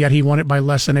Wisconsin, yet he won it by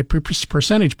less than a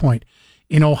percentage point.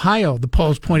 In Ohio, the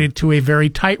polls pointed to a very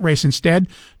tight race. Instead,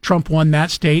 Trump won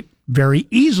that state very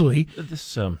easily.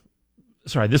 This is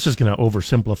going to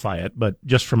oversimplify it, but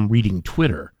just from reading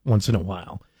Twitter once in a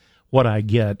while, what I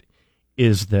get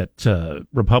is that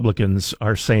Republicans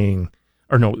are saying,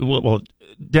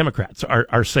 Democrats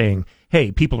are saying,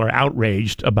 hey, people are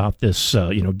outraged about this,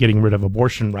 getting rid of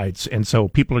abortion rights, and so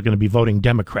people are going to be voting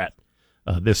Democrat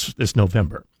this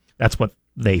November. That's what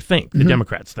they think, the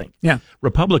Democrats think. Yeah.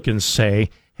 Republicans say,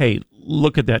 hey,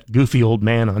 look at that goofy old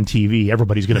man on TV.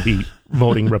 Everybody's going to be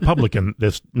voting Republican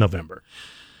this November.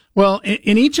 Well,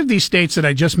 in each of these states that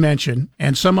I just mentioned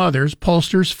and some others,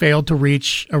 pollsters failed to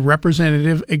reach a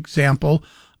representative example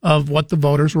of what the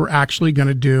voters were actually going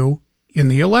to do in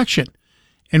the election.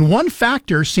 And one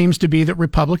factor seems to be that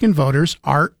Republican voters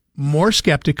are more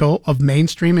skeptical of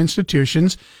mainstream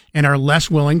institutions and are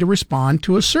less willing to respond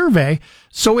to a survey.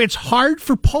 So it's hard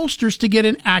for pollsters to get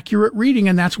an accurate reading,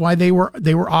 and that's why they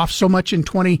were off so much in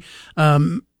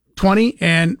 2020,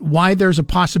 and why there's a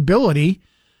possibility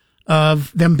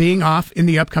of them being off in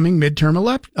the upcoming midterm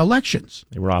elections.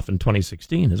 They were off in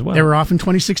 2016 as well. They were off in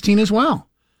 2016 as well.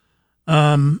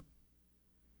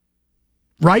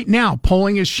 Right now,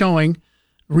 polling is showing,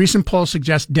 recent polls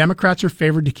suggest Democrats are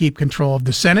favored to keep control of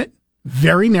the Senate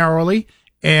very narrowly,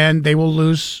 and they will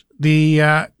lose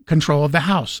the control of the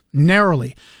House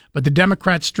narrowly. But the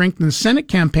Democrats' strength in the Senate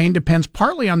campaign depends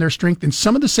partly on their strength in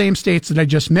some of the same states that I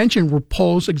just mentioned, where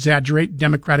polls exaggerate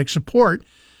Democratic support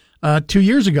 2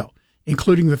 years ago,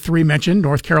 including the three mentioned,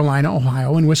 North Carolina,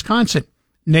 Ohio, and Wisconsin.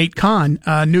 Nate Kahn,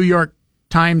 New York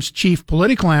Times chief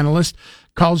political analyst,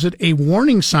 calls it a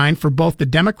warning sign for both the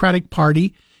Democratic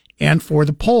Party and for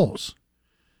the polls.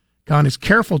 Kahn is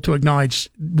careful to acknowledge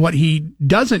what he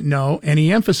doesn't know, and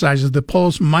he emphasizes the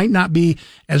polls might not be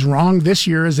as wrong this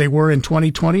year as they were in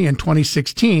 2020 and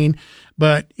 2016,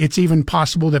 but it's even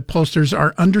possible that pollsters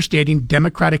are understating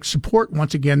Democratic support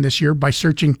once again this year by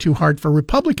searching too hard for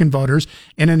Republican voters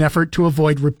in an effort to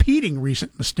avoid repeating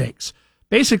recent mistakes.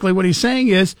 Basically, what he's saying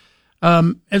is,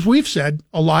 as we've said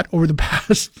a lot over the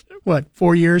past,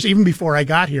 4 years, even before I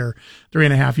got here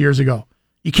 3.5 years ago,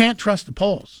 you can't trust the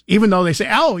polls, even though they say,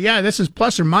 oh, yeah, this is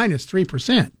plus or minus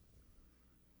 3%.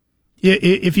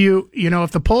 If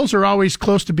if the polls are always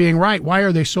close to being right, why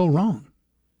are they so wrong?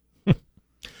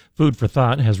 Food for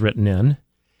Thought has written in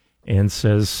and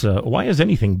says, why is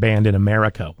anything banned in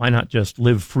America? Why not just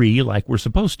live free like we're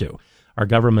supposed to? Our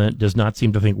government does not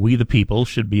seem to think we, the people,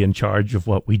 should be in charge of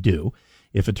what we do.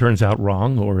 If it turns out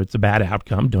wrong or it's a bad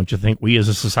outcome, don't you think we as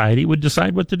a society would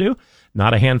decide what to do?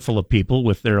 Not a handful of people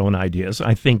with their own ideas.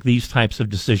 I think these types of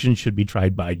decisions should be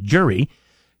tried by jury,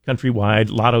 countrywide,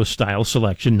 lotto-style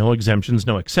selection, no exemptions,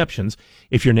 no exceptions.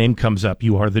 If your name comes up,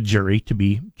 you are the jury to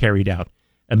be carried out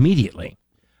immediately.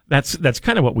 That's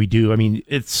kind of what we do. I mean,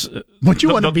 it's... Would you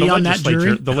want to be on that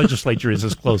jury? The legislature is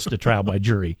as close to trial by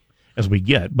jury as we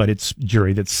get, but it's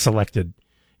jury that's selected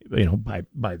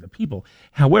by the people.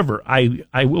 However,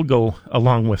 I will go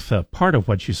along with part of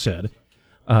what you said.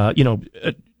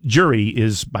 Jury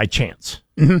is by chance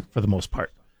for the most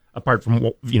part. Apart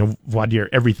from, voir dire,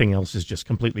 everything else is just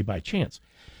completely by chance.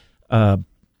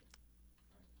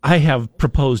 I have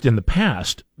proposed in the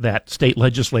past that state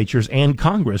legislatures and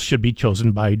Congress should be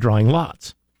chosen by drawing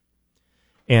lots.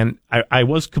 And I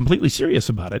was completely serious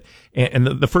about it. And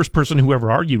the first person who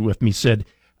ever argued with me said,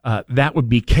 that would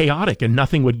be chaotic and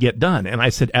nothing would get done. And I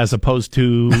said, as opposed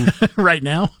to right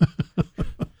now.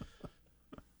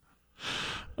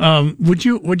 Would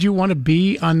you want to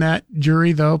be on that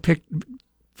jury though? Pick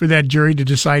for that jury to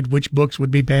decide which books would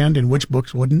be banned and which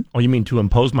books wouldn't? Oh, you mean to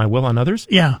impose my will on others?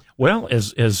 Yeah. Well,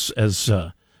 as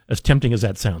tempting as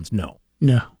that sounds, no.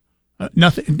 No.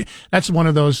 Nothing. That's one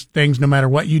of those things. No matter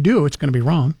what you do, it's going to be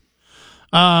wrong.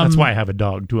 That's why I have a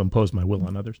dog, to impose my will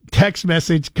on others. Text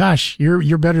message, gosh,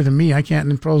 you're better than me. I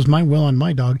can't impose my will on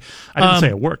my dog. I didn't say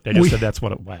it worked. I just said that's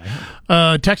why I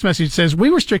have. Text message says, we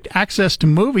restrict access to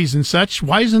movies and such.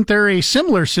 Why isn't there a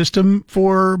similar system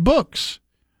for books?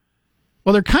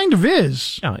 Well, there kind of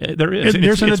is. Yeah, there is.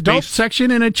 There's an adult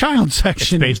section and a child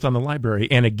section. It's based on the library.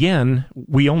 And again,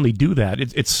 we only do that.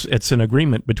 It's an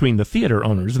agreement between the theater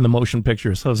owners and the Motion Picture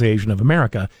Association of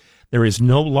America. There is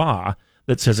no law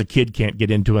that says a kid can't get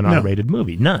into an R-rated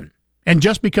movie. None. And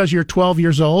just because you're 12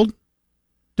 years old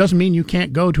doesn't mean you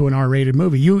can't go to an R-rated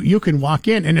movie. You can walk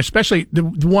in, and especially the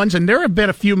ones, and there have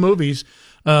been a few movies.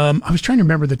 I was trying to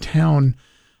remember the town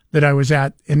that I was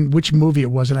at and which movie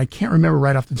it was, and I can't remember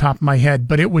right off the top of my head,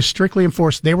 but it was strictly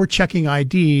enforced. They were checking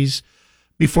IDs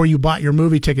before you bought your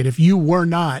movie ticket. If you were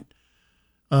not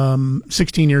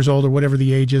 16 years old or whatever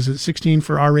the age is, it's 16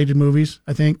 for R-rated movies,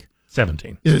 I think.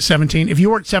 17. Is it 17? If you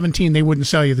weren't 17, they wouldn't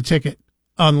sell you the ticket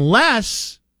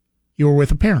unless you were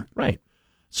with a parent. Right.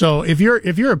 So if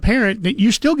you're a parent,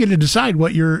 you still get to decide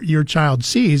what your child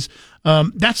sees.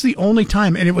 That's the only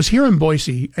time, and it was here in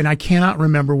Boise, and I cannot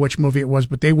remember which movie it was,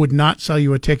 but they would not sell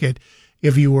you a ticket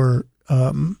if you were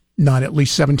not at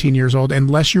least 17 years old,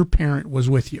 unless your parent was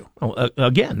with you. Oh,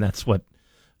 again, that's what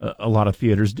a lot of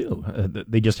theaters do.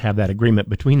 They just have that agreement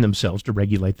between themselves to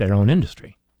regulate their own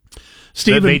industry.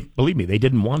 Stephen, believe me, they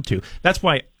didn't want to. That's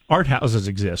why art houses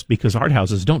exist, because art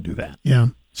houses don't do that. Yeah.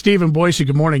 Steve in Boise,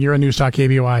 good morning. You're on News Talk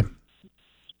KBOI.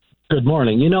 Good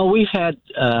morning. We've had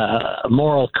a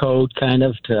moral code kind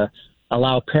of to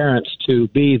allow parents to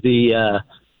be the,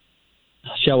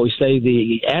 shall we say,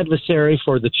 the adversary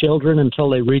for the children until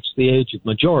they reach the age of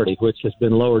majority, which has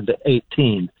been lowered to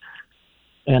 18.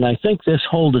 And I think this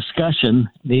whole discussion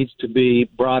needs to be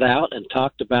brought out and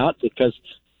talked about because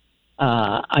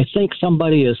I think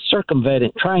somebody is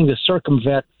trying to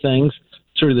circumvent things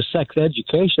through the sex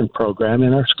education program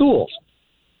in our schools.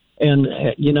 And,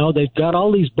 they've got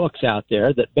all these books out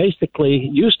there that basically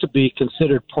used to be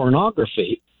considered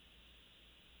pornography.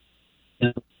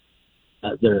 They're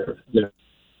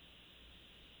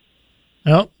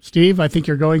Oh, Steve, I think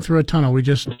you're going through a tunnel. We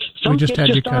just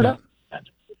had you cut out.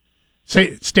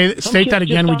 State that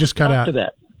again. We just cut out.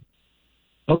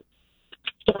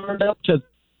 Start up to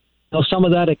some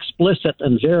of that explicit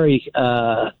and very,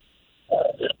 I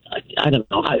don't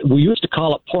know. We used to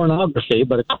call it pornography,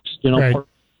 but it's, Right.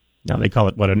 Now they call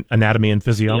it anatomy and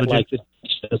physiology.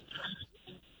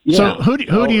 So who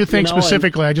do you think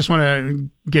specifically? I just want to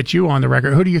get you on the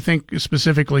record. Who do you think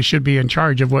specifically should be in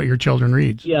charge of what your children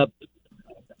reads? Yeah,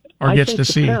 or gets to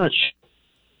see? Parents,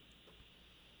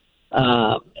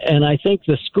 and I think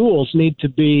the schools need to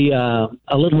be a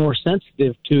little more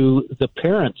sensitive to the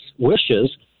parents'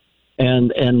 wishes.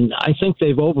 And I think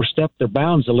they've overstepped their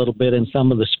bounds a little bit in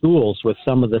some of the schools with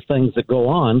some of the things that go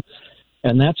on.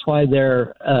 And that's why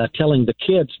they're telling the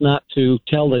kids not to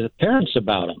tell the parents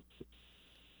about them.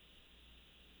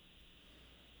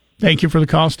 Thank you for the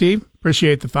call, Steve.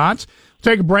 Appreciate the thoughts.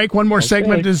 We'll take a break. One more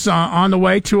segment is on the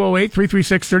way.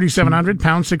 208-336-3700,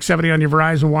 pound 670 on your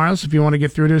Verizon Wireless. If you want to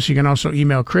get through this, you can also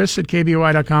email Chris at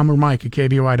KBOI.com or Mike at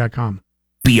KBOI.com.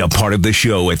 Be a part of the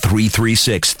show at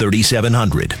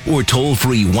 336-3700 or toll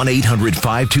free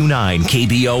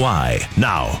 1-800-529-KBOI.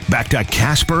 Now, back to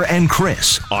Casper and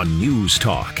Chris on News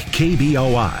Talk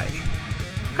KBOI.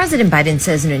 President Biden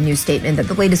says in a new statement that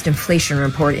the latest inflation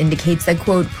report indicates that,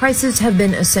 quote, prices have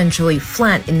been essentially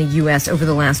flat in the U.S. over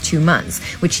the last 2 months,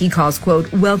 which he calls,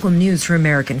 quote, welcome news for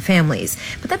American families.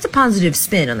 But that's a positive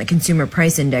spin on the Consumer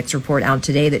Price Index report out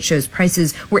today that shows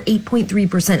prices were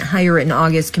 8.3% higher in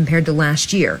August compared to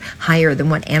last year, higher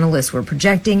than what analysts were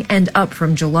projecting and up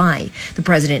from July. The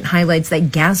president highlights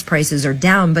that gas prices are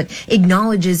down, but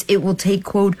acknowledges it will take,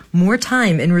 quote, more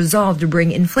time and resolve to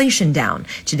bring inflation down.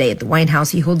 Today at the White House,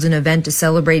 he holds an event to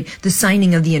celebrate the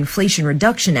signing of the Inflation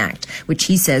Reduction Act, which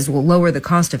he says will lower the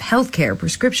cost of health care,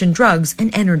 prescription drugs,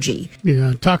 and energy.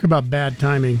 Yeah, talk about bad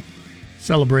timing.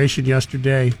 Celebration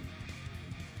yesterday.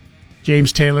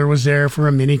 James Taylor was there for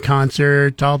a mini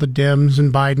concert. All the Dems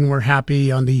and Biden were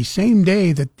happy on the same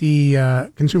day that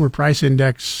the Consumer Price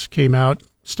Index came out.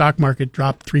 Stock market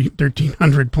dropped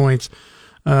 1,300 points.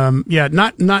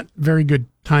 Not very good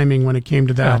timing when it came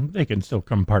to that. Well, they can still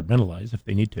compartmentalize if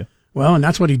they need to. Well, and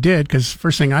that's what he did, because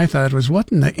first thing I thought was,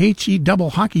 what in the HE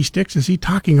double hockey sticks is he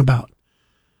talking about?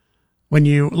 When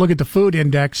you look at the food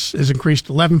index, has increased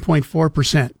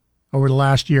 11.4% over the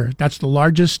last year. That's the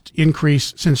largest increase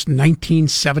since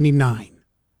 1979.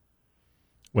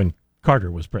 When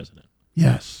Carter was president.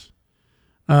 Yes.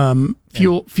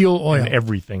 Fuel oil. And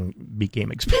everything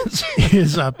became expensive.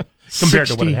 Is up compared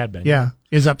to what it had been. Yeah,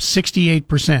 is up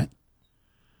 68%.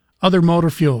 Other motor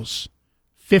fuels,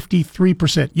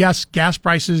 53%. Yes, gas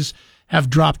prices have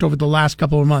dropped over the last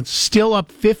couple of months. Still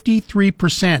up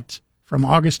 53% from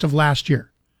August of last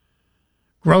year.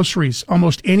 Groceries,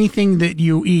 almost anything that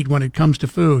you eat when it comes to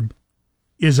food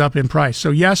is up in price.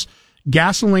 So yes,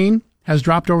 gasoline has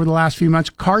dropped over the last few months.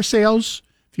 Car sales,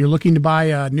 if you're looking to buy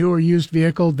a new or used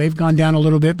vehicle, they've gone down a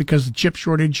little bit because the chip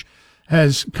shortage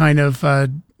has kind of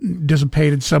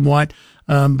dissipated somewhat.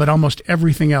 But almost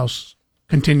everything else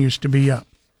continues to be up.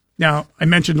 Now, I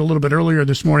mentioned a little bit earlier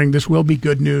this morning, this will be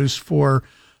good news for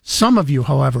some of you,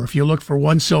 however, if you look for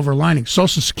one silver lining.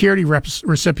 Social Security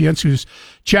recipients whose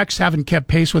checks haven't kept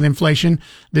pace with inflation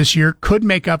this year could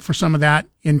make up for some of that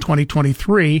in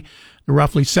 2023. The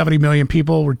roughly 70 million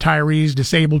people, retirees,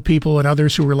 disabled people, and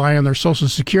others who rely on their Social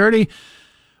Security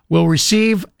will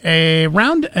receive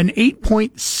around an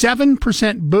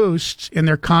 8.7% boost in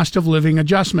their cost of living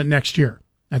adjustment next year.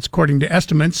 That's according to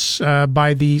estimates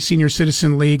by the Senior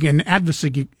Citizen League and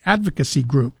Advocacy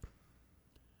Group.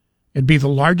 It'd be the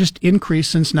largest increase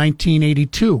since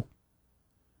 1982.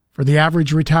 For the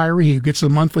average retiree who gets a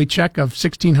monthly check of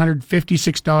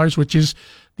 $1,656, which is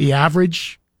the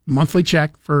average monthly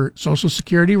check for Social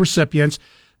Security recipients,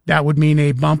 that would mean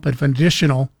a bump of an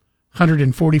additional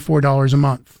 $144 a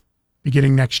month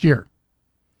beginning next year.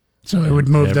 So it would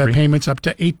move the payments up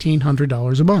to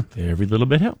 $1,800 a month. Every little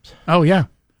bit helps. Oh, yeah.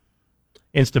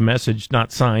 Instant message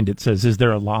not signed. It says, is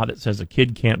there a law that says a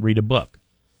kid can't read a book?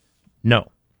 No.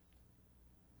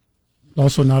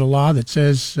 Also not a law that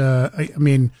says, I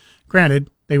mean, granted,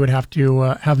 they would have to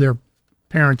have their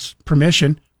parents'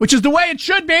 permission, which is the way it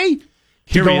should be,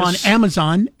 to go on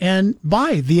Amazon and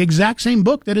buy the exact same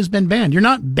book that has been banned. You're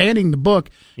not banning the book.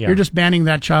 Yeah. You're just banning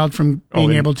that child from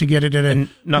being able to get it in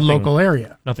a local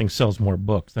area. Nothing sells more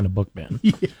books than a book ban.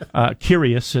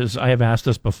 Curious says, I have asked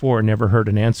this before, never heard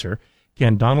an answer.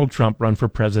 Can Donald Trump run for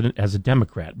president as a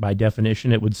Democrat? By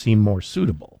definition, it would seem more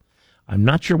suitable. I'm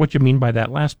not sure what you mean by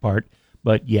that last part,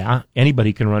 but yeah,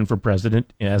 anybody can run for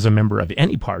president as a member of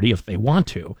any party if they want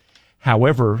to.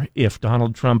 However, if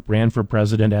Donald Trump ran for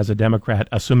president as a Democrat,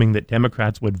 assuming that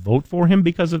Democrats would vote for him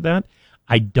because of that,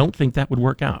 I don't think that would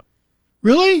work out.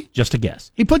 Really? Just a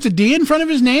guess. He puts a D in front of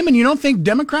his name, and you don't think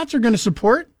Democrats are going to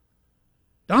support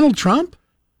Donald Trump?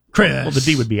 Chris. Well, the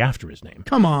D would be after his name.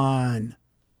 Come on.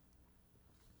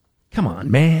 Come on,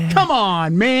 man. Come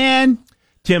on, man.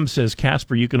 Tim says,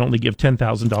 Casper, you can only give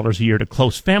 $10,000 a year to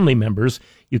close family members.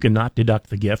 You cannot deduct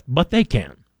the gift, but they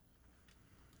can.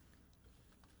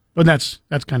 Well, that's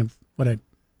kind of what I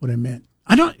meant.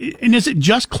 I don't. And is it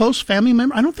just close family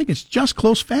members? I don't think it's just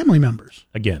close family members.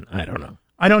 Again, I don't know.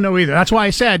 I don't know either. That's why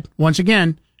I said once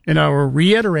again, and I will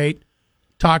reiterate: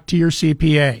 talk to your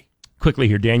CPA. Quickly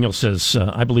here, Daniel says,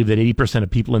 I believe that 80%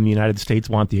 of people in the United States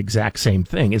want the exact same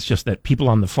thing. It's just that people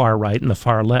on the far right and the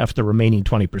far left, the remaining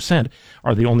 20%,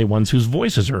 are the only ones whose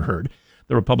voices are heard.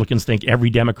 The Republicans think every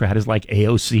Democrat is like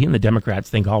AOC, and the Democrats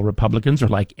think all Republicans are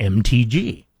like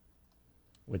MTG.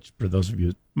 Which, for those of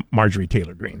you, Marjorie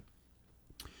Taylor Greene.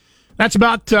 That's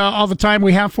about all the time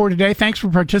we have for today. Thanks for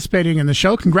participating in the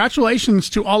show. Congratulations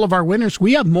to all of our winners.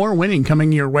 We have more winning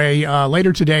coming your way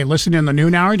later today. Listen in the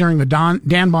noon hour during the Dan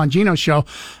Bongino Show.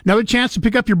 Another chance to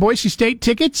pick up your Boise State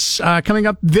tickets coming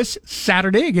up this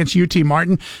Saturday against UT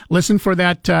Martin. Listen for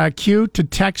that cue to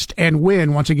text and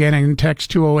win once again, and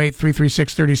text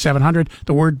 208-336-3700,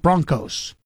 the word Broncos.